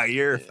like,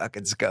 you're a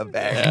fucking scumbag.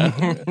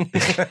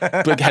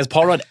 Yeah. But has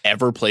Paul Rudd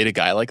ever played a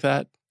guy like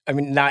that? I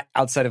mean, not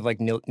outside of like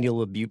Neil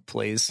LaBute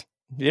plays.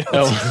 Neil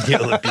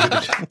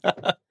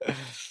LaBute.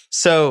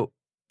 So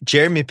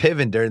Jeremy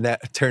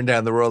Piven turned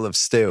down the role of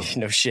Stu.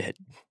 No shit.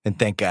 And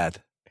thank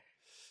God.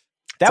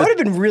 That would have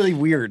been really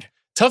weird.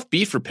 Tough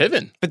beef for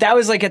Piven. But that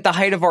was like at the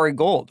height of Ari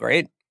Gold,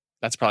 right?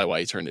 That's probably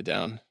why he turned it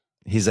down.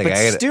 He's like, but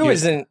Stu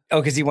isn't.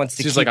 Oh, because he wants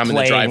to. He's keep like, I'm playing.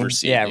 in the driver's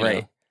seat. Yeah,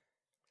 right.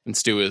 And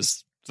Stu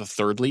is the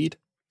third lead.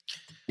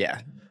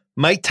 Yeah.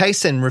 Mike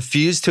Tyson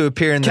refused to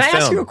appear in the film.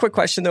 Can I ask you a quick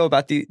question though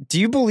about do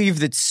you believe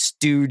that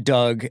Stu,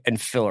 Doug, and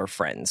Phil are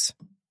friends?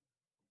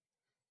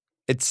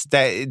 It's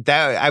that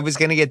I was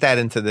going to get that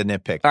into the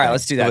nitpick. All right,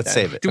 let's do that. Let's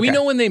save it. Do we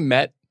know when they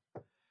met?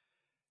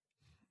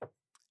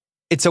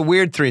 It's a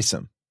weird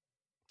threesome.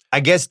 I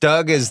guess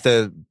Doug is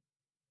with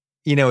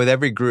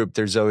every group,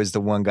 there's always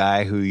the one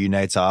guy who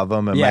unites all of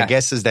them. And my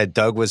guess is that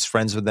Doug was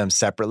friends with them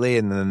separately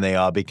and then they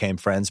all became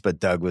friends,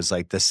 but Doug was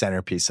like the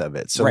centerpiece of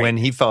it. So when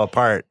he fell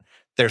apart,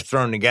 they're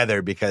thrown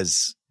together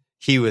because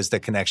he was the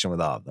connection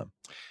with all of them.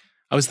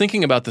 I was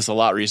thinking about this a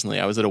lot recently.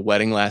 I was at a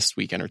wedding last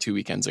weekend or 2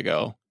 weekends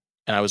ago,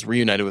 and I was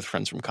reunited with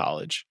friends from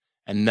college.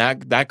 And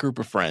that group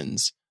of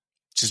friends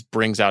just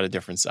brings out a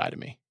different side of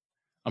me.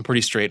 I'm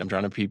pretty straight. I'm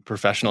trying to be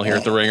professional here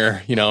at the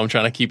Ringer. I'm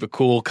trying to keep it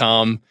cool,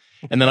 calm.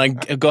 And then I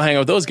go hang out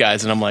with those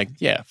guys, and I'm like,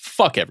 yeah,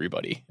 fuck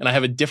everybody. And I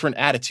have a different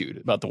attitude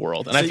about the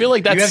world. And I feel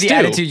like that's you have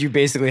the attitude you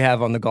basically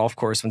have on the golf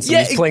course when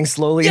somebody's playing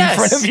slowly in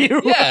front of you.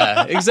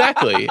 Yeah,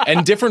 exactly.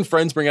 And different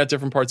friends bring out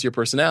different parts of your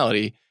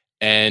personality.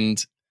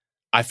 And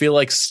I feel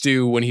like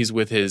Stu, when he's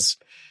with his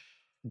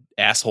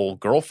asshole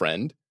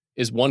girlfriend,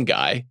 is one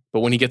guy,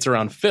 but when he gets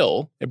around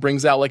Phil, it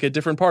brings out like a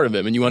different part of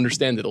him, and you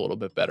understand it a little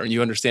bit better, and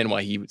you understand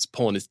why he was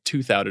pulling his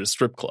tooth out at a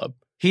strip club.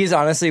 He's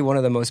honestly one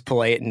of the most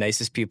polite and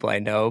nicest people I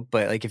know,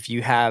 but like if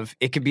you have,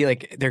 there could be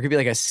like a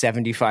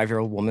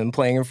 75-year-old woman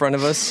playing in front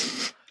of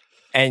us,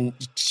 and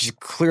she's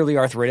clearly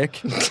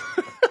arthritic,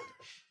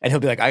 and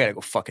he'll be like, I gotta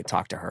go fucking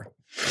talk to her.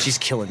 She's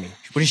killing me.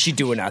 What is she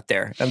doing out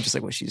there? And I'm just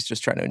like, well, she's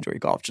just trying to enjoy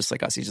golf, just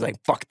like us. He's just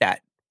like, fuck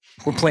that.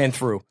 We're playing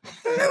through.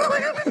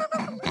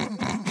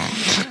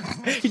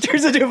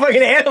 turns into a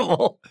fucking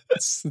animal.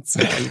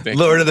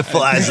 Lord of the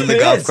Flies in the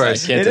golf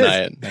course. I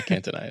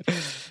can't deny it.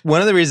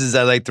 One of the reasons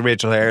I like the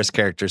Rachel Harris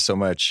character so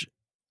much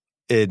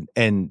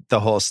and the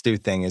whole Stu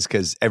thing is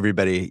because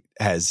everybody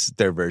has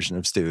their version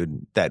of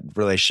Stu, that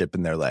relationship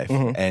in their life.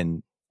 Mhm.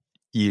 And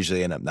you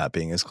usually end up not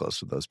being as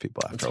close with those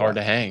people after It's a hard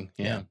while. to hang.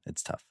 Yeah.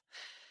 It's tough.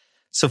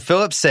 So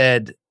Philip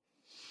said,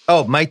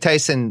 Mike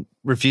Tyson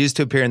refused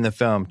to appear in the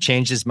film,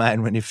 changed his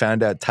mind when he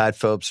found out Todd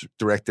Phillips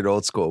directed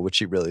Old School, which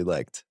he really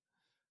liked.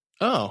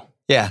 Oh.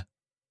 Yeah.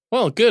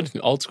 Well, good.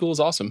 Old School is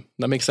awesome.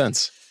 That makes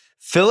sense.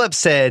 Philip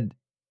said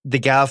the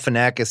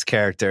Galifianakis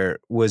character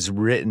was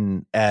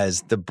written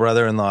as the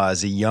brother-in-law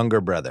as a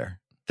younger brother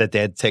that they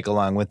had to take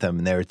along with them,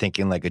 and they were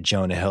thinking like a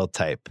Jonah Hill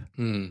type.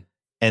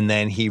 And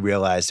then he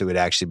realized it would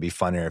actually be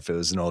funnier if it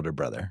was an older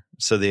brother.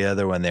 So the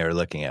other one they were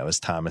looking at was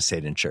Thomas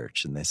Hayden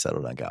Church, and they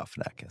settled on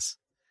Galifianakis.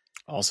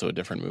 Also a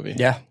different movie.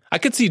 Yeah. I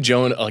could see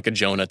Jonah, like a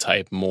Jonah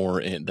type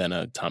more than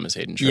a Thomas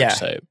Hayden Church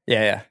type.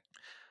 Yeah.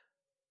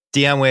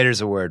 Dion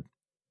Waiters Award.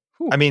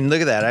 I mean, look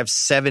at that. I have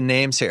 7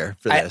 names here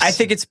for this.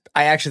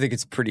 I actually think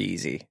it's pretty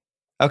easy.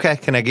 Okay.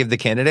 Can I give the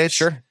candidates?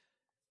 Sure.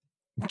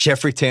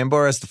 Jeffrey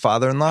Tambor as the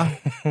father-in-law.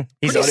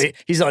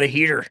 He's on a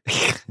heater.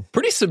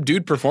 Pretty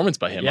subdued performance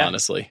by him,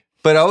 honestly.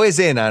 But always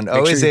in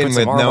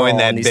with knowing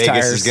that Vegas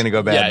tires. is going to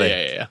go badly.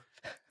 Yeah.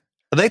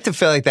 I'd like to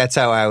feel like that's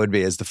how I would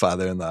be as the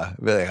father-in-law.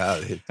 I'd be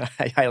like,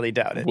 I highly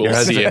doubt it. We'll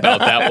see about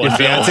that one. Your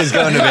fiance's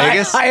going to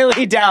Vegas? I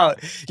highly doubt.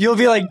 You'll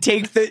be like,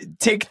 take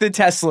the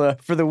Tesla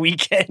for the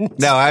weekend.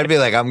 No, I'd be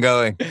like, I'm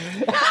going.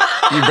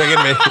 You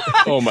bringing me?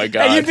 Oh my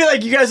God. And you'd be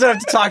like, you guys don't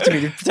have to talk to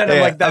me. Pretend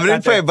I'm like that. I'm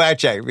going to play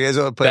blackjack. You guys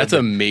want to play? That's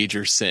a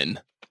major sin.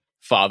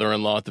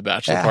 Father-in-law at the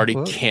bachelor party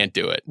can't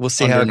do it. We'll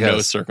see how it under no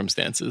goes.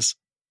 circumstances.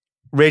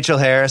 Rachel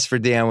Harris for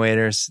Dion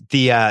Waiters.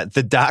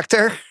 The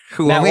doctor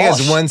who Matt only Walsh.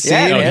 has one scene.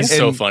 Yeah, he's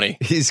so and funny.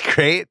 He's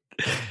great.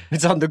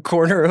 It's on the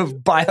corner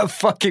of Buy a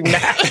Fucking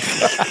Map.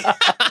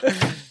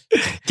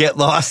 Get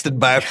lost and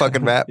buy a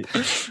fucking map.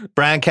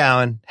 Brian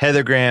Cowan,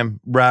 Heather Graham,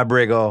 Rob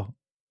Riggle,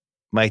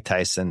 Mike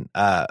Tyson.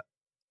 I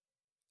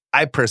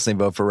personally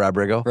vote for Rob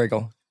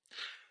Riggle.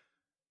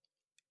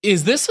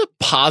 Is this a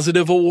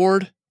positive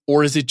award?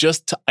 Or is it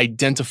just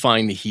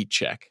identifying the heat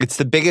check? It's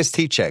the biggest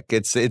heat check.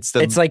 It's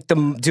like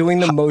doing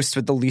the most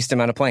with the least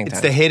amount of playing time.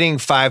 It's the hitting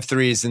 5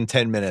 threes in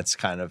 10 minutes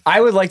kind of.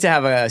 I would like to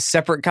have a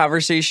separate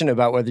conversation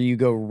about whether you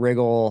go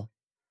Riggle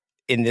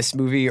in this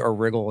movie or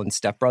Riggle in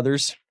Step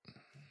Brothers.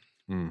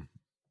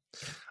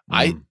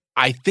 I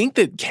think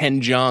that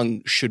Ken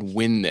Jeong should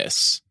win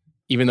this,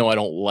 even though I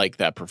don't like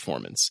that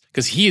performance,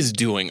 because he is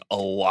doing a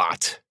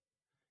lot.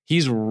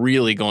 He's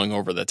really going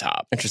over the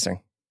top. Interesting.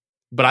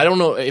 But I don't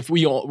know if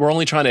we're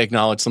only trying to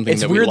acknowledge something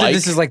It's that we weird like. that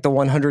this is like the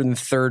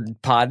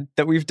 103rd pod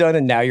that we've done,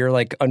 and now you're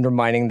like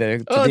undermining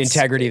the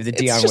integrity of the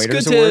Dion Waiters It's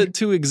just Award. good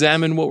to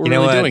examine what we're You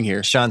know really what? doing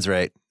here. Sean's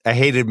right. I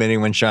hate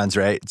admitting when Sean's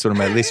right. It's one of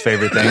my least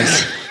favorite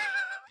things.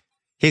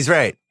 He's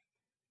right.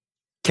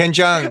 Ken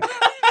Jeong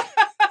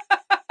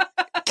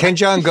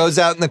goes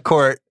out in the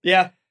court.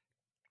 Yeah.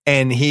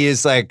 And he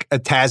is like a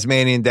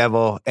Tasmanian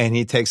devil, and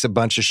he takes a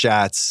bunch of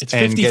shots It's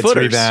and 50 gets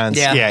footers. rebounds.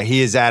 Yeah.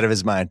 He is out of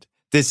his mind.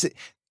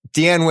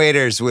 Dion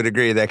Waiters would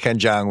agree that Ken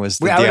Jeong was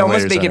the I would Dion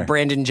almost Waiters make owner. it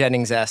Brandon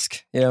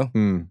Jennings-esque, you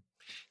know?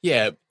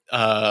 Yeah.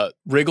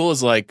 Riggle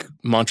is like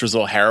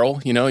Montrezl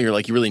Harrell, you know? You're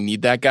like, you really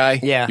need that guy.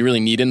 Yeah. You really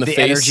need in the The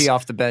face. energy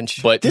off the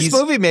bench. But This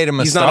movie made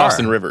him a he's star. not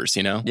Austin Rivers,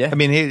 you know? Yeah. I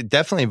mean, he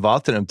definitely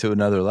vaulted him to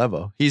another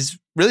level. He's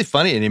really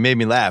funny, and he made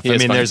me laugh. He I is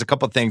mean, funny. there's a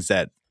couple things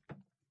that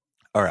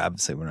are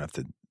obviously we don't have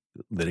to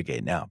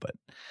litigate now, but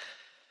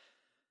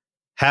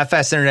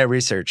half-assed internet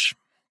research.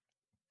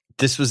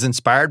 This was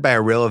inspired by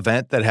a real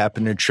event that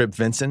happened to Trip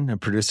Vincent, a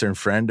producer and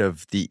friend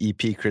of the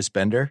EP Chris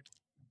Bender.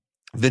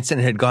 Vincent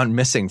had gone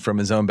missing from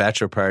his own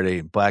bachelor party,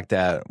 blacked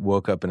out,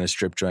 woke up in a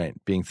strip joint,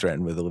 being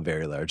threatened with a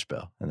very large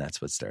bill, and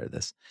that's what started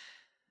this.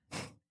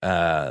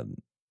 The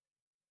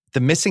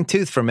missing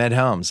tooth from Ed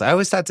Helms. I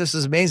always thought this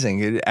was amazing.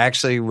 It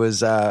actually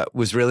was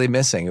really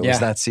missing. It was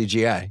not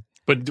CGI.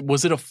 But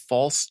was it a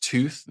false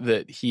tooth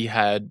that he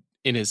had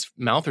in his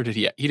mouth, or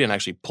he didn't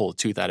actually pull a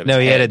tooth out of his head?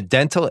 No, he had a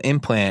dental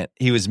implant.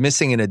 He was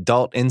missing an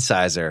adult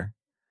incisor,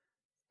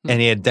 and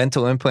he had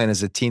dental implant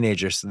as a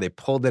teenager, so they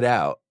pulled it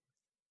out,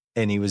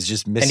 and he was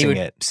just missing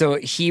it. So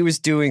he was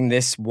doing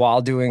this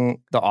while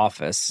doing The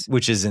Office.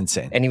 Which is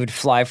insane. And he would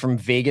fly from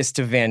Vegas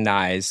to Van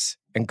Nuys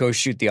and go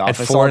shoot The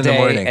Office 4 all in the day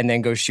morning. and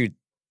then go shoot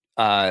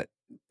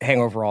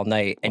Hangover all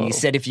night. And he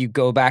said if you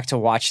go back to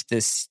watch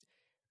this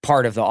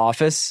part of The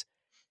Office,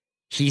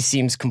 he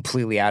seems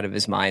completely out of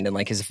his mind, and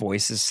like his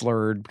voice is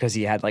slurred because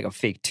he had like a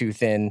fake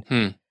tooth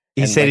in.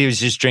 He said he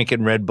was just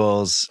drinking Red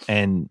Bulls,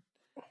 and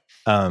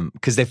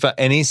because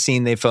any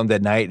scene they filmed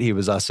at night, he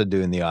was also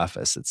doing The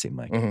Office. It seemed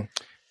like.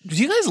 Do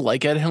you guys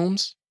like Ed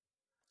Helms?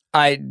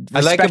 I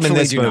like him in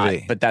this movie,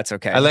 not, but that's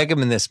okay. I like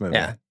him in this movie.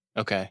 Yeah.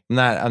 Okay.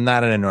 I'm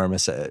not an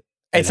enormous.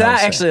 It's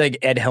not actually like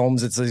Ed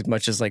Helms. It's as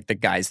much as like the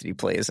guys that he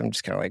plays. I'm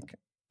just kind of like,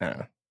 I don't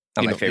know.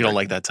 Not my favorite. You don't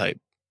like that type?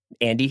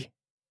 Andy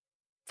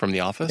from The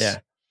Office? Yeah.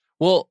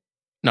 Well,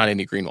 not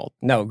Andy Greenwald.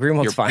 No,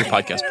 Greenwald's fine. Your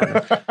podcast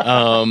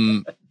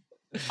partner.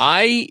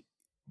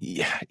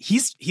 Yeah,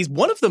 he's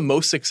one of the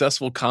most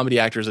successful comedy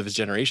actors of his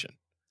generation.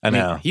 I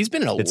know. He's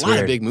been in a lot weird.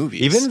 of big movies.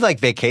 Even like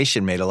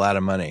Vacation made a lot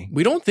of money.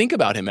 We don't think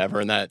about him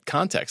ever in that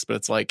context, but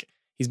it's like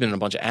he's been in a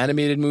bunch of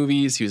animated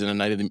movies. He was in a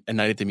Night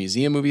at the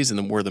Museum movies, and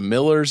then We're the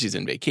Millers. He's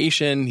in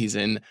Vacation. He's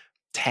in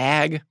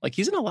Tag. Like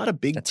he's in a lot of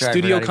big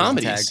studio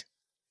comedies.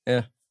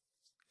 Yeah.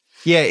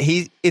 Yeah,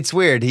 it's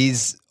weird.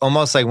 He's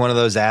almost like one of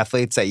those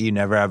athletes that you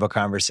never have a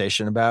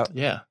conversation about.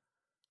 Yeah.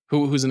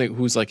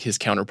 Who's like his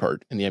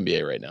counterpart in the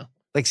NBA right now?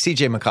 Like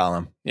CJ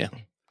McCollum. Yeah.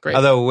 Great.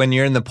 Although when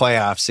you're in the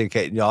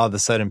playoffs, all of a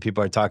sudden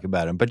people are talking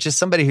about him. But just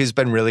somebody who's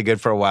been really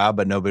good for a while,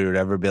 but nobody would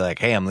ever be like,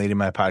 hey, I'm leading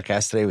my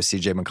podcast today with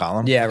CJ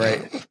McCollum. Yeah,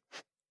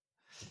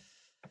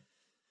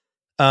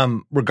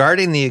 right.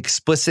 Regarding the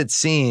explicit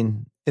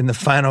scene in the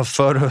final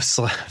photo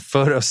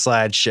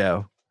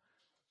slideshow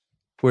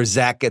where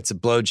Zach gets a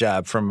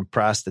blowjob from a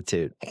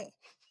prostitute,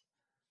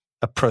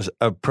 a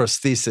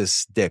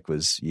prosthesis dick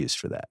was used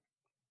for that.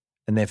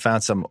 And they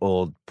found some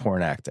old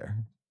porn actor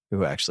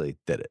who actually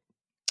did it.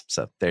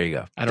 So there you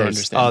go. I don't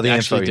understand. All the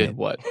actually did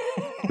what?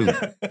 Who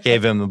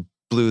gave him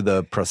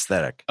the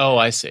prosthetic. Oh,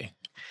 I see.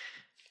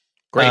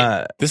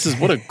 Great. This is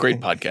what a great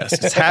podcast.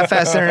 It's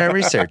half-assed internet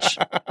research.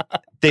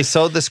 They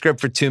sold the script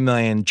for $2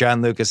 million.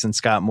 John Lucas and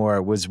Scott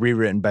Moore was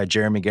rewritten by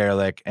Jeremy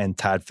Gerlich and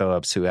Todd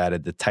Phillips, who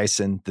added the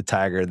Tyson, the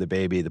Tiger, the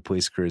Baby, the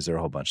Police Cruiser, a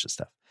whole bunch of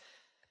stuff.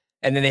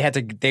 And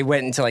then they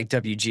went into like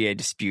WGA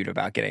dispute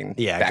about getting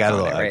back got a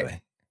on little it, ugly.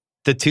 right?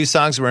 The 2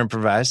 songs were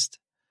improvised.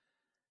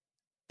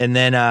 And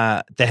then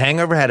The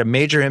Hangover had a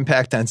major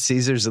impact on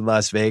Caesars in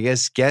Las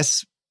Vegas.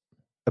 Guests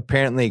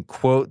apparently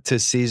quote to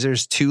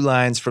Caesars 2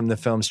 lines from the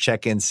film's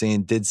check-in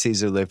scene. Did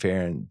Caesar live here?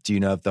 And do you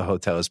know if the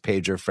hotel is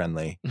pager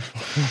friendly?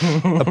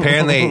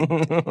 Apparently,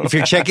 if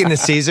you're checking to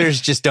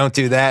Caesars, just don't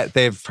do that.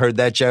 They've heard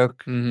that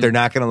joke. Mm-hmm. They're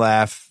not going to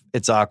laugh.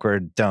 It's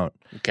awkward. Don't.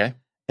 Okay.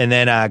 And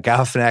then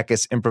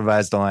Galifianakis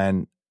improvised the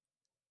line,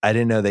 I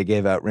didn't know they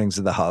gave out rings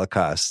of the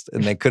Holocaust,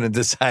 and they couldn't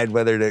decide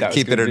whether to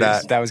keep it or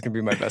not. That was going to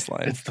be my best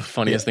line. It's the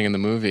funniest thing in the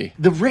movie.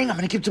 The ring I'm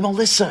going to give to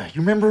Melissa.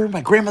 You remember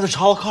my grandmother's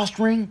Holocaust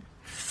ring?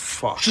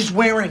 Fuck. She's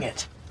wearing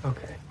it.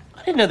 Okay.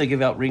 I didn't know they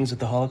give out rings at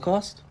the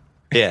Holocaust.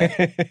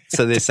 Yeah.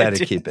 So they decided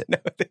to keep it.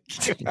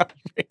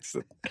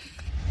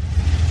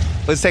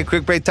 Let's take a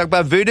quick break. Talk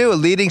about Vudu, a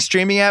leading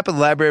streaming app with a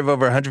library of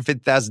over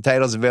 150,000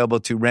 titles available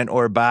to rent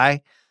or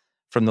buy,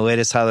 from the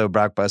latest Hollywood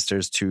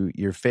blockbusters to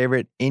your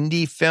favorite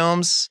indie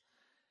films.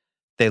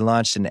 They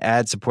launched an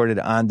ad-supported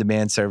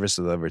on-demand service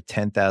with over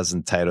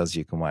 10,000 titles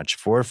you can watch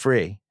for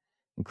free,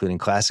 including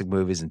classic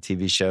movies and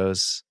TV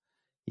shows.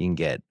 You can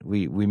get,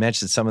 we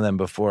mentioned some of them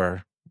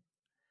before,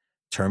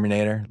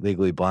 Terminator,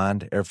 Legally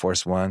Blonde, Air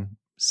Force One,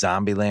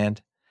 Zombieland.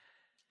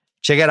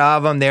 Check out all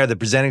of them. They are the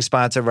presenting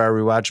sponsor of our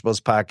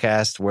Rewatchables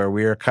podcast, where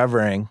we are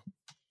covering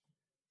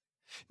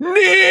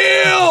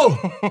Neil!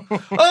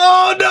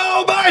 Oh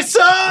no, my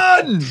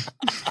son!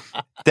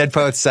 Dead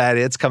Poet Society.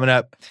 It's coming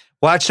up.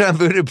 Watch it on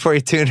Vudu before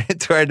you tune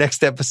into our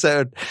next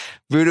episode.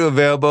 Vudu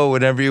available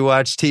whenever you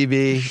watch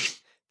TV.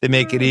 They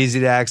make it easy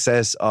to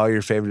access all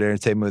your favorite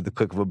entertainment with the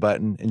click of a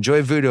button.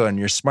 Enjoy Vudu on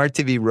your smart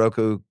TV,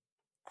 Roku,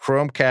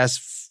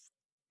 Chromecast,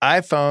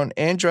 iPhone,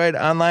 Android,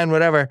 online,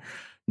 whatever.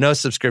 No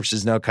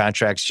subscriptions, no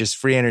contracts, just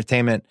free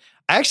entertainment.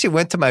 I actually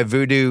went to my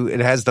Vudu.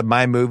 It has the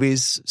My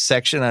Movies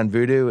section on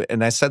Vudu,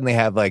 and I suddenly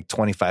have like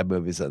 25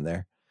 movies on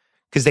there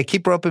because they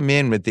keep roping me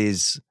in with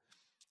these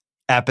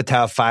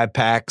Apatow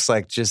 5-packs,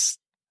 like just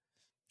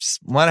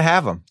want to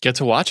have them. Get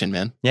to watching,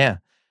 man. Yeah.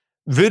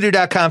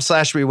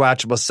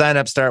 Vudu.com/rewatchable. Sign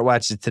up, start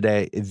watching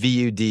today.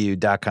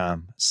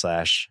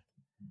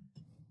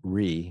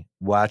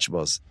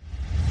 VUDU.com/rewatchables.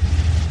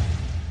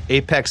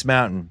 Apex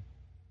Mountain.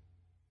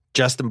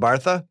 Justin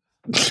Bartha.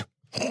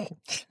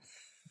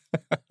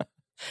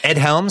 Ed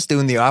Helms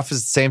doing The Office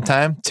at the same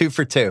time. 2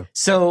 for 2.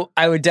 So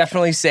I would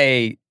definitely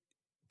say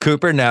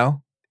Cooper,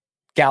 no.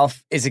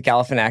 Is it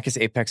Galifianakis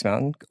Apex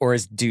Mountain or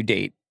is Due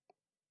Date?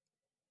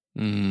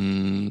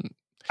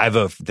 I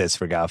vote for this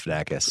for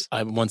Galifianakis.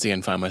 I once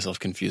again find myself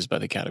confused by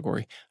the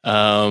category.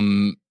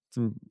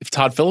 If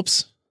Todd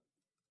Phillips?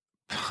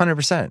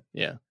 100%.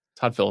 Yeah.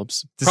 Todd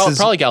Phillips.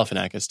 Probably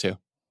Galifianakis too.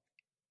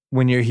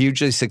 When you're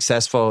hugely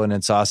successful and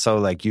it's also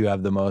like you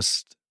have the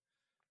most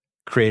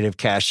creative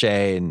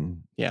cachet,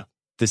 and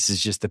this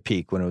is just the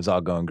peak when it was all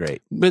going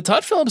great. But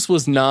Todd Phillips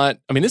was not,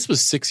 I mean, this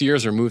was 6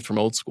 years removed from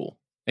Old School,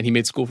 and he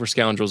made School for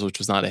Scoundrels, which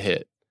was not a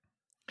hit.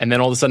 And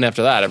then all of a sudden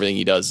after that, everything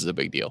he does is a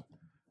big deal.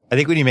 I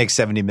think when you make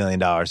 $70 million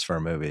for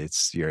a movie,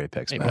 it's your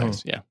Apex Mountain.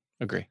 Yeah,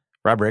 agree.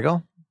 Rob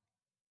Riggle?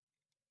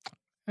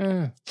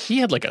 He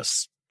had like a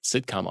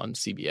sitcom on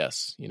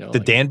CBS, you know. The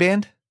Dan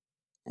Band?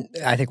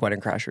 I think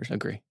Wedding Crashers.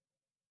 Agree.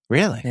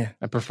 Really? Yeah.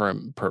 I prefer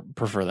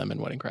them in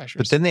Wedding Crashers.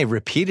 But then they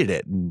repeated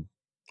it in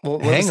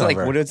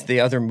Hangover. What is the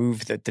other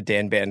move that the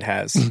Dan Band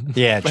has?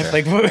 Yeah, true.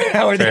 Like,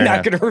 how are they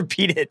not going to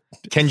repeat it?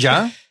 Ken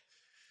Jeong?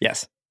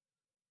 Yes.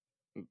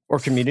 Or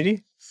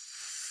Community?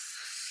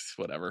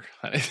 Whatever.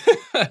 I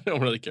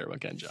don't really care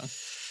about Ken Jeong.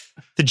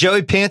 The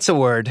Joey Pants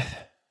Award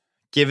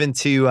given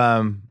to,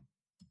 I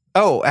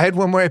had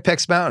one more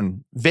Apex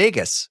Mountain.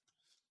 Vegas.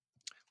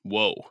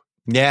 Whoa.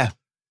 Yeah.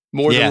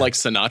 More than like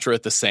Sinatra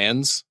at the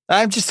Sands?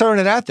 I'm just throwing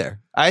it out there.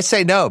 I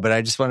say no, but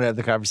I just want to have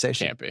the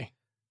conversation. Can't be.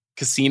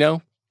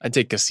 Casino? I'd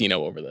take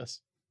Casino over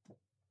this.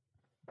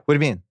 What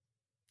do you mean?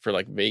 For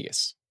like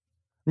Vegas.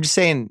 I'm just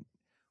saying,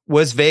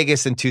 was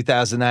Vegas in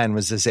 2009,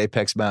 was this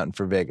Apex Mountain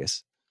for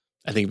Vegas?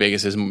 I think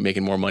Vegas is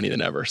making more money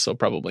than ever, so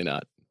probably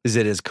not. Is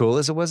it as cool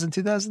as it was in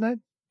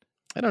 2009?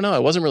 I don't know. I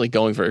wasn't really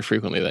going very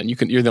frequently then.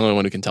 You're the only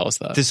one who can tell us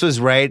that. This was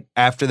right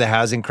after the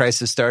housing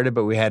crisis started,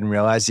 but we hadn't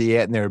realized it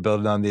yet. And they were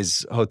building on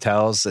these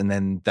hotels. And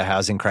then the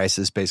housing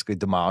crisis basically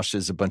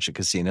demolishes a bunch of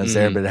casinos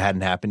there, but it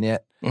hadn't happened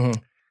yet. Mm-hmm.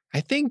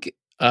 I think...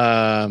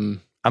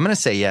 I'm going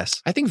to say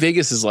yes. I think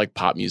Vegas is like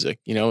pop music.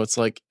 You know, it's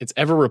like, it's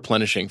ever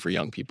replenishing for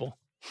young people.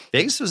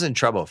 Vegas was in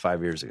trouble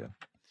 5 years ago.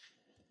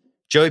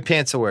 Joey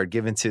Pants Award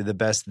given to the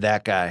best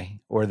that guy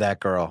or that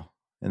girl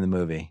in the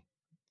movie.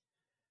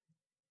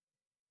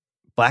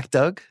 Black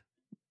Doug?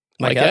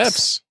 Mike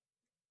Epps.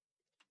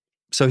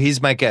 So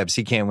he's Mike Epps.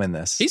 He can't win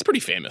this. He's pretty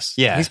famous.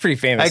 Yeah. He's pretty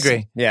famous. I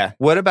agree. Yeah.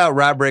 What about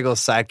Rob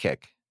Riggle's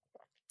sidekick?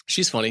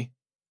 She's funny.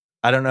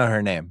 I don't know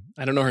her name.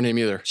 I don't know her name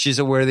either. She's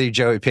a worthy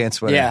Joey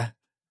Pants winner. Yeah.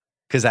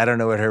 Because I don't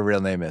know what her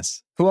real name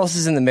is. Who else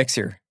is in the mix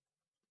here?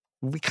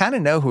 We kind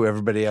of know who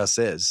everybody else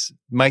is.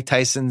 Mike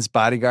Tyson's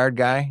bodyguard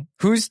guy.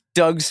 Who's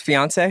Doug's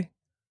fiance?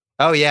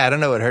 Oh, yeah. I don't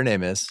know what her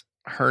name is.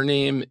 Her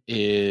name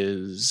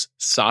is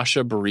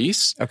Sasha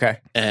Bareilles. Okay.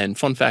 And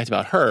fun fact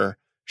about her,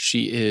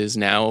 she is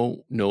now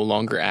no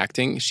longer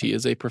acting. She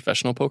is a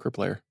professional poker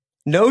player.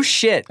 No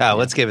shit. Oh,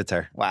 let's give it to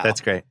her. Wow.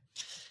 That's great.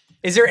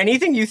 Is there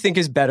anything you think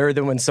is better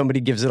than when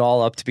somebody gives it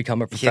all up to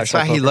become a professional That's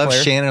why poker he loves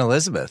player? Shannon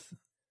Elizabeth.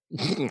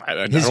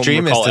 I His don't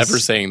dream is recall to ever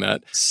saying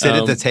that. Sit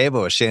at the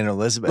table with Shannon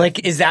Elizabeth.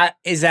 Like, is that,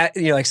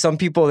 you know, like some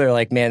people, they're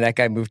like, man, that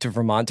guy moved to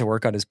Vermont to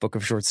work on his book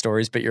of short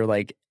stories. But you're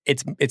like,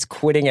 it's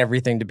quitting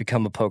everything to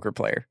become a poker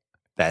player.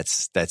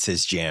 That's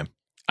his jam.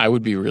 I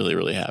would be really,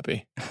 really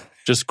happy.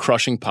 Just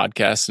crushing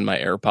podcasts in my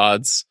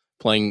AirPods,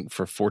 playing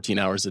for 14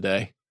 hours a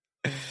day.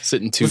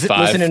 Sitting 2-5.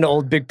 Listening to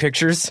old big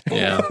pictures.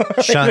 Yeah.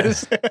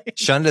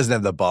 Sean doesn't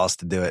have the balls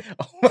to do it.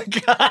 Oh my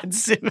God,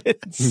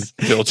 Simmons.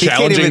 Bill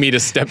challenging me to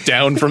step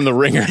down from the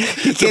ringer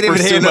to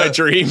pursue my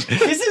dream.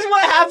 This is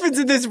what happens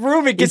in this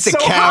room. It gets He's so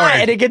a coward. hot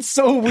and it gets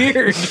so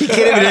weird. He can't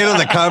even handle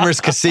the Commerce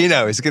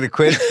Casino. He's going to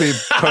quit to be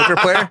a poker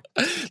player.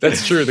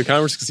 That's true. The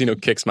Commerce Casino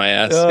kicks my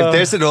ass. If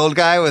there's an old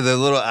guy with a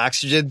little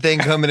oxygen thing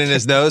coming in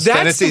his nose,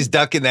 Fennessey's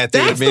ducking that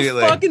thing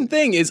immediately. The fucking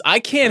thing is I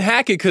can't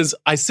hack it because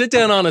I sit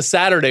down on a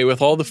Saturday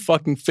with all the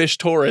fucking fish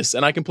tourists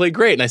and I can play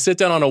great. And I sit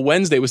down on a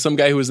Wednesday with some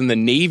guy who was in the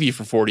Navy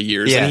for 40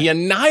 years and he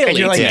annihilates and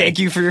you're like, me. thank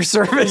you for your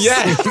service.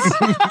 Yes.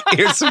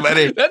 Here's some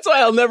money. That's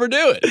why I'll never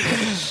do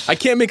it. I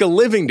can't make a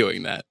living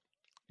doing that.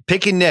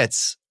 Picking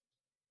nits.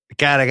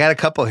 God, I got a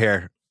couple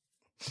here.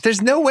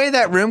 There's no way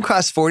that room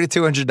costs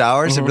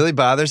 $4,200. It really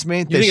bothers me.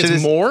 You think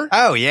it's more?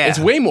 Oh, yeah. It's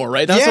way more,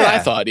 right? That's what I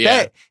thought,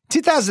 yeah.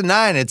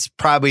 2009, it's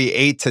probably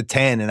 8 to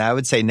 10, and I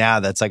would say now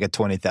that's like a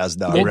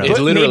 $20,000 room. It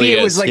literally maybe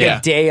it was is, like yeah.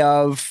 a day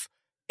of,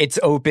 it's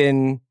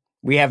open,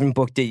 we haven't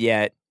booked it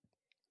yet.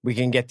 We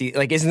can get the,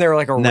 like, isn't there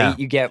like a rate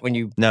you get when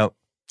you... No.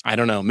 I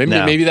don't know.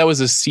 Maybe that was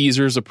a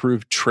Caesars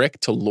approved trick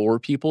to lure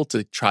people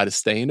to try to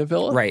stay in a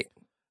villa. Right.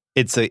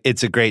 It's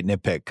a great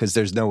nitpick because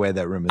there's no way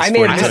that room is I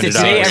may have missed it. $4,200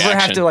 Do they ever have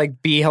reaction. to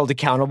like be held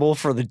accountable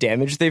for the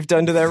damage they've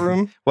done to that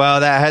room?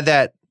 Well, I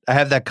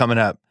have that coming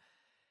up.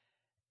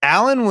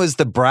 Alan was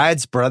the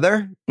bride's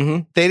brother.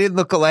 Mm-hmm. They didn't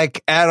look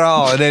alike at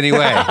all in any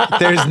way.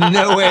 There's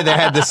no way they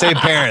had the same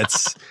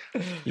parents.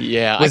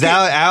 Yeah.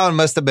 Alan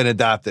must have been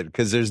adopted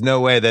because there's no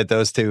way that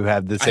those two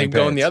have the same I'm parents.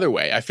 going the other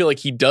way. I feel like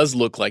he does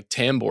look like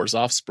Tambor's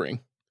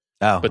offspring.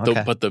 Oh,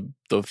 but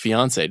the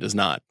fiance does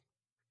not.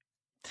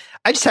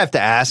 I just have to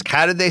ask,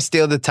 how did they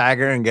steal the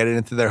tiger and get it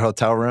into their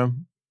hotel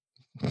room?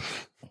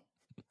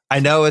 I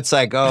know it's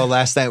like, oh,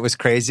 last night was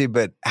crazy,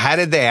 but how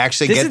did they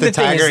actually get the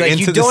tiger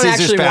into the Caesar's Palace? You don't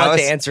actually want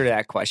the answer to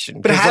that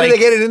question. But how did they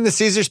get it in the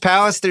Caesar's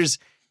Palace?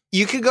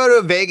 You could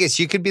go to Vegas.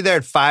 You could be there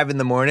at 5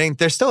 a.m.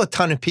 There's still a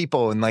ton of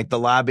people in like the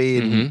lobby.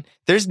 And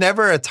there's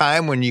never a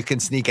time when you can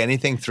sneak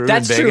anything through in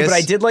Vegas. That's true, but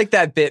I did like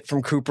that bit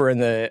from Cooper in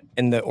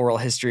the oral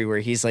history where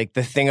he's like,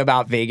 the thing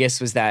about Vegas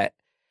was that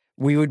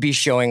we would be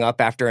showing up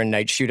after a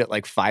night shoot at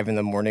like 5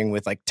 a.m.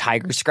 with like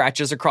tiger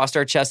scratches across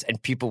our chest and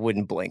people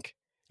wouldn't blink.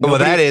 Well,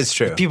 that is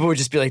true. People would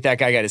just be like, that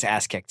guy got his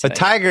ass kicked tonight. A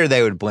tiger,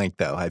 they would blink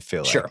though, I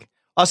feel like. Sure.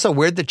 Also,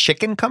 where'd the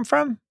chicken come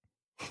from?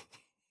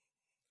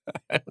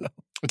 I don't know.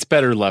 It's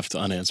better left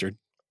unanswered.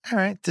 All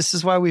right. This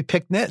is why we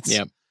pick nits.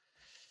 Yep.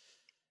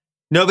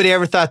 Nobody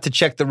ever thought to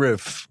check the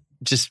roof.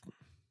 Just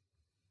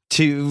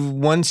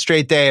one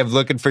straight day of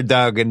looking for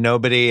Doug, and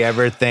nobody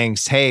ever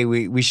thinks, hey,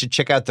 we should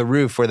check out the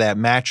roof where that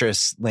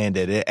mattress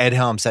landed. Ed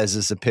Helms has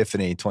this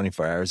epiphany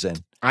 24 hours in.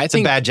 It's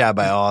a bad job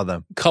by all of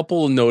them.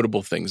 Couple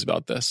notable things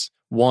about this.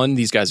 One,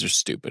 these guys are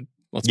stupid.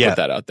 Let's put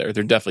that out there.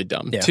 They're definitely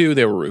dumb. Yeah. 2,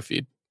 they were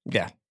roofied.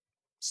 Yeah.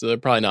 So they're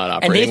probably not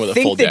operating with a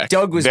full And they think deck. that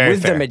Doug was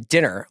with them at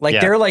dinner.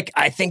 Like, they're like,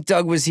 I think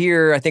Doug was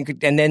here. I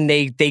think, and then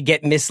they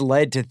get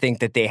misled to think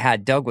that they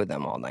had Doug with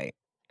them all night.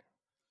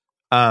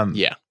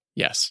 Yeah.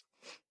 Yes.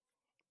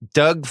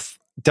 Doug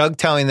Doug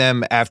telling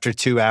them after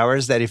 2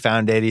 hours that he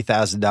found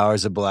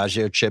 $80,000 of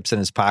Bellagio chips in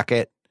his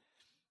pocket.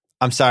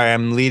 I'm sorry,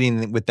 I'm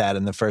leading with that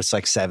in the first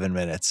 7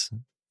 minutes.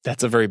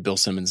 That's a very Bill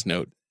Simmons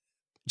note.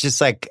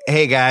 Just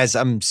hey guys,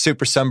 I'm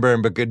super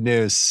sunburned, but good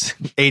news.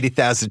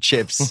 80,000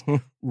 chips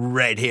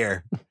right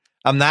here.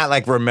 I'm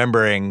not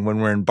remembering when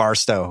we're in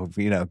Barstow,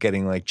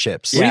 getting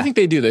chips. What do you think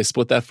they do? They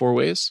split that 4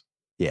 ways?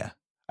 Yeah.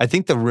 I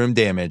think the room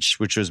damage,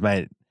 which was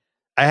I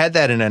had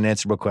that in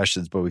unanswerable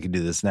questions, but we can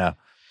do this now.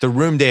 The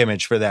room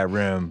damage for that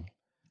room,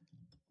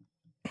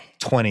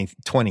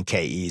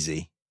 $20K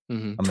easy.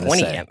 I'm going to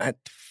say.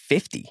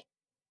 50.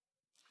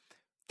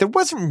 There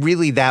wasn't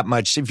really that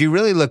much. If you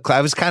really look,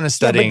 I was kind of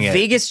studying it.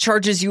 Vegas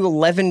charges you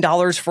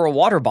 $11 for a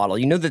water bottle.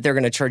 You know that they're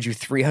going to charge you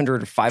 $300 or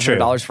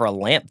 $500 for a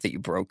lamp that you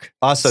broke.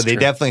 Also, they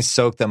definitely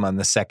soaked them on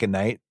the second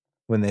night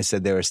when they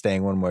said they were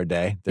staying one more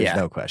day. There's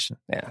no question.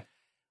 Yeah.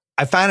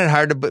 I found it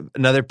hard to,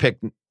 another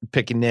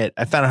picky nit.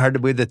 I found it hard to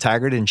believe the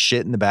tiger didn't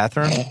shit in the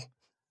bathroom.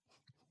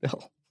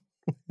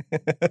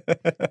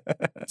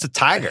 It's a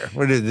tiger.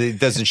 He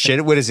doesn't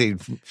shit? What is he?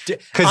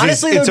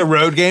 Because it's a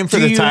road game for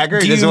the tiger?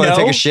 He doesn't want to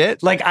take a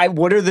shit?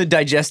 What are the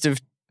digestive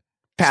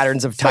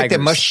patterns of tigers?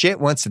 They must shit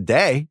once a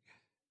day.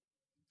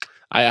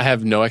 I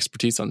have no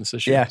expertise on this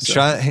issue. Yeah,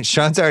 so.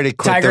 Sean's already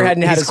quit.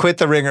 He's quit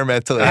the ringer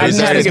mentally. He's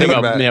already thinking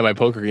about my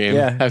poker game.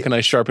 Yeah. How can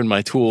I sharpen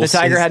my tools? The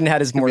tiger hadn't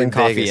had his morning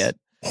coffee yet.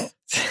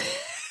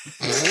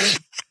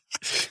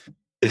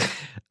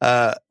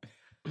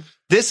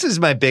 This is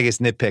my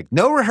biggest nitpick.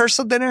 No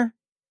rehearsal dinner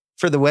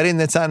for the wedding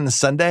that's on the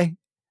Sunday.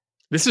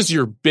 This is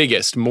your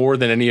biggest, more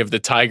than any of the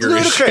tiger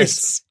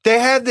issues. They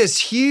had this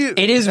huge.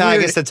 It is weird. I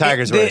guess the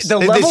tigers were the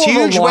level this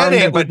huge of wedding,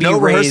 that but no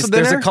rehearsal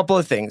dinner. There's a couple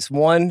of things.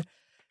 One,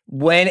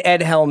 when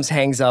Ed Helms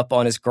hangs up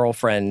on his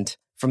girlfriend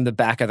from the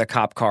back of the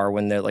cop car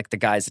when they're the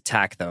guys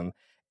attack them,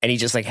 and he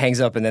just hangs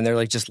up, and then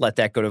they're just let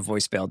that go to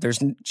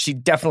voicemail. She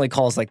definitely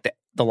calls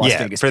the Las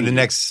Vegas for PD. the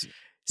next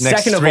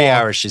Second 3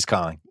 hours. She's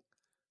calling.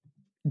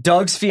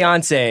 Doug's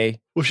fiance.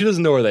 Well, she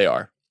doesn't know where they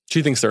are.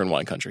 She thinks they're in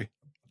wine country.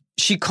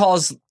 She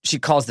calls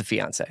the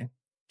fiance.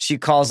 She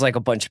calls a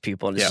bunch of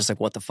people and it's just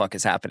what the fuck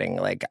is happening?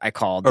 I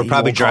called. Or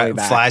probably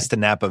flies to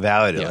Napa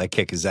Valley to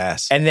kick his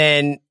ass. And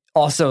then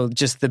also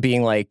just the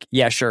being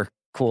yeah, sure,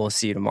 cool,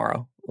 see you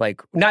tomorrow.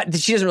 Not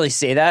she doesn't really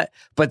say that,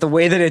 but the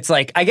way that it's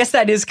I guess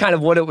that is kind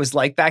of what it was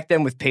like back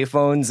then with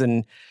payphones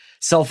and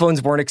cell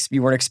phones.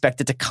 You weren't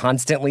expected to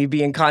constantly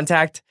be in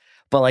contact.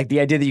 But the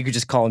idea that you could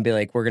just call and be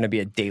we're going to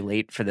be a day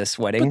late for this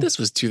wedding. But this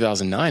was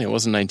 2009. It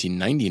wasn't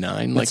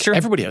 1999. That's true.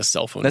 Everybody has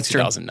cell phones in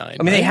 2009.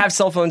 I mean, they have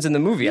cell phones in the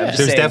movie. Yeah.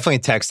 There's definitely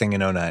texting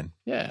in 2009.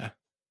 Yeah.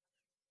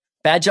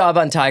 Bad job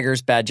on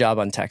Tigers. Bad job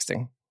on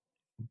texting.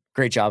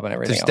 Great job on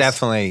everything else. There's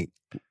definitely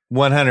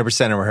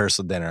 100% a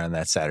rehearsal dinner on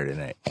that Saturday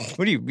night.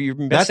 What are you're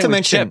not to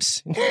mention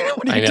chips?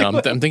 I know.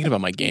 I'm thinking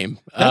about my game.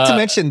 Not to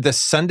mention the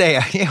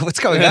Sunday. Yeah, what's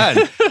going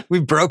on?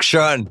 We broke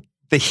Sean.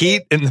 The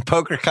heat in the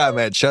poker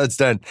comment. Sean's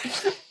done.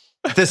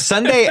 The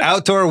Sunday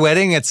outdoor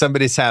wedding at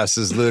somebody's house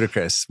is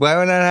ludicrous. Why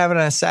would I not have it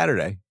on a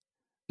Saturday?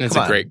 That's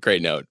a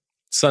great note.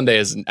 Sunday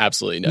is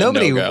absolutely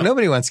no-go.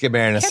 Nobody wants to get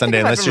married on a Sunday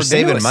unless you're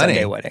saving money.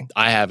 Sunday wedding.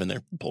 I have, and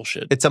they're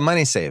bullshit. It's a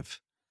money save.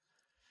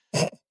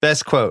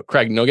 Best quote.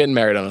 Craig, no getting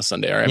married on a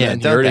Sunday. All right, man.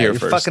 You heard it here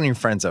first. You're fucking your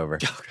friends over.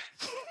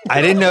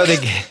 I didn't know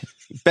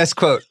best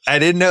quote. I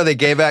didn't know they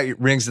gave out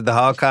rings of the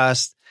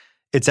Holocaust.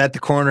 It's at the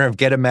corner of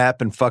Get a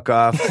Map and Fuck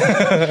Off.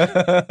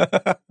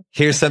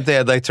 Here's something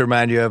I'd like to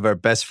remind you of. Our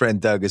best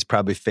friend Doug is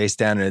probably face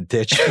down in a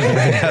ditch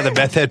right now. The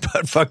meth head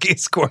butt fucking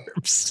his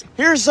corpse.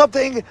 Here's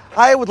something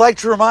I would like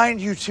to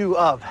remind you two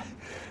of.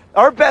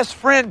 Our best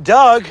friend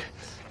Doug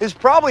is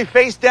probably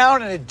face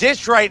down in a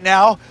ditch right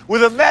now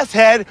with a meth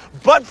head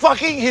butt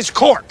fucking his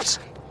corpse.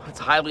 It's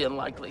highly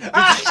unlikely.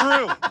 It's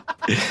true.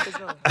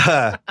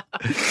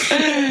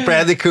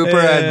 Bradley Cooper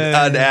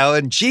on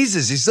Alan.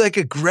 Jesus, he's like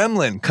a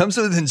gremlin. Comes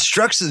with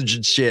instructions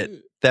and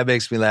shit. That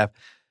makes me laugh.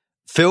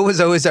 Phil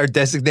was always our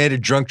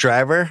designated drunk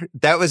driver.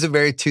 That was a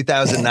very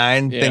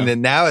 2009 thing that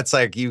now it's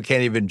you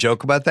can't even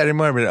joke about that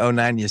anymore. But in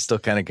 2009, you still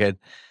kind of could.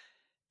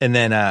 And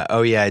then,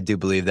 I do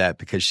believe that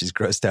because she's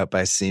grossed out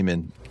by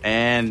semen.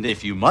 And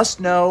if you must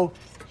know,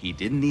 he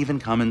didn't even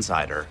come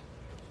inside her.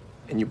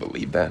 And you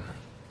believe that?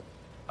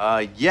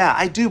 Yeah,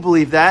 I do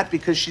believe that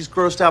because she's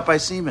grossed out by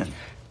semen.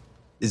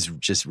 Is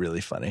just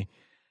really funny.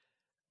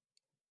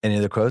 Any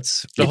other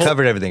quotes? We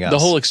covered everything else. The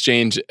whole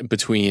exchange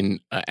between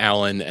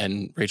Alan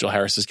and Rachel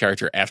Harris's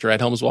character after Ed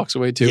Helms walks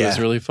away too is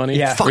really funny.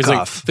 Yeah, fuck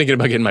off. Thinking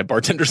about getting my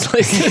bartender's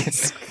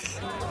license.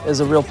 It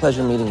was a real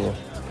pleasure meeting you.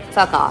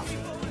 Fuck off.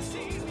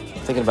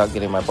 Thinking about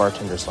getting my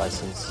bartender's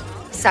license.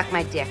 Suck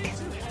my dick.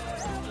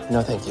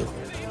 No, thank you.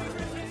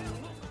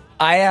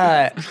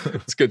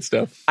 It's good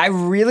stuff.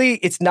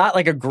 It's not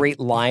a great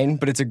line,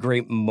 but it's a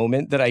great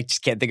moment that I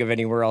just can't think of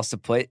anywhere else to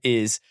put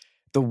is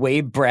the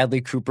way Bradley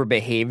Cooper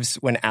behaves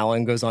when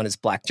Alan goes on his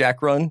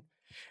blackjack run.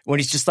 when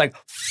he's just like,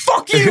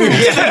 fuck you to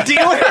the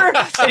dealer.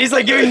 And he's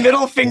like giving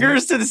middle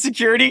fingers to the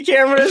security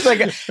cameras.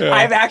 Like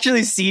I've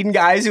actually seen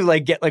guys who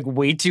like get like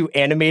way too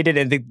animated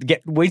and they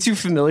get way too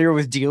familiar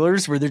with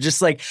dealers where they're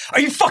just like, are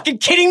you fucking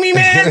kidding me,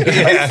 man?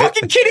 Are you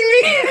fucking kidding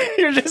me?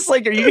 You're just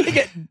like, are you going to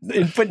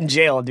get put in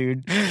jail,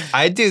 dude?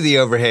 I do the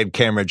overhead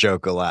camera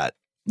joke a lot.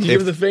 You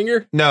give the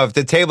finger? No, if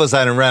the table's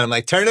on and run, I'm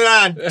like, turn it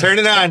on, put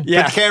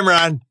the camera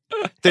on.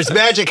 There's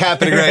magic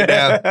happening right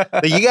now.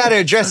 But you got to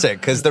address it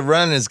because the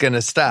run is going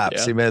to stop.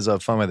 So you may as well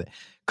have fun with it.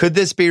 Could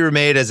this be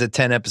remade as a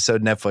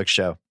 10-episode Netflix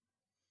show?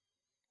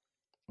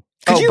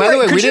 By the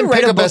way, we didn't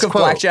pick a best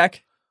quote.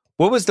 Blackjack?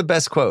 What was the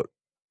best quote?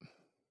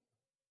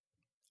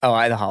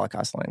 Oh, the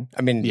Holocaust line.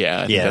 I mean,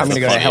 yeah. I'm going to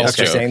go to hell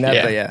for saying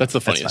that, but yeah. That's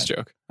the funniest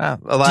joke. A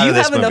lot Do of you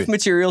this have enough movie.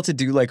 material to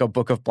do like a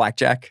book of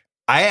Blackjack?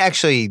 I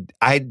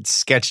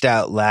sketched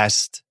out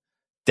last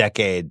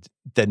decade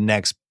the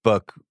next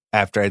book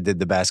after I did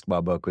the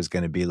basketball book was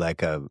going to be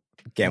like a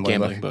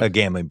gambling book. A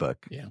gambling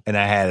book. Yeah. And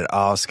I had it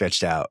all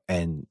sketched out.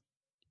 And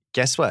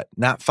guess what?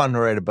 Not fun to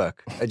write a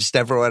book. I just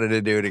never wanted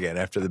to do it again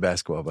after the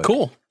basketball book.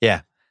 Cool.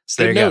 Yeah.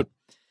 So there you go.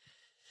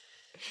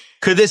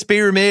 Could this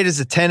be remade as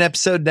a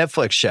 10-episode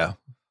Netflix show?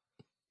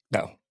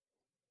 No.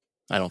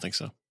 I don't think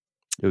so.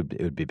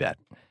 It would be bad.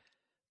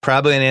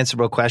 Probably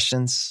unanswerable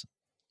questions.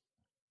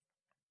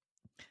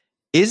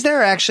 Is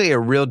there actually a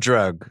real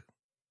drug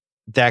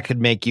that could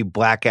make you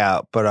black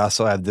out, but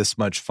also have this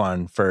much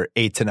fun for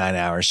 8 to 9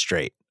 hours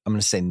straight? I'm going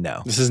to say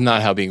no. This is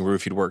not how being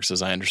roofied works,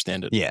 as I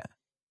understand it. Yeah.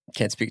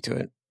 Can't speak to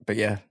it, but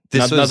yeah.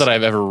 Not that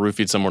I've ever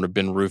roofied someone or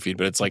been roofied,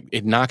 but it's like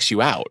it knocks you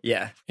out.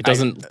 Yeah. It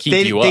doesn't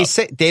keep you up.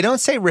 They don't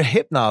say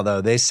Rohypnol, though.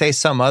 They say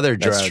some other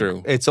drug. That's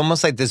true. It's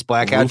almost like this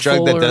blackout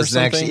drug that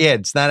doesn't actually,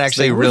 it's not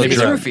actually a real It's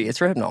drug. roofie. It's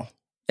Rohypnol.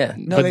 Yeah.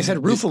 No, they said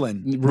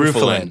Rufalin.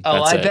 Rufalin.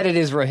 Oh, I bet it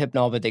is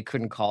Rohypnol, but they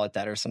couldn't call it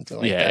that or something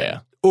like that. Yeah.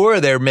 Or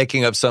they're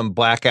making up some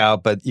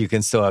blackout, but you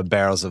can still have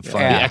barrels of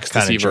fun. The ecstasy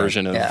kind of drug.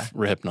 version of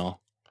Rohypnol.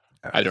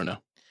 I don't know.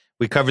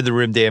 We covered the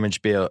room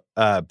damage bill.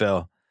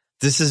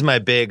 This is my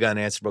big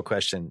unanswerable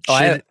question.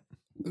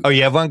 Oh,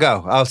 you have one?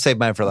 Go. I'll save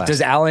mine for last.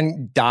 Does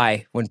Allen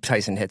die when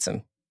Tyson hits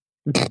him?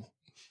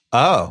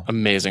 Oh.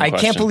 Amazing I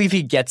question. can't believe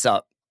he gets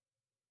up.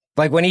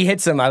 Like when he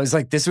hits him, I was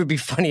like, this would be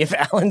funny if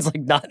Allen's like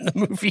not in the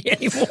movie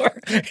anymore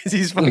because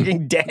he's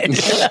fucking dead.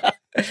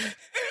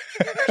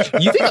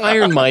 You think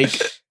Iron Mike,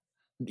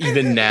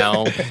 even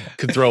now,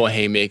 could throw a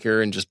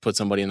haymaker and just put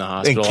somebody in the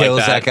hospital and kills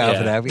like that?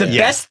 Galifianakis? The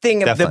best thing,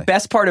 the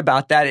best part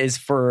about that is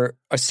for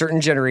a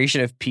certain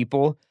generation of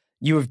people,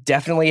 you have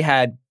definitely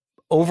had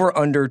over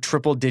under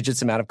triple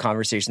digits amount of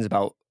conversations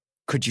about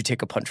could you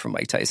take a punch from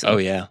Mike Tyson? Oh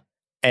yeah,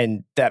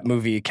 and that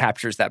movie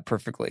captures that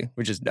perfectly,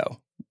 which is no.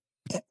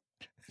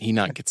 He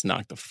gets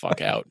knocked the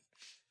fuck out.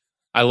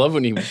 I love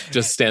when he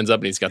just stands up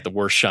and he's got the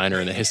worst shiner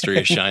in the history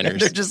of shiners.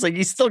 They're just like,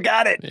 he still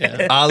got it.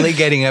 Yeah. Ali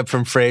getting up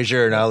from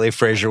Frazier and Ali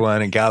Frazier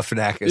 1 and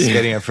Galifianakis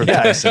getting up from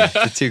Tyson.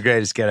 The two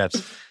greatest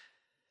get-ups.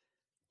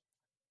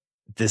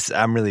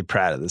 I'm really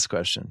proud of this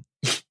question.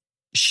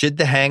 Should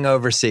the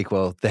Hangover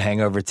sequel, The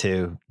Hangover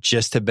 2,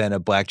 just have been a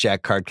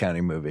blackjack card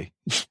counting movie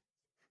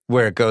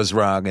where it goes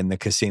wrong and the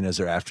casinos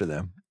are after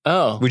them?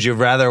 Oh. Would you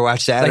rather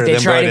watch that Like or they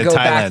them try going to to go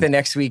Thailand? back the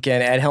next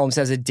weekend. Ed Helms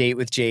has a date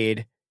with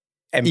Jade.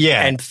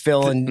 And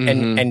Phil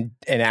and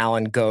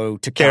Alan go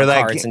to count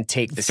cards and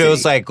take the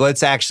Phil's city. like,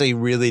 let's actually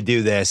really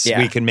do this. Yeah.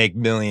 We can make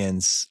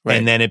millions. Right.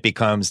 And then it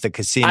becomes the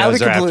casinos I'll be are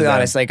after completely them.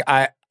 honest. Like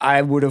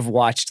I would have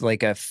watched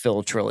like a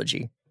Phil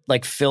trilogy.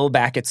 Like Phil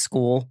back at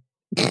school.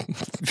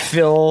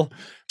 Phil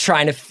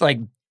trying to like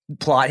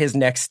plot his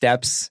next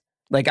steps.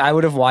 Like I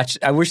would have watched.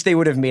 I wish they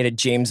would have made a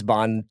James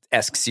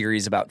Bond-esque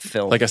series about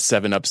Phil, like a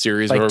 7-Up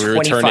series Like where we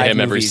return to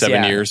him every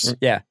 7 years.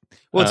 Yeah.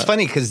 Well, it's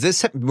funny because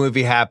this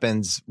movie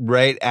happens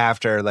right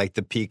after like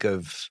the peak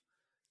of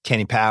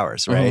Kenny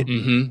Powers, right?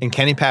 Mm-hmm. And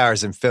Kenny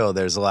Powers and Phil,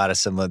 there's a lot of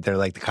similar. They're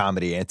like the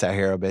comedy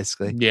anti-hero,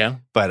 basically. Yeah.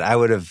 But I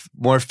would have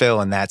more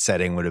Phil in that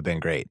setting would have been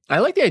great. I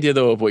like the idea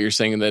though of what you're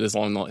saying, that is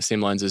along the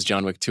same lines as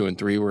John Wick 2 and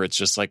 3, where it's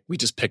just like we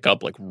just pick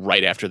up like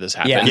right after this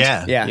happened.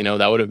 Yeah. You know,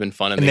 that would have been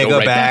fun. And they go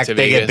right back, to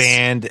they Vegas. get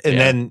banned, and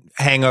then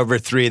Hangover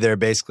 3, they're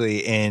basically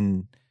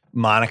in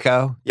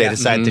Monaco. They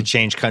decide to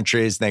change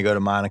countries, and they go to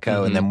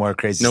Monaco, and then more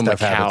crazy stuff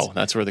Macau. happens.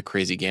 That's where the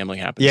crazy gambling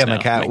happens. Yeah, now.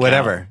 Macau,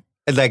 whatever.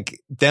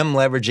 Like them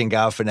leveraging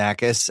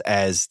Galifianakis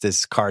as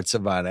this card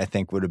savant, I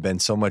think would have been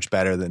so much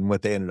better than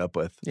what they ended up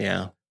with.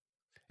 Yeah,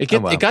 it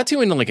got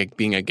too into like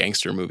being a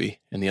gangster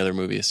movie in the other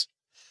movies.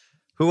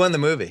 Who won the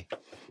movie?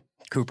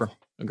 Cooper.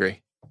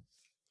 Agree.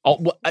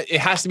 It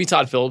has to be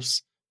Todd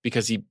Phillips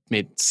because he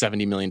made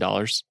 $70 million,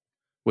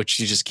 which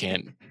you just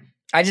can't.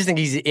 I just think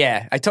he's I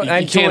You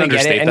totally can't get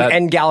understate it. that.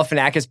 And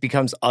Galifianakis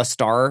becomes a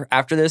star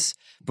after this.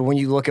 But when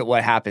you look at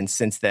what happened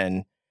since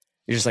then,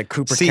 you're just like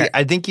Cooper. See,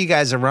 I think you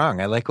guys are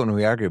wrong. I like when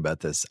we argue about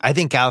this. I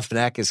think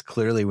Galifianakis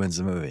clearly wins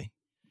the movie.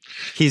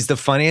 He's the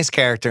funniest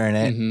character in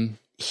it. Mm-hmm.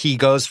 He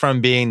goes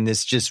from being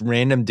this just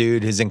random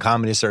dude who's in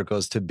comedy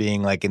circles to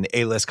being like an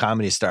A-list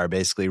comedy star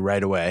basically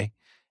right away.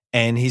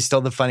 And he's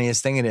still the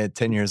funniest thing in it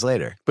 10 years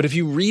later. But if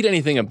you read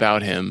anything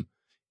about him,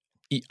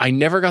 I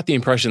never got the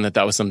impression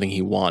that was something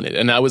he wanted.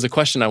 And that was a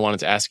question I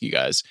wanted to ask you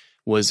guys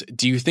was,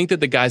 do you think that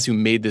the guys who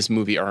made this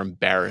movie are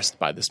embarrassed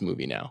by this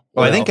movie now?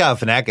 Well, I think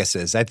Galifianakis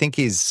is. I think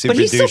he's super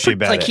douchey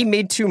about it. He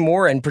made 2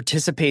 more and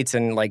participates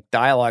in like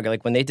dialogue.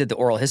 Like when they did the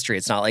oral history,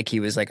 it's not like he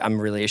was like,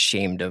 I'm really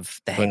ashamed of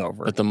The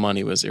Hangover. But the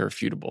money was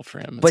irrefutable for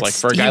him. It's like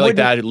for a guy like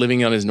that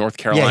living on his North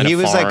Carolina farm. Yeah, he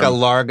was like a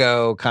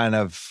Largo kind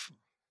of,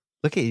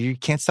 look at you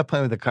can't stop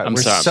playing with the car. I'm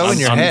We're sorry, so in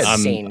your head.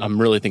 I'm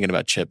really thinking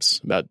about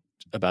chips, about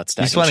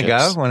stacking. You just want to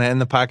chips. go? Want to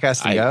end the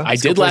podcast and go? I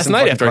did last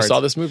night after I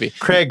saw this movie.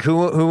 Craig,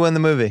 who won the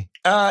movie?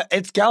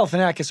 It's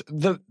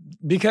Galifianakis.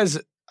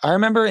 Because I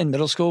remember in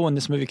middle school when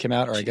this movie came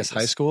out, or I guess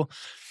high school,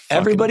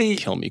 everybody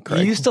kill me,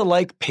 Craig. used to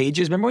like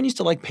pages. Remember when you used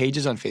to like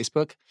pages on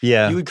Facebook?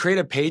 Yeah. You would create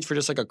a page for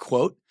just like a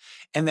quote.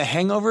 And The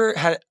Hangover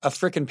had a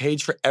freaking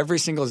page for every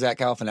single Zach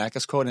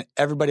Galifianakis quote, and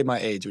everybody my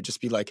age would just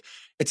be like,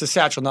 "It's a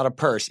satchel, not a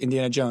purse."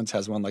 Indiana Jones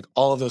has one. Like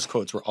all of those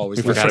quotes were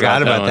always. We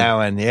forgot about that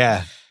one.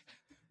 Yeah.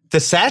 The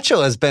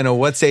satchel has been a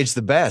what's age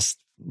the best.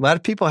 A lot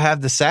of people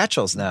have the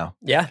satchels now.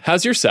 Yeah.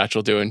 How's your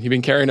satchel doing? You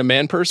been carrying a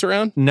man purse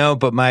around? No,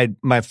 but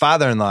my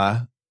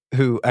father-in-law,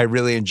 who I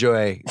really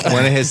enjoy,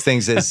 one of his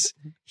things is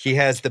he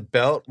has the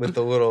belt with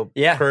the little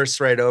purse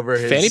right over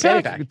his fanny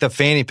pack. The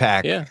fanny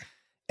pack. Yeah.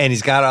 And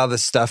he's got all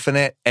this stuff in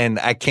it, and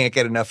I can't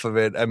get enough of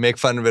it. I make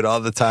fun of it all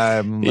the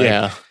time.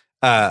 Like,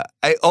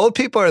 old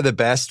people are the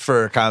best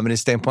for a comedy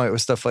standpoint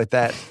with stuff like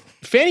that.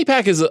 Fanny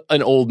pack is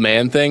an old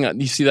man thing.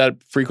 You see that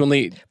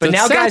frequently. But the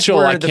now guys satchel,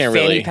 wear the fanny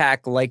really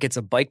pack like it's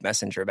a bike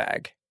messenger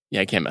bag.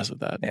 Yeah, I can't mess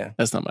with that. Yeah.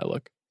 That's not my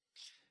look.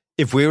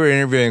 If we were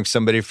interviewing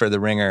somebody for The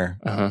Ringer,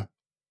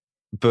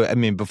 but I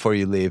mean, before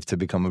you leave to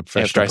become a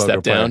professional after I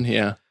step down,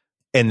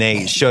 and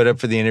they showed up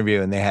for the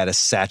interview and they had a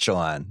satchel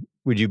on,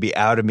 would you be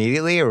out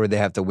immediately or would they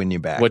have to win you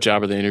back? What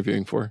job are they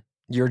interviewing for?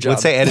 Your job.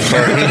 Let's say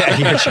editorial.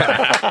 Your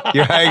job.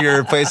 You're hiring your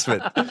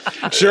replacement.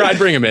 Sure, I'd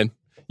bring him in.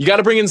 You got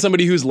to bring in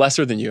somebody who's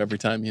lesser than you every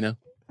time, you know?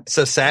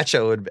 So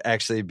satchel would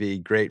actually be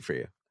great for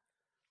you.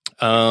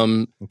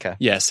 Okay.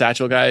 Yeah,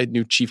 satchel guy,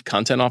 new chief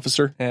content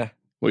officer. Yeah.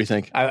 What do you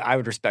think? I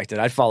would respect it.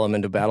 I'd follow him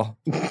into battle.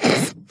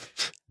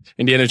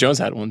 Indiana Jones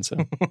had one, so.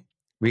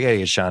 We got to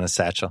get Sean a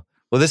satchel.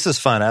 Well, this is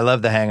fun. I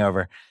love The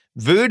Hangover.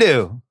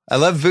 Vudu. I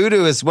love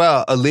Vudu as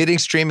well. A leading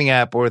streaming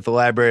app with a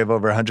library of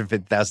over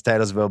 150,000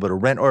 titles available to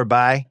rent or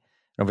buy.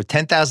 Over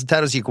 10,000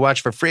 titles you can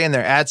watch for free in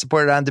their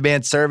ad-supported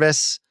on-demand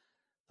service,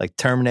 like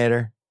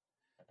Terminator,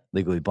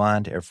 Legally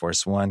Blonde, Air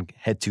Force One.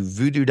 Head to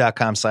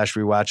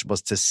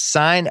vudu.com/rewatchables to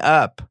sign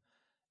up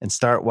and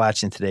start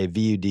watching today.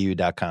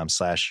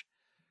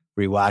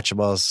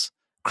 vudu.com/rewatchables.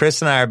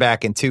 Chris and I are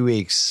back in 2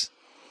 weeks.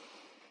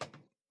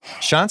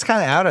 Sean's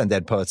kind of out on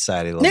Dead Poets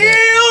Society a little bit.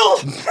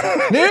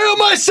 Neil,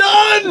 my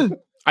son!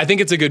 I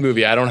think it's a good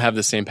movie. I don't have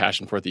the same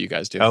passion for it that you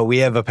guys do. Oh, we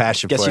have a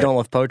passion for it. Guess you don't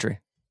love poetry.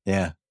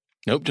 Yeah.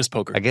 Nope, just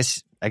poker. I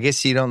guess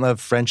you don't love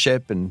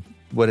friendship and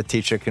what a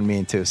teacher can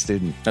mean to a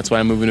student. That's why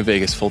I'm moving to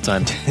Vegas full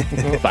time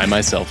by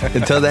myself.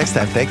 Until next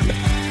time, thank you.